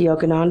Paramahansa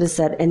Yogananda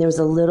said. And there was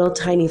a little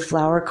tiny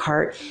flower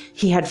cart.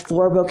 He had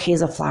 4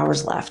 bouquets of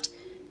flowers left.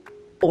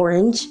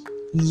 Orange,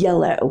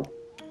 yellow,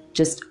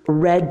 just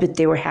red, but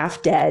they were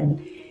half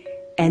dead.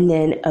 And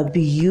then a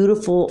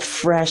beautiful,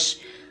 fresh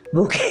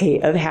bouquet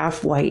of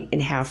half white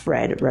and half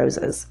red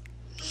roses.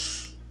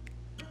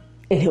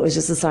 And it was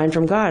just a sign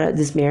from God.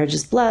 This marriage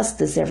is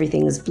blessed.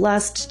 Everything is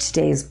blessed.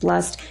 Today is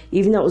blessed.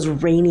 Even though it was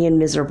rainy and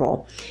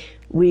miserable.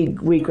 We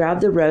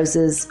grabbed the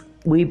roses.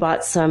 We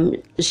bought some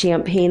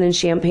champagne and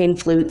champagne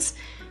flutes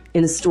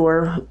in a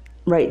store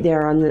right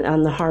there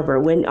on the harbor.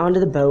 Went onto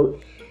the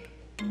boat.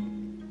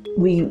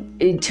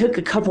 It took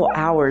a couple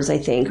hours, I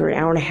think, or an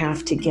hour and a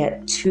half to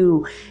get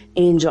to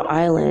Angel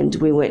Island.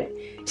 We went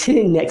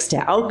to next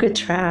to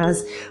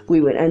Alcatraz.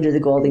 We went under the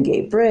Golden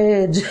Gate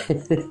Bridge.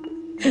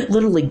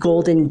 Literally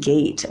Golden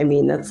Gate. I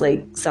mean, that's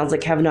like, sounds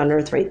like heaven on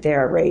earth right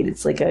there, right?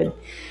 It's like a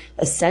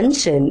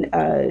ascension.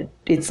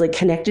 It's like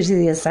connected to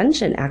the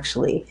ascension,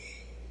 actually.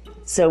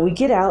 So we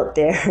get out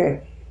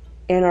there,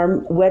 and our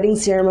wedding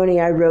ceremony,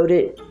 I wrote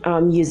it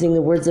using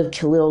the words of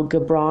Khalil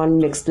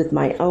Gibran mixed with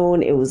my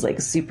own. It was like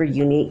a super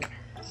unique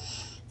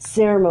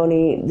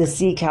ceremony. The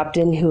sea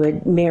captain, who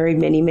had married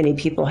many, many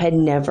people, had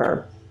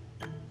never,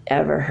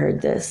 ever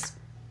heard this.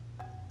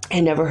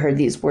 Had never heard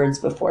these words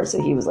before.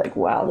 So he was like,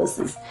 wow, this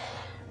is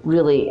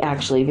really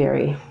actually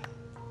very,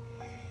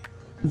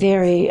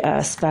 very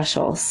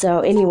special. So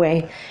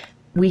anyway,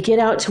 we get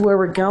out to where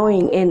we're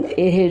going, and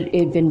it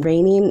had been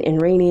raining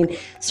and raining,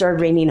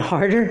 started raining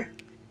harder.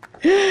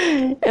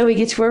 And we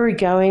get to where we're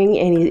going,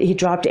 and he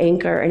dropped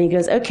anchor, and he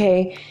goes,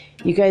 okay,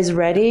 you guys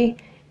ready?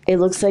 It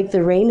looks like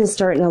the rain is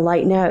starting to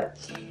lighten up.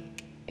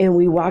 And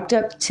we walked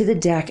up to the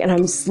deck, and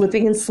I'm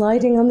slipping and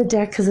sliding on the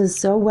deck because it's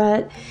so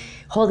wet,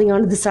 holding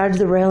onto the side of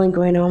the railing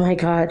going, oh my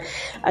God,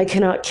 I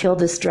cannot kill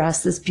this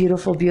dress, this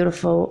beautiful,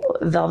 beautiful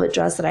velvet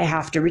dress that I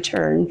have to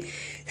return.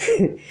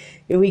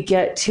 And we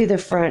get to the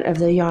front of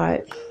the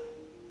yacht,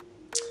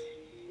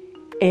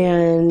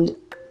 and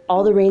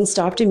all the rain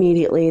stopped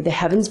immediately. The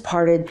heavens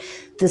parted.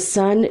 The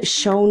sun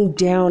shone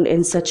down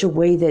in such a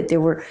way that there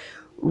were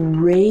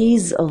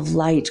rays of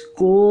light,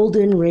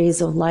 golden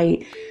rays of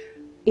light,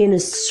 in a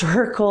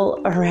circle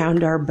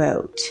around our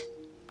boat.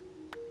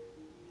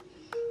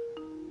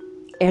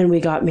 And we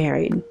got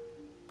married.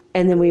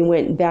 And then we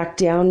went back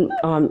down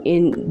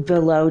in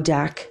below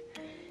deck,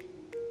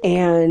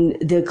 and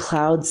the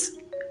clouds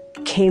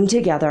came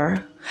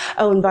together.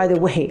 Oh, and by the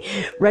way,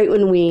 right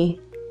when we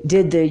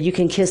did the you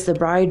can kiss the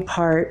bride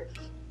part,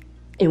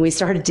 and we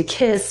started to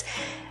kiss,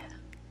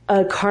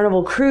 a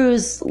Carnival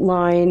Cruise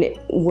line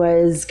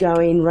was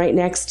going right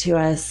next to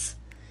us,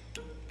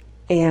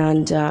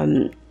 and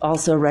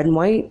also red and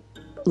white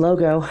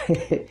logo.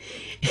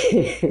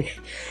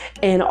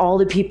 And all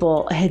the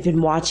people had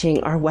been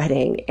watching our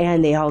wedding,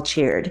 and they all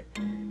cheered.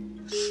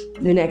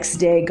 The next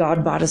day,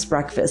 God bought us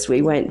breakfast.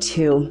 We went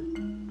to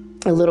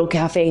a little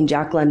cafe in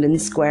Jack London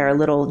Square, a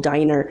little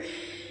diner,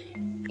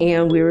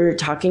 and we were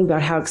talking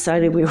about how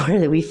excited we were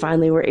that we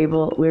finally we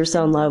were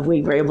so in love,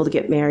 we were able to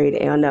get married.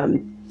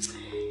 And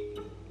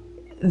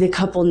the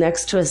couple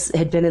next to us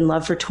had been in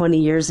love for 20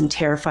 years and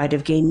terrified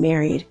of getting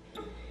married.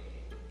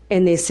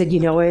 And they said, you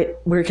know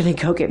what, we're going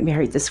to go get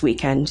married this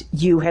weekend.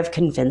 You have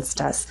convinced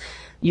us.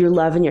 Your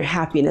love and your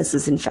happiness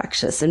is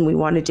infectious, and we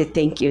wanted to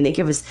thank you. And they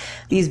give us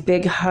these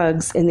big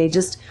hugs, and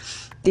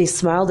they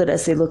smiled at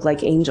us. They looked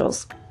like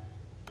angels.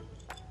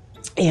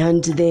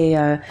 And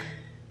they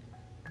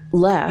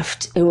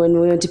left, and when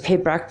we went to pay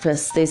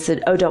breakfast, they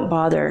said, oh, don't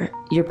bother.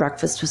 Your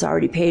breakfast was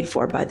already paid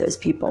for by those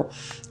people.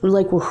 We're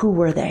like, well, who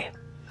were they?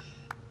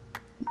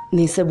 And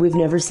they said, we've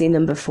never seen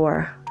them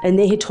before. And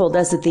they had told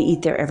us that they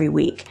eat there every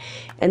week.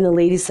 And the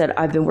lady said,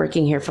 I've been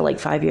working here for like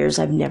 5 years.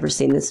 I've never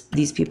seen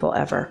these people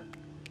ever.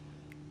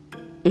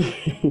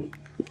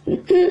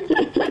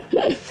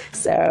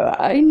 So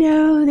I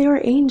know they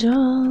were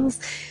angels.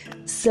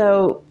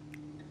 So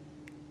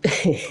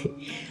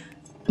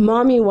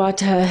Mommy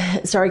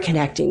Wata started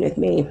connecting with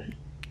me.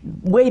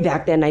 Way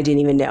back then, I didn't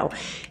even know.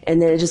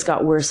 And then it just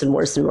got worse and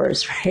worse and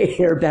worse, right?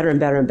 Or better and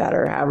better and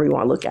better, however you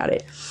want to look at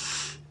it.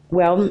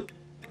 Well,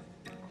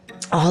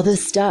 all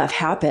this stuff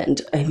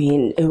happened. I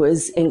mean, it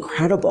was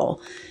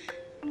incredible.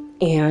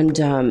 And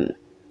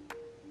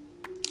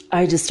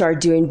I just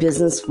started doing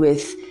business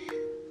with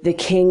the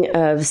king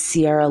of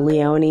Sierra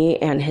Leone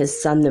and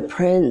his son, the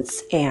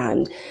prince.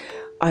 And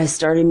I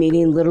started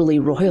meeting literally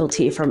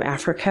royalty from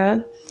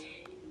Africa.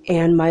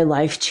 And my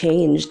life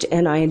changed.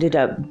 And I ended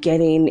up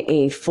getting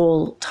a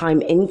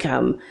full-time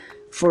income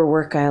for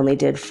work I only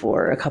did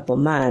for a couple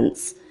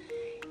months.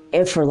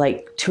 And for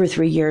like 2 or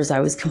 3 years,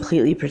 I was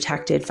completely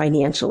protected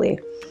financially.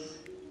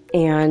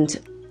 And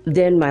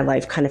then my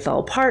life kind of fell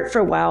apart for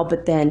a while,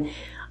 but then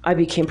I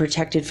became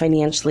protected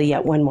financially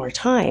yet one more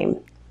time.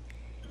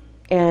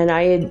 And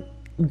I had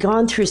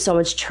gone through so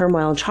much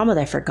turmoil and trauma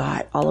that I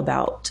forgot all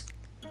about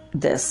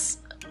this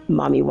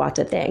Mommy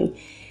Wata thing.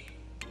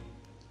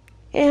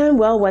 And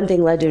well, one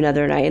thing led to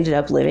another, and I ended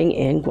up living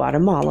in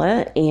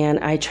Guatemala, and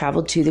I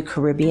traveled to the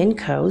Caribbean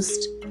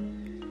coast.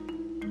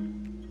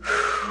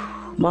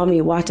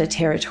 Mommy Wata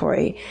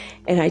territory.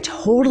 And I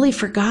totally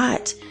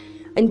forgot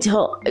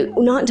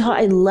not until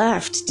I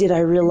left did I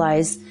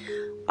realize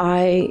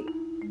I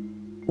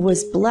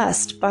was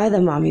blessed by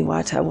the Mommy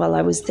Wata while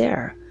I was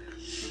there.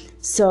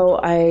 So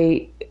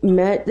I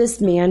met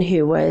this man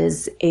who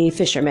was a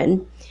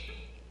fisherman,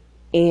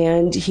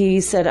 and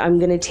he said, I'm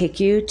going to take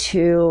you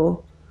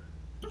to,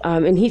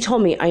 and he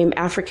told me I am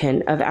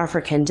African, of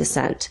African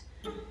descent.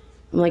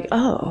 I'm like,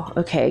 oh,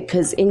 okay,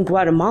 because in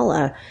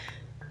Guatemala,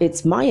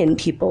 it's Mayan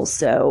people.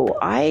 So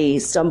I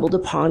stumbled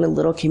upon a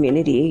little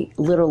community,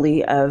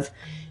 literally, of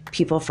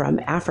people from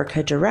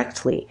Africa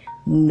directly,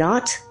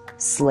 not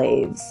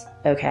slaves,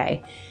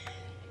 okay?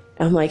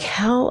 I'm like,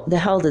 how the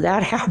hell did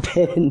that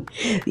happen?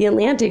 The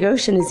Atlantic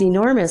Ocean is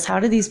enormous. How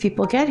did these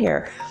people get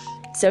here?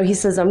 So he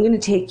says, I'm going to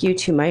take you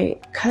to my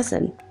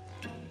cousin.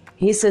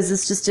 He says,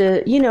 it's just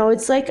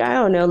it's like, I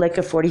don't know, like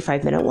a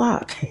 45-minute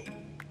walk.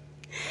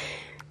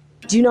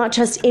 Do not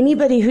trust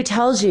anybody who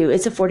tells you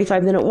it's a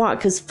 45-minute walk,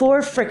 because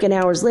 4 freaking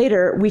hours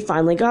later, we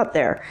finally got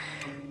there.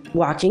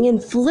 Walking in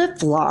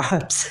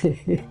flip-flops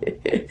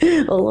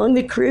along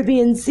the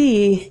Caribbean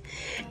Sea,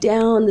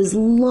 down this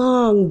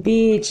long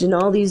beach and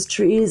all these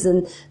trees,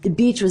 and the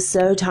beach was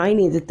so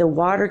tiny that the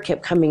water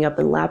kept coming up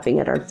and lapping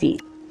at our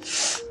feet.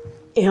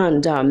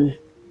 And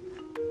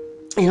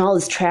all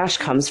this trash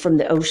comes from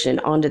the ocean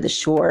onto the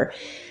shore.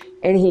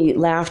 And he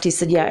laughed. He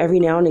said, yeah, every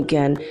now and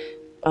again,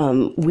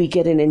 we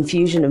get an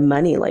infusion of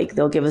money. Like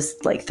they'll give us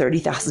like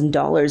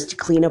 $30,000 to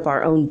clean up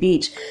our own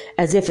beach,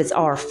 as if it's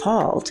our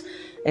fault.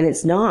 And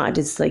it's not.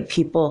 It's like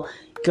people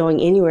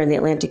going anywhere in the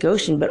Atlantic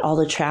Ocean, but all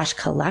the trash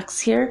collects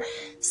here.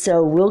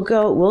 So we'll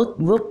go,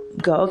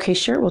 okay,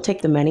 sure, we'll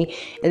take the money.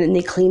 And then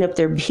they clean up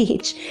their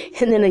beach.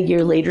 And then a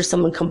year later,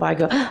 someone come by and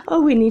go,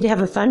 oh, we need to have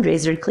a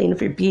fundraiser to clean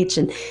up your beach.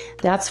 And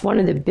that's one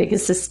of the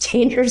biggest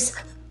sustainers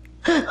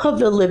of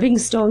the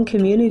Livingstone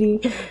community.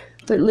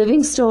 But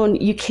Livingstone,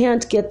 you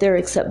can't get there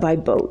except by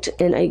boat.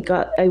 And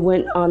I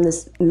went on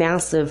this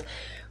massive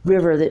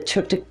river that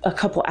took a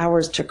couple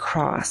hours to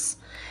cross.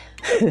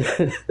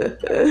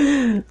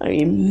 I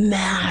mean,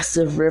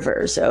 massive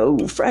river. So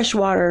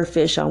freshwater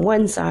fish on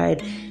one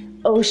side,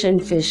 ocean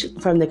fish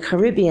from the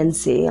Caribbean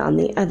Sea on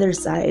the other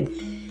side.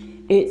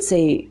 It's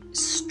a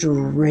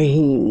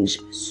strange,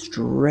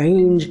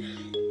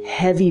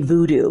 heavy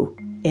voodoo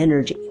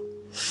energy.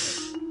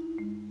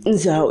 And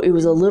so it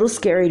was a little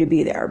scary to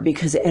be there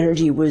because the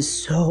energy was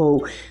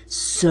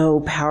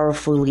so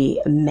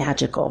powerfully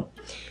magical.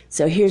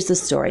 So here's the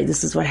story.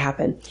 This is what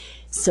happened.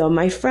 So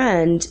my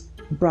friend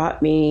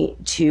brought me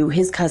to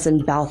his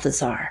cousin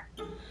Balthazar.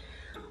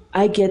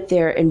 I get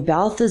there and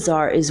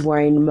Balthazar is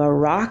wearing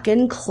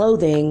Moroccan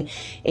clothing,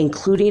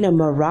 including a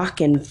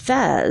Moroccan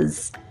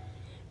fez,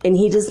 and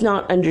he does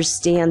not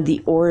understand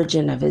the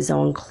origin of his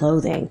own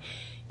clothing.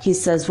 He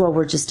says, well,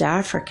 we're just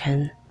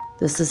African.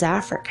 This is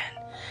African.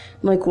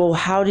 I'm like, well,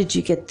 how did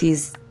you get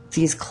these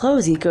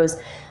clothes? He goes,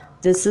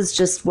 this is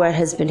just what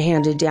has been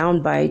handed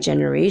down by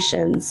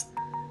generations.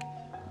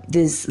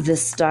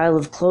 This style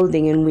of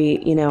clothing, and we,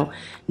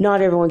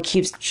 not everyone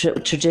keeps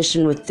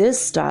tradition with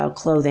this style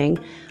clothing.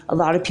 A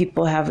lot of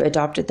people have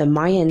adopted the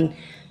Mayan,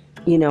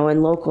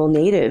 and local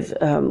native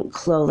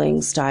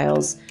clothing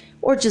styles,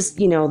 or just,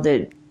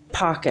 the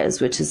pacas,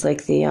 which is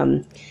like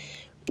the,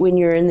 when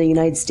you're in the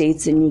United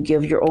States and you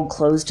give your old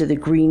clothes to the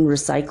green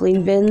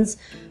recycling bins,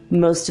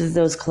 most of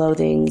those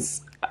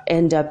clothings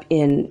end up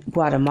in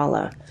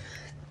Guatemala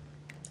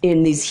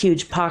in these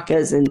huge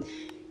pacas. And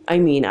I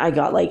mean, I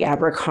got like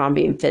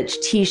Abercrombie and Fitch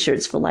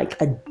t-shirts for like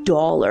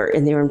 $1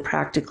 and they were in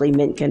practically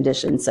mint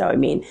condition. So, I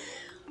mean,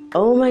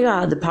 oh my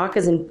God, the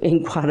pacas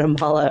in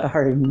Guatemala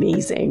are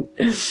amazing.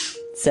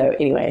 So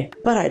anyway,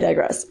 but I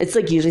digress. It's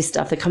like usually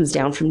stuff that comes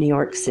down from New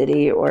York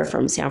City or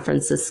from San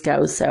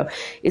Francisco. So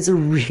it's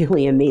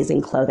really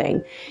amazing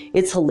clothing.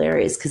 It's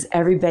hilarious because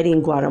everybody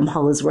in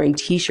Guatemala is wearing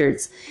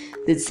t-shirts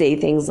that say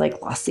things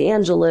like Los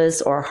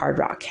Angeles or Hard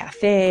Rock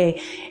Cafe.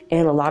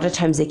 And a lot of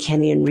times they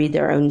can't even read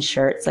their own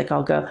shirts. Like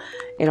I'll go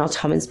and I'll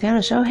tell them in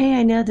Spanish, oh, hey,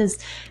 I know this.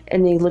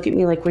 And they look at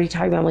me like, what are you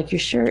talking about? I'm like, your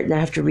shirt. And I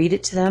have to read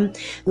it to them. And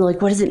they're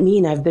like, what does it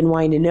mean? I've been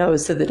wanting to know,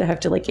 so that I have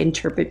to like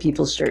interpret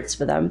people's shirts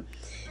for them.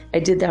 I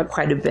did that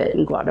quite a bit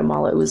in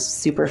Guatemala. It was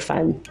super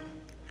fun.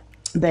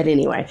 But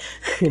anyway,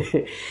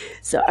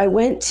 so I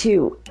went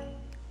to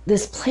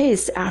this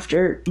place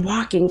after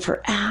walking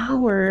for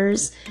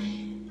hours,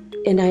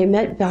 and I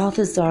met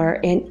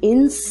Balthazar, and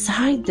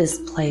inside this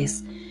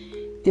place,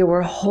 there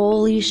were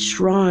holy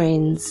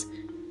shrines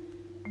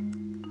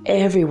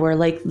everywhere.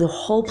 Like the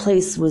whole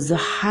place was the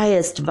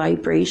highest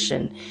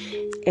vibration,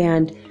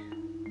 and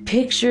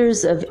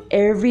pictures of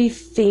every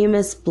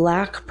famous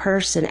Black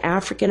person,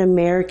 African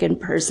American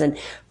person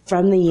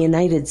from the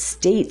United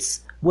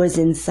States was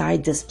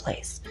inside this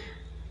place.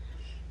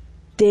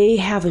 They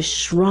have a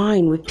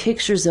shrine with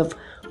pictures of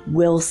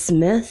Will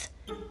Smith,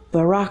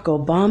 Barack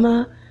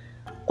Obama,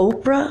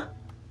 Oprah.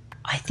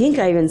 I think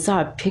I even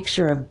saw a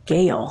picture of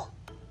Gail.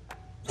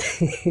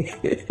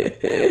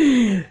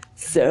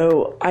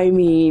 So, I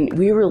mean,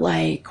 we were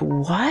like,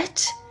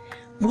 what?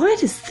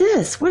 What is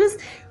this? What is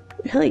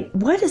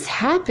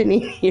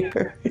happening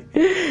here?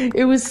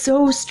 It was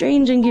so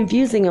strange and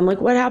confusing. I'm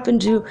like, what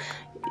happened to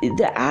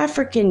the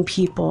African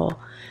people?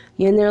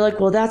 And they're like,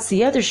 well, that's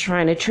the other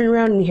shrine. I turn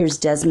around and here's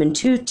Desmond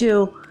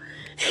Tutu.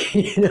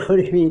 You know what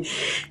I mean?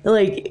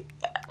 Like,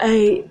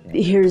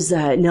 here's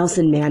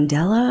Nelson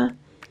Mandela.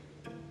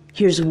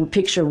 Here's a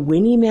picture of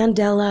Winnie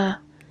Mandela.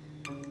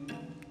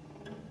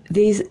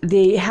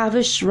 They have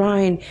a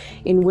shrine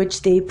in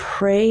which they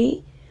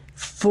pray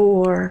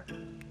for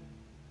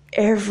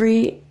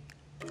every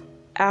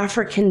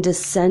African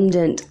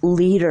descendant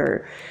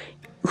leader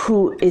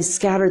who is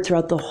scattered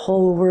throughout the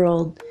whole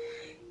world,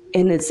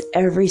 and it's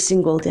every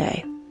single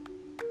day.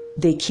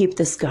 They keep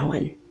this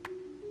going.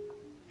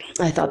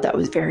 I thought that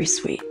was very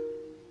sweet.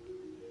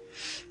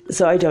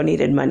 So I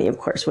donated money, of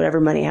course. Whatever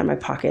money I had in my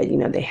pocket,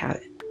 they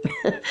had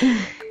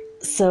it.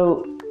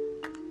 So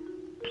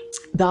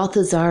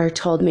Balthazar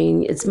told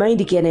me it's money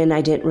to get in.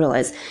 I didn't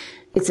realize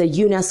it's a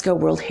UNESCO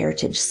World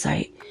Heritage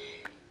Site.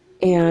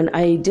 And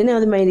I didn't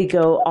have the money to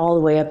go all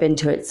the way up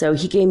into it. So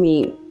he gave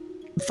me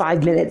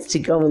 5 minutes to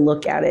go and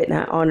look at it. And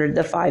I honored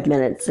the 5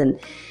 minutes. And,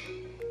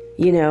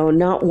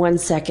 not 1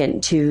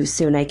 second too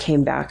soon I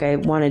came back. I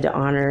wanted to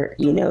honor,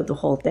 the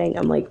whole thing.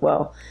 I'm like,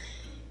 well,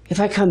 if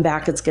I come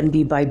back, it's going to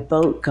be by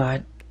boat.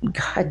 God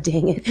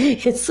dang it.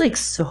 It's like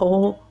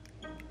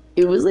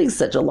it was like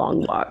such a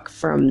long walk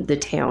from the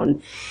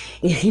town.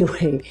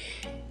 Anyway,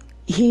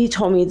 he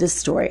told me this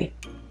story.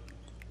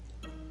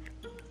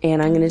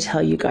 And I'm going to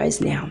tell you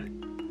guys now.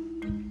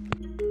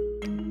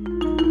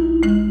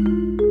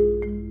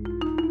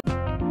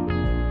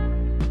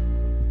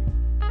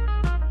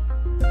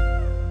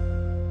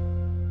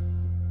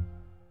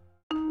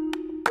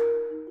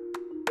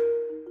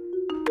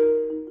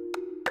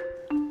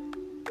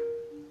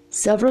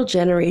 Several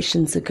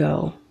generations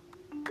ago,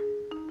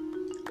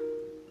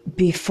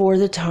 before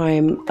the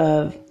time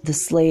of the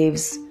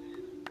slaves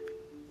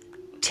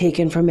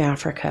taken from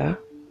Africa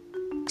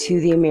to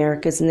the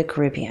Americas and the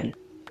Caribbean,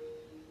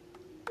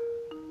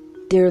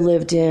 there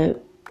lived a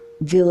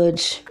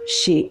village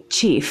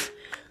chief,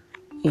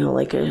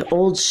 like an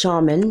old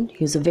shaman.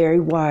 He was a very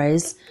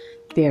wise,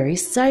 very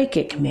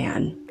psychic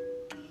man.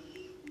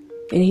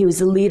 And he was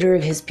the leader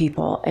of his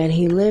people. And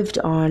he lived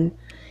on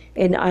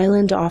an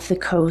island off the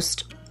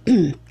coast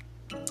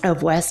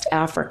of West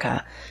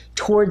Africa,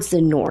 towards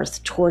the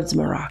north, towards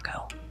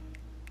Morocco.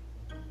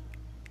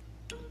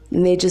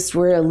 And they just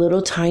were a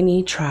little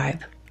tiny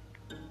tribe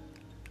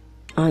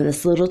on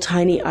this little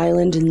tiny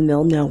island in the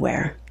middle of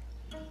nowhere.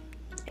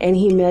 And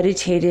he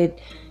meditated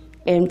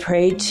and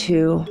prayed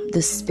to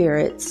the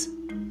spirits,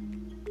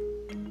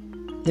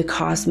 the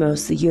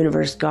cosmos, the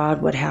universe,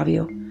 God, what have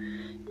you.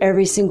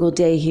 Every single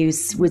day he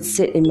would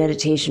sit in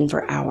meditation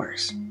for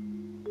hours.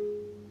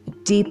 A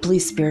deeply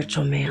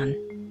spiritual man.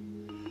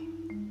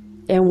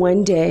 And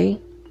one day,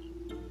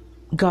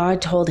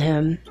 God told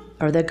him,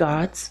 or the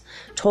gods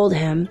told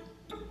him,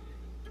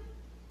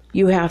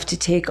 you have to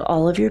take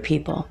all of your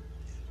people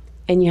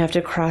and you have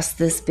to cross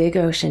this big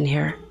ocean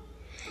here.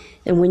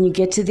 And when you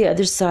get to the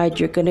other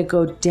side, you're going to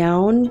go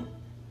down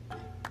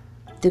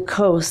the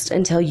coast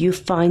until you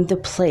find the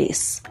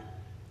place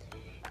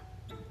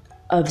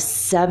of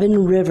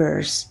 7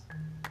 rivers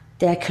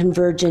that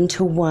converge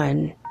into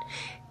one.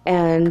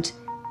 And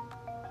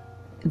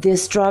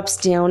this drops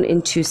down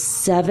into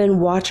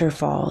 7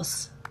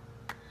 waterfalls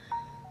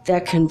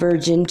that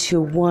converge into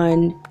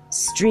one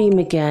stream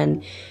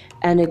again,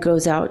 and it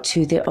goes out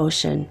to the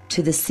ocean,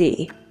 to the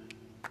sea.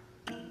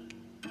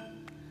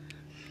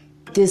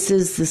 This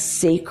is the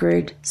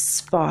sacred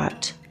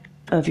spot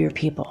of your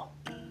people.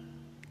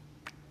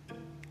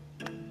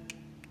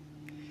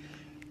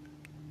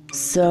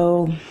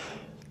 So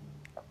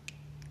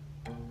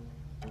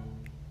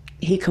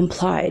he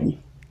complied.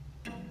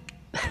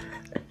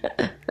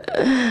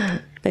 I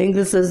think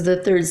this is the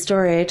 3rd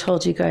story I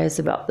told you guys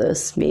about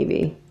this,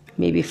 maybe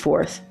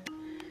 4th,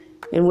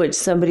 in which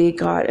somebody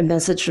got a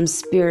message from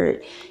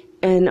Spirit,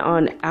 and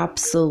on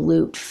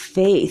absolute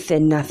faith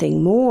and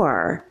nothing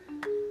more,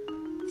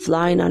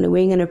 flying on a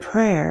wing and a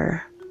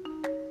prayer,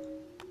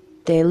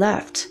 they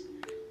left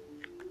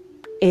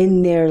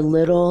in their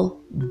little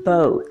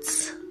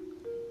boats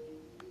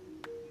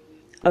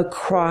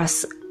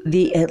across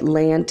the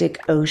Atlantic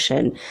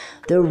Ocean,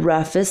 the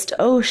roughest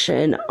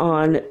ocean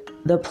on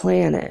the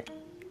planet.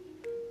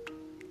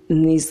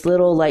 In these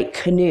little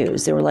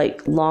canoes, they were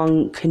like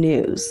long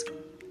canoes.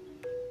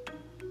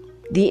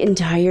 The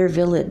entire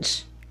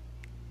village,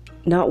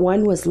 not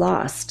one was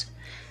lost.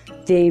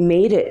 They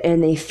made it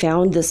and they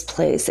found this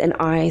place, and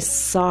I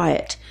saw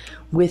it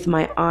with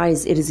my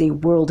eyes. It is a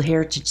World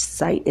Heritage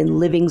Site in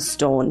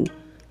Livingstone,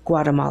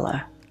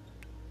 Guatemala.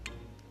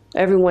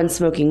 Everyone's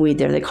smoking weed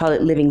there. They call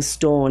it living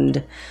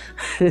stoned.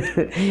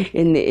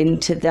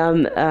 To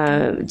them,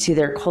 to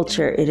their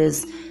culture,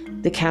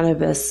 the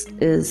cannabis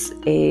is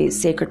a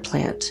sacred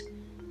plant.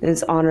 And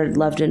it's honored,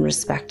 loved, and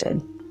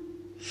respected.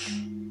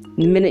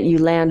 The minute you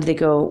land, they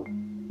go,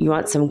 you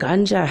want some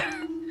ganja?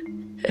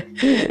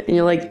 And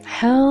you're like,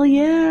 hell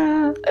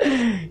yeah.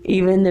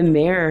 Even the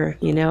mayor,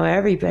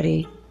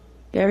 everybody.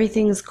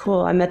 Everything's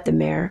cool. I met the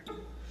mayor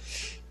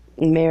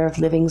of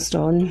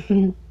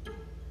Livingstone.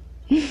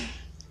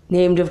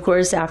 Named, of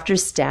course, after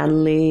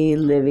Stanley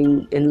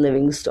living in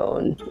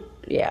Livingstone.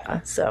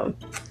 Yeah, so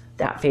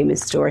that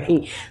famous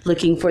story,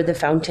 looking for the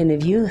fountain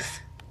of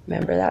youth.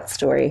 Remember that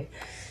story?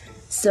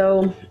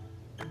 So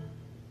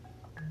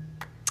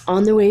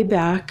on the way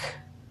back,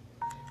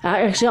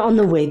 actually on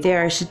the way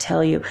there, I should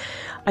tell you,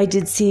 I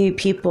did see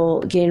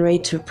people getting ready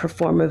to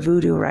perform a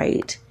voodoo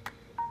rite.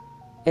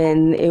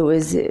 And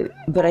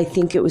but I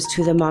think it was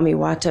to the Mami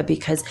Wata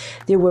because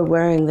they were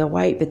wearing the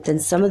white, but then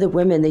some of the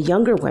women, the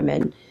younger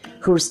women,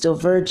 who were still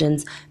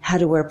virgins,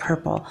 had to wear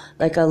purple,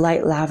 like a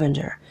light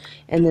lavender.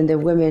 And then the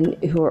women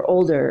who were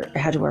older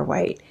had to wear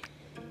white.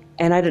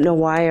 And I don't know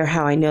why or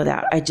how I know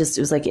that. It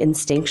was like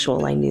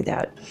instinctual. I knew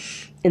that.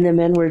 And the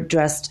men were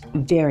dressed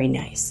very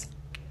nice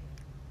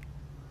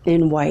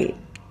in white.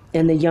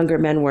 And the younger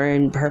men were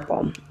in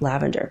purple,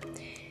 lavender.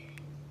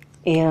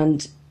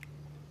 And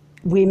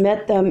we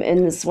met them,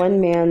 and this one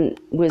man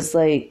was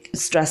like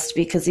stressed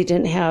because he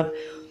didn't have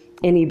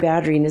any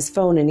battery in his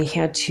phone, and he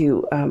had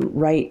to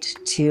write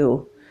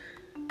to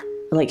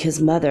like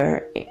his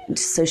mother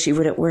so she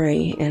wouldn't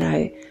worry. And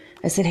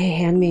I said, hey,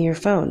 hand me your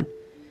phone.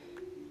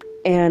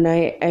 And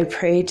I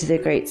prayed to the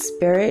Great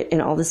Spirit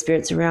and all the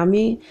spirits around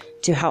me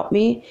to help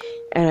me.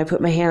 And I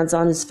put my hands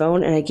on his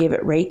phone and I gave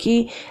it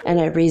Reiki,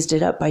 and I raised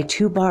it up by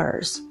 2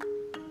 bars.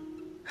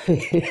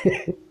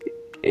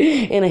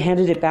 And I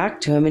handed it back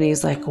to him, and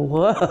he's like,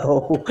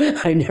 whoa,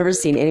 I've never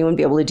seen anyone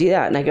be able to do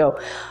that. And I go,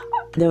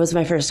 that was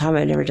my first time.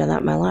 I'd never done that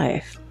in my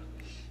life.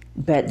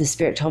 But the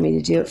Spirit told me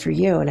to do it for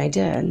you, and I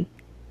did.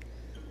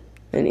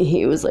 And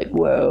he was like,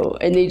 whoa.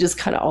 And they just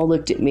kind of all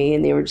looked at me,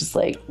 and they were just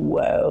like,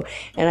 whoa.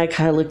 And I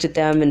kind of looked at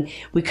them, and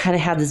we kind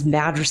of had this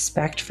mad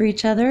respect for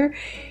each other.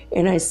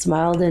 And I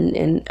smiled,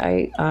 and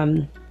I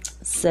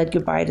said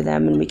goodbye to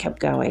them, and we kept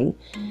going.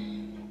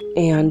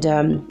 And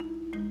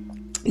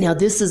now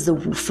this is the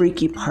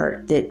freaky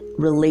part that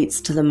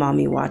relates to the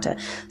Mami Wata.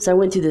 So I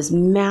went through this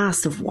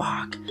massive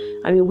walk.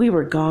 I mean, we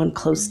were gone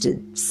close to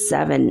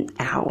 7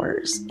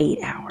 hours, 8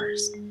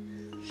 hours.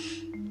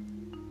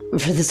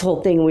 For this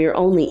whole thing, we were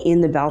only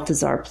in the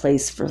Balthazar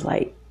place for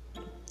like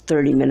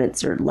 30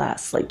 minutes or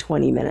less, like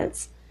 20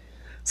 minutes.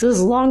 So it was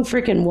a long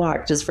freaking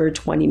walk just for a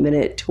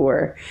 20-minute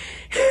tour.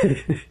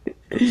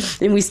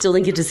 And we still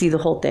didn't get to see the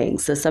whole thing.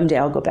 So someday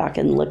I'll go back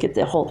and look at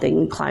the whole thing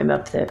and climb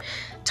up the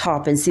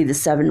top and see the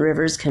 7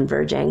 rivers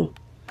converging.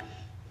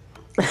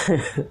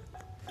 It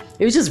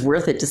was just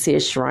worth it to see a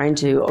shrine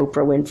to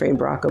Oprah Winfrey and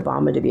Barack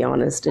Obama, to be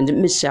honest. And to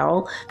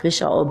Michelle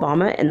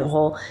Obama and the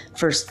whole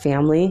first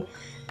family.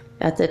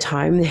 At the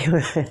time,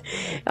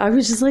 I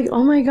was just like,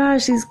 oh my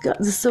gosh, this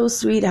is so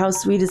sweet. How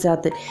sweet is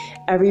that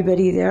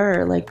everybody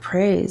there like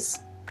prays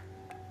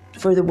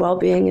for the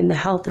well-being and the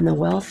health and the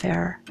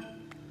welfare.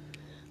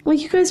 Well,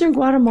 you guys are in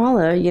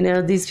Guatemala,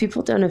 these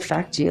people don't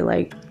affect you.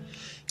 Like,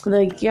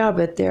 yeah,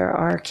 but they're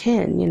our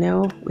kin,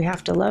 we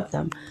have to love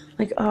them.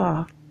 Like,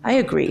 oh, I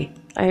agree.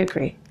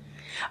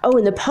 Oh,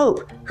 and the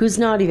Pope, who's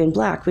not even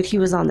black, but he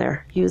was on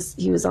there. He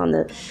was on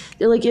the,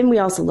 like, and we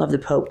also love the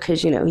Pope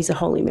because, he's a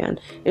holy man.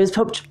 It was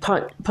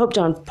Pope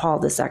John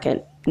Paul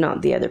II,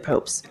 not the other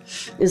popes.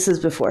 This is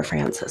before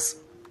Francis.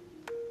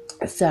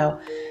 So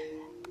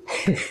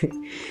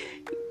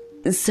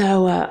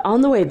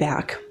on the way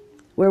back,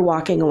 we're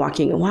walking,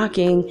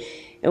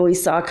 and we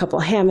saw a couple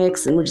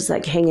hammocks, and we're just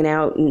like hanging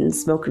out and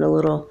smoking a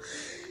little.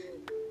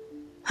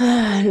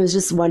 And it was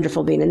just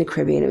wonderful being in the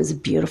Caribbean. It was a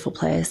beautiful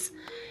place.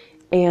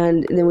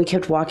 And then we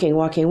kept walking.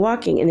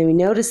 And then we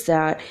noticed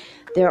that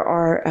there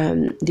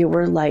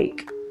were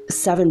like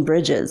 7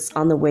 bridges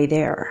on the way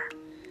there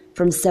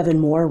from 7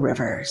 more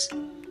rivers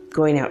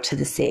going out to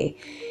the sea.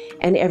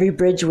 And every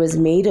bridge was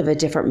made of a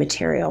different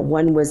material.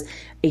 One was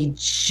a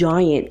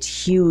giant,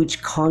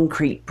 huge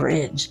concrete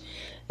bridge.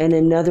 And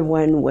another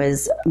one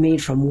was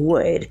made from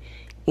wood.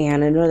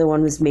 And another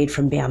one was made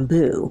from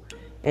bamboo.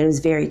 And it was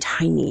very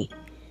tiny.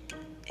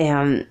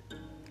 And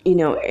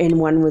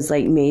one was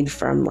like made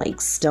from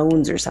like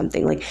stones or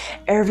something. Like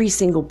every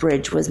single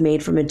bridge was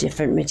made from a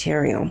different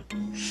material,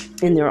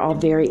 and they're all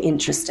very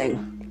interesting.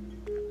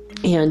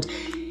 And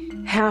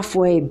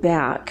halfway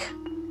back,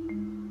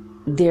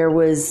 there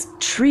was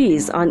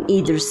trees on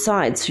either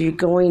side. So you're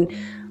going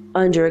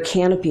under a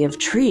canopy of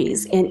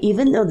trees. And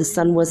even though the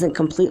sun wasn't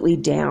completely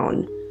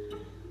down,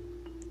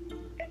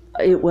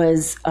 it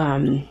was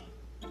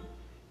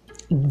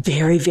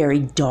very, very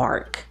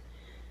dark.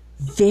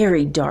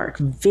 Very dark,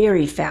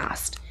 very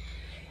fast.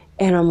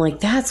 And I'm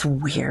like, that's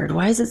weird.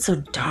 Why is it so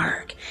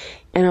dark?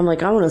 And I'm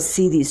like, I want to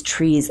see these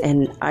trees.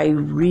 And I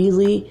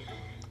really,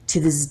 to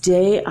this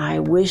day, I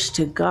wish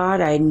to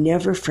God I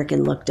never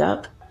freaking looked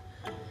up.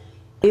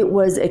 It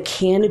was a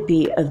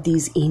canopy of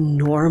these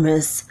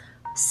enormous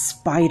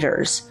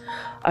spiders.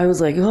 I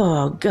was like,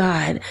 oh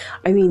God.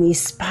 I mean,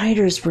 these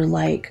spiders were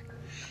like,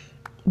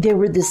 they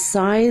were the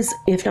size,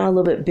 if not a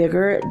little bit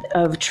bigger,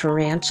 of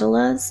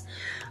tarantulas.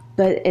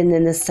 And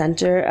then the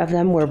center of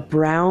them were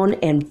brown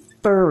and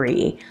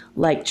furry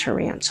like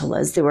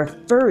tarantulas. They were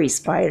furry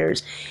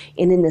spiders.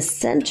 And in the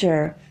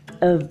center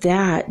of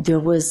that, they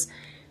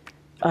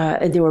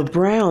were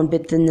brown,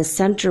 but then the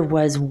center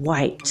was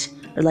white,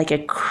 or like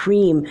a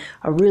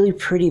really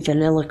pretty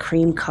vanilla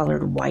cream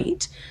colored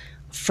white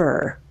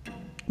fur,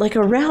 like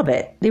a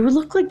rabbit. They would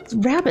look like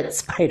rabbit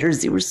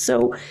spiders. They were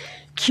so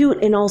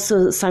cute and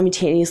also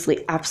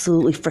simultaneously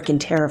absolutely freaking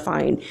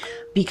terrifying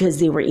because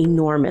they were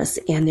enormous,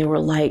 and they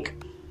were like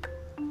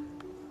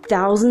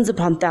thousands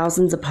upon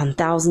thousands upon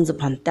thousands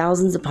upon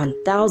thousands upon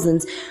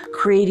thousands,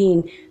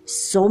 creating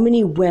so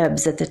many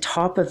webs at the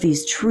top of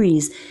these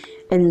trees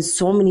and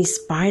so many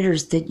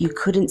spiders that you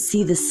couldn't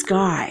see the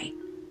sky.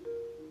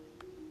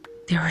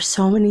 there were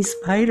so many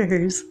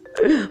spiders.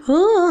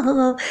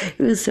 Oh,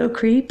 it was so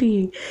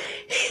creepy.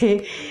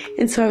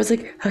 And so I was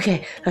like,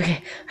 okay.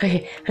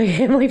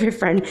 And my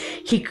friend,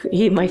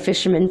 my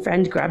fisherman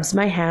friend grabs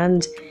my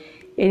hand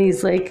and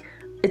he's like,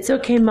 it's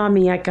okay,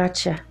 mommy. I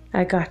gotcha.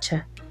 I got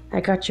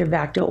your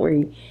back. Don't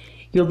worry.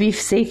 You'll be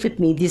safe with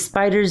me. These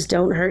spiders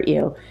don't hurt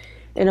you.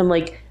 And I'm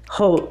like,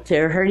 oh,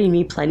 they're hurting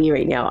me plenty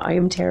right now. I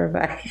am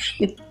terrified.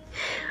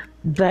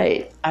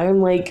 But I'm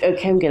like,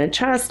 okay, I'm going to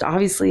trust.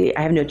 Obviously,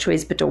 I have no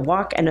choice but to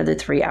walk another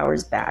 3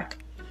 hours back.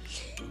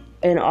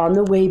 And on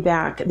the way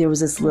back, there was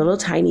this little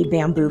tiny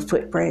bamboo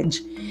footbridge,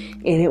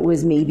 and it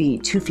was maybe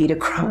 2 feet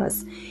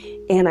across.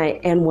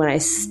 And when I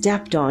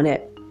stepped on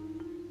it,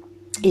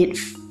 it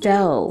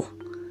fell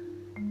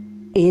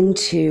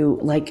into,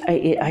 like,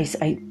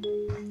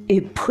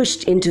 it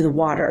pushed into the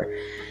water.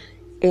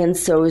 And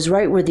so it was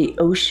right where the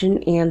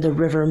ocean and the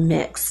river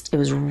mixed. It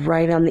was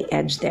right on the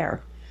edge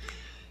there.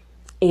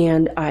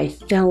 And I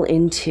fell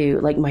into,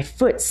 like, my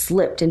foot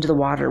slipped into the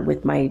water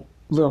with my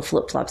little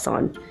flip-flops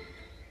on.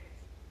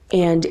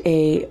 And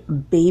a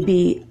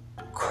baby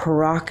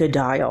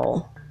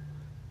crocodile,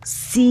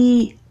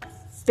 seafaring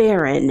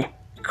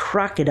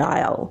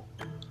crocodile,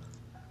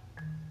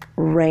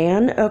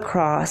 ran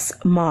across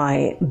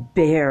my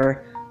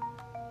bare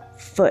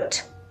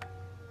foot.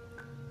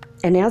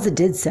 And as it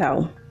did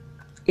so,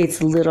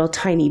 its little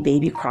tiny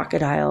baby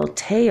crocodile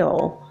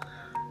tail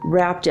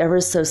wrapped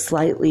ever so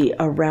slightly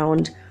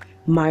around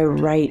my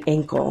right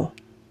ankle.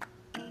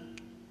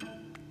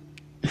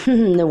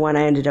 The one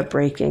I ended up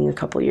breaking a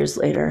couple years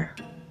later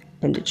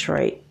in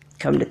Detroit,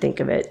 come to think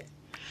of it.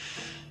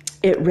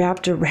 It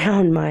wrapped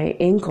around my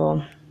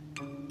ankle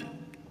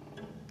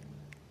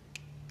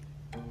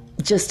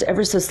just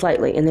ever so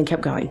slightly and then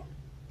kept going.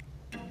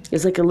 It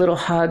was like a little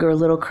hug or a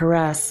little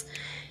caress.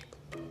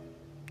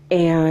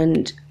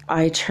 And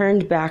I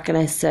turned back and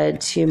I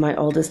said to my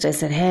oldest, I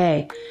said,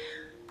 hey,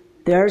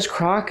 there's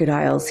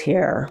crocodiles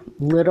here,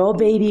 little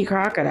baby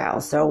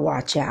crocodiles, so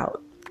watch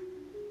out.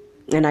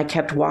 And I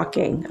kept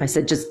walking. I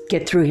said, just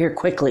get through here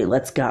quickly,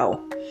 let's go.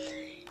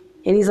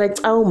 And he's like,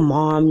 oh,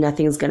 Mom,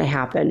 nothing's going to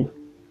happen.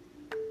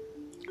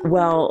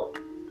 Well,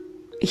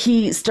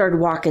 he started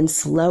walking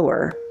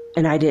slower,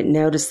 and I didn't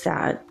notice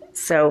that.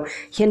 So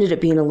he ended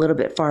up being a little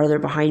bit farther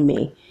behind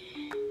me.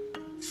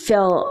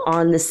 Fell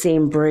on the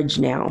same bridge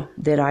now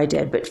that I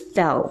did, but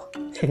fell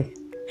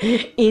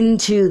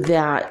into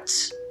that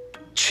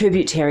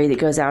tributary that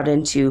goes out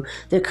into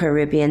the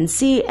Caribbean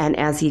Sea. And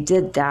as he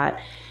did that,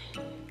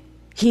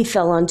 he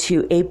fell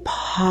onto a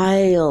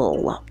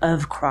pile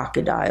of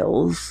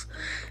crocodiles,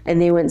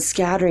 and they went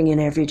scattering in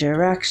every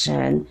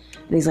direction.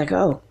 And he's like,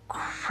 oh,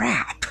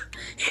 crap.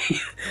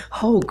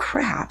 Oh,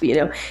 crap, you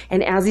know.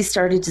 And as he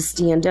started to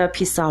stand up,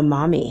 he saw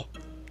Mommy,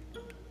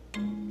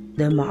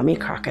 the mommy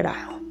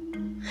crocodile.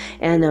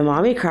 And the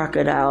mommy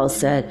crocodile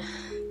said,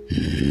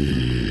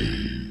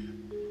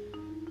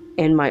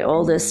 and my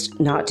oldest,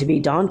 not to be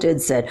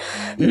daunted, said,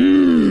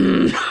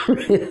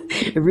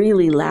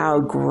 really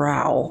loud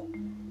growl.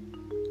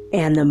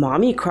 And the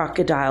mommy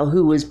crocodile,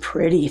 who was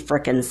pretty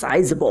frickin'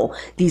 sizable,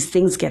 these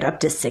things get up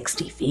to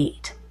 60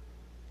 feet.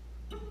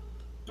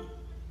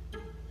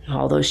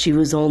 Although she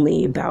was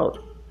only about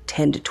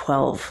 10 to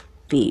 12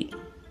 feet.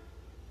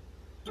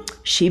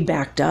 She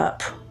backed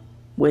up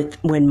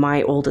when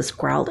my oldest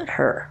growled at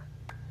her.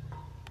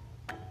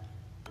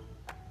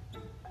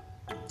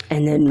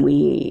 And then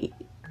we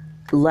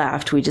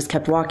left. We just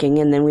kept walking,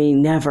 and then we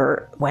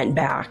never went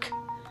back.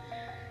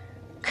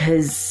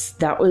 Because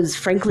that was,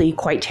 frankly,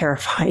 quite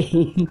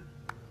terrifying.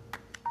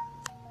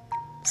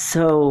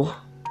 So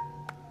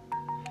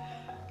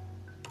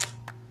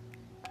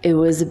it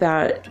was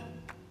about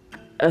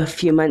a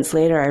few months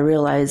later, I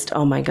realized,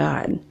 oh my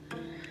God,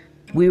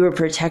 we were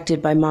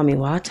protected by Mami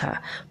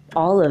Wata.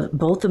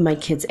 Both of my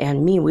kids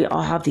and me, we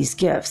all have these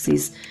gifts.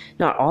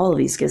 Not all of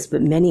these gifts,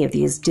 but many of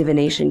these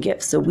divination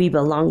gifts. So we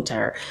belong to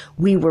her.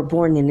 We were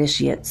born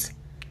initiates.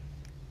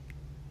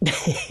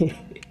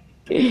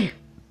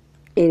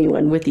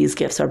 Anyone with these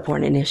gifts are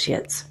born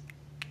initiates.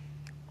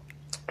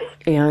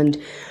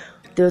 And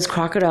those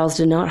crocodiles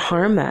did not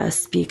harm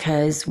us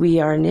because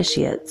we are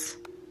initiates.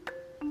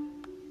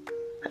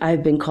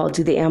 I've been called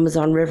to the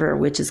Amazon River,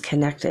 which is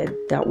connected.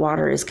 That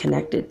water is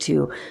connected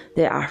to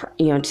the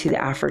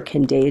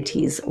African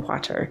deities'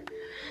 water.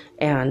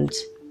 And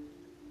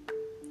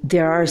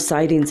there are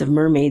sightings of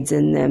mermaids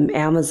in the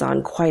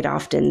Amazon quite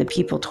often. The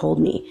people told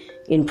me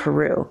in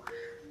Peru.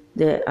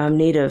 The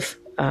native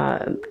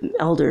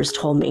elders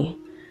told me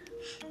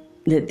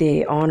that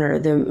they honor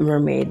the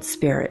mermaid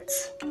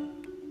spirits.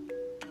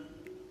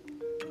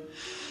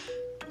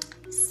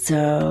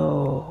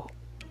 So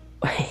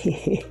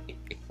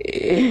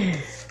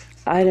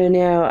I don't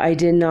know. I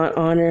did not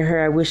honor her.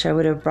 I wish I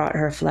would have brought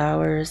her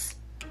flowers.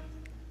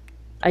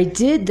 I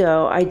did,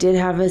 though. I did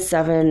have a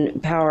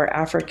 7-power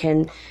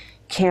African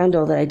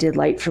candle that I did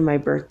light for my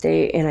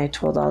birthday, and I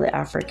told all the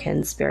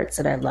African spirits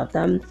that I love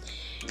them.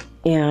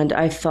 And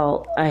I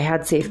felt I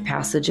had safe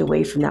passage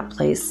away from that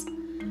place.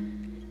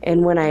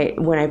 And when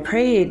I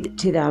prayed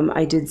to them,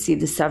 I did see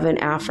the 7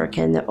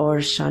 African, the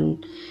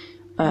Orshan,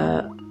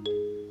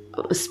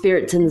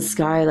 spirits in the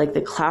sky. Like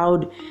the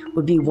cloud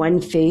would be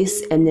one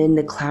face, and then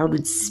the cloud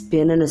would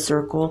spin in a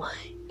circle,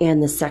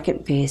 and the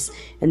second face,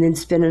 and then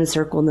spin in a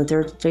circle in the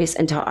third face,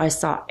 until I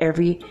saw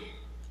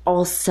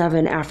all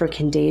 7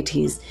 African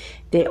deities.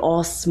 They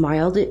all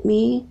smiled at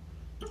me,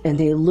 and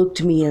they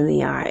looked me in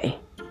the eye.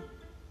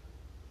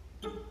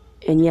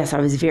 And yes, I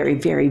was very,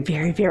 very,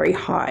 very, very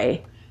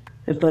high,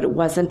 but it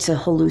wasn't a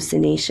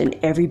hallucination.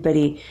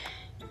 Everybody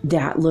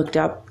that looked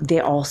up, they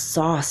all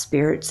saw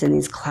spirits in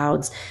these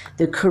clouds.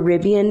 The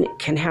Caribbean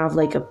can have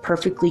like a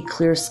perfectly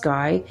clear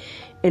sky.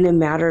 In a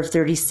matter of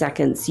 30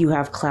 seconds, you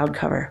have cloud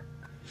cover.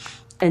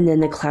 And then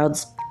the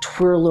clouds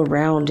twirl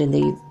around and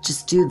they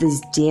just do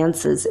these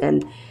dances.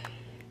 And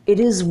it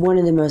is one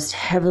of the most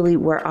heavily,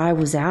 where I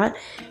was at,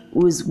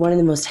 was one of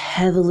the most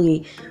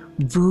heavily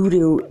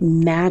voodoo,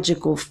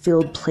 magical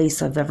filled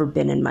place I've ever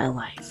been in my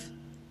life.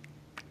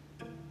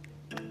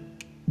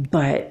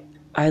 But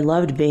I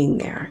loved being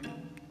there.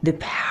 The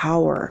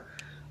power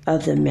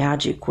of the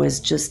magic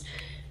was just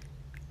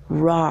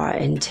raw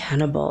and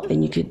tenable,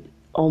 and you could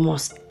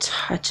almost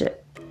touch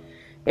it.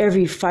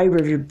 Every fiber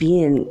of your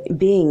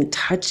being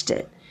touched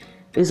it.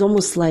 It was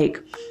almost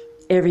like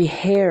every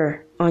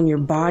hair on your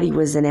body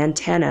was an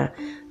antenna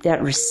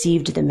that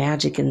received the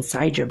magic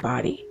inside your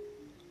body.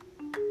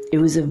 It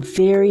was a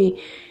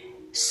very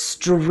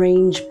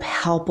strange,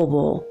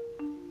 palpable,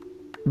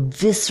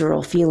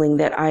 visceral feeling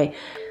that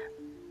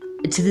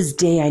to this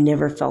day, I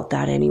never felt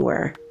that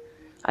anywhere.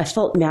 I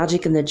felt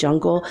magic in the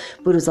jungle,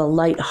 but it was a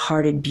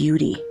light-hearted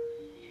beauty.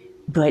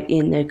 But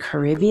in the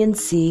Caribbean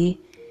Sea,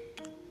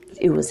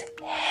 it was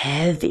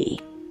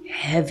heavy,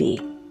 heavy,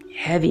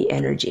 heavy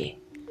energy.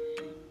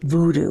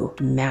 Voodoo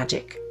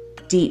magic.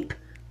 Deep,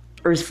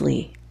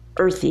 earthy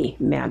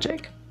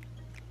magic.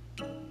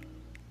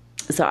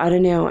 So I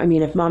don't know. I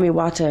mean, if Mami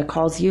Wata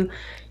calls you,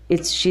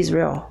 she's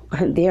real.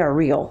 They are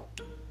real.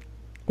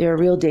 They are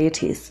real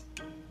deities.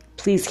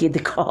 Please heed the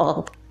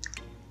call.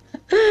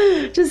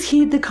 Just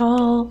heed the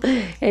call.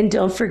 And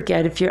don't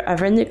forget, if you're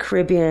ever in the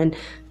Caribbean,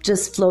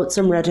 just float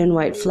some red and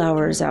white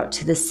flowers out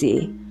to the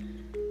sea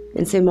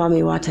and say,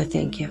 Mami Wata,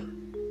 thank you.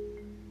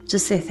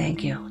 Just say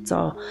thank you.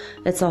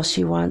 That's all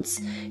she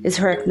wants, is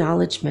her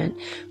acknowledgement.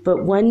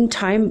 But one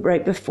time,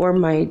 right before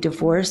my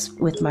divorce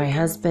with my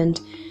husband,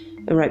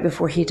 and right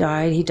before he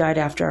died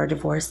after our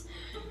divorce,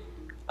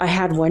 I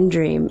had one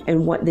dream.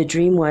 And what the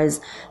dream was,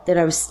 that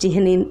I was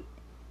standing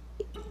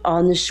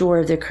on the shore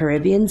of the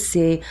Caribbean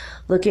Sea,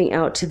 looking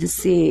out to the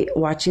sea,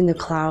 watching the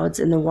clouds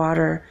and the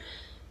water,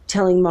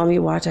 telling Mami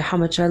Wata how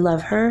much I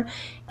love her.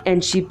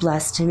 And she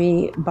blessed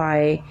me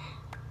by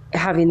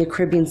having the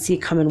Caribbean Sea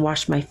come and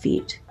wash my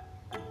feet.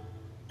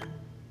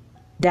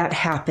 That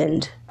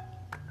happened,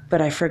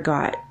 but I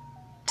forgot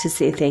to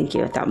say thank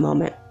you at that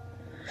moment.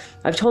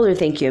 I've told her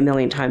thank you a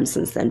million times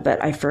since then,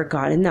 but I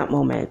forgot in that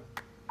moment.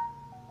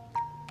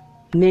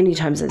 Many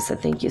times I've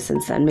said thank you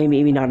since then.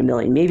 Maybe not a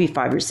million, maybe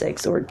 5 or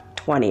 6 or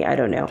 20, I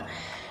don't know.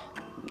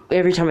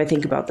 Every time I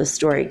think about this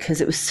story, because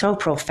it was so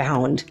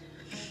profound.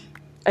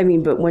 I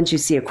mean, but once you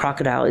see a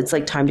crocodile, it's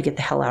like time to get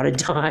the hell out of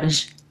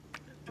Dodge.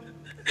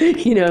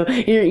 You know,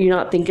 you're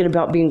not thinking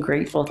about being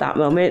grateful at that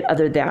moment,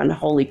 other than,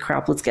 holy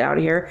crap, let's get out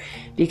of here.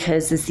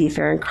 Because the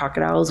seafaring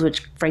crocodiles,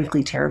 which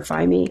frankly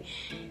terrify me,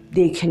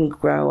 they can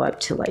grow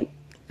up to like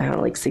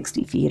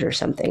 60 feet or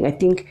something. I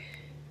think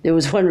there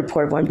was one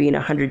report of one being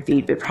 100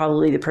 feet, but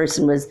probably the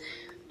person was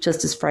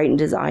just as frightened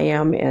as I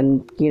am,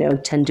 and,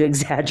 tend to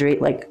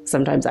exaggerate like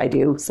sometimes I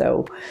do.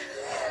 So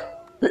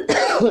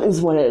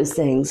it's one of those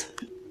things.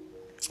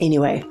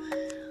 Anyway,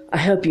 I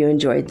hope you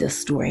enjoyed these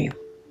stories,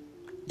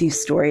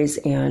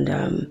 and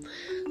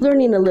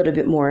learning a little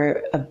bit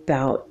more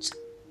about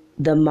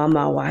the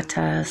Mama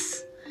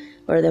Watas,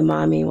 or the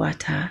Mami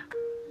Wata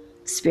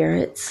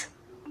spirits.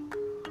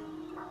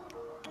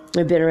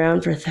 They've been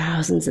around for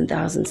thousands and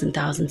thousands and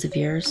thousands of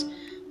years.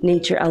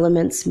 Nature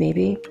elements,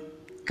 maybe.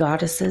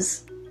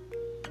 Goddesses,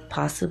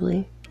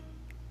 possibly.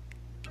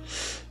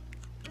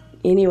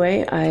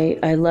 Anyway,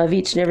 I love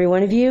each and every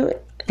one of you.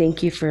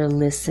 Thank you for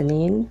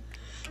listening.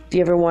 If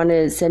you ever want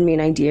to send me an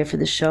idea for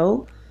the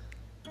show,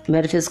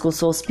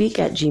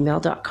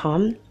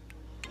 metaphysicalsoulspeak@gmail.com.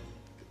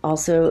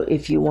 Also,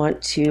 if you want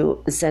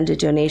to send a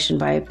donation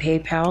via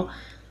PayPal,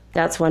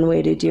 that's one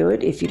way to do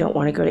it. If you don't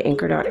want to go to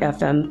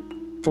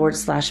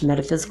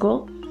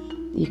anchor.fm/metaphysical,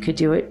 you could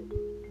do it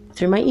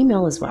through my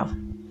email as well.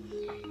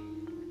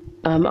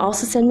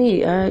 Also send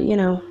me,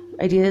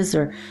 ideas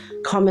or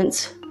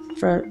comments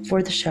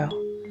for the show.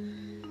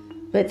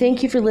 But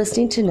thank you for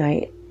listening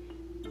tonight.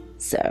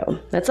 So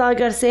that's all I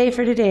got to say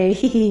for today.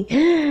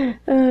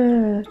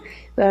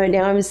 But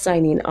now I'm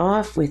signing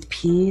off with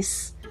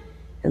peace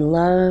and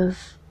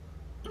love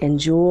and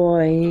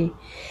joy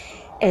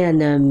and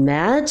the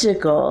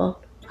magical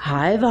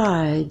high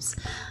vibes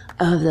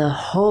of the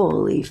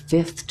holy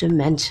 5th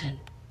dimension.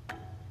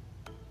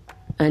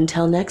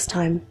 Until next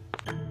time.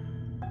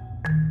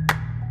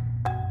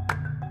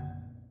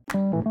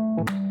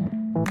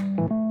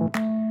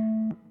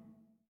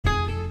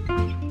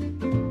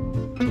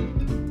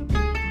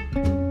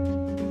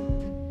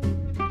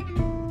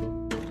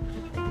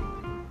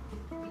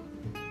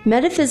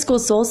 Metaphysical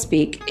Soul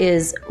Speak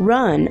is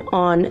run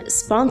on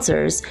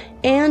sponsors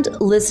and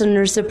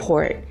listener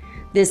support.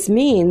 This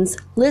means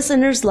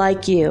listeners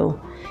like you.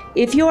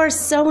 If you are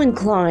so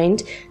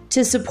inclined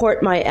to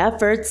support my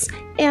efforts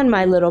and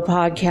my little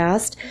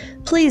podcast,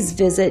 please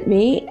visit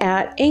me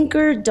at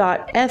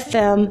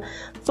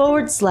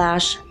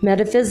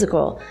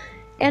anchor.fm/metaphysical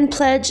and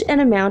pledge an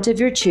amount of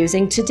your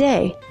choosing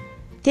today.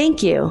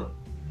 Thank you.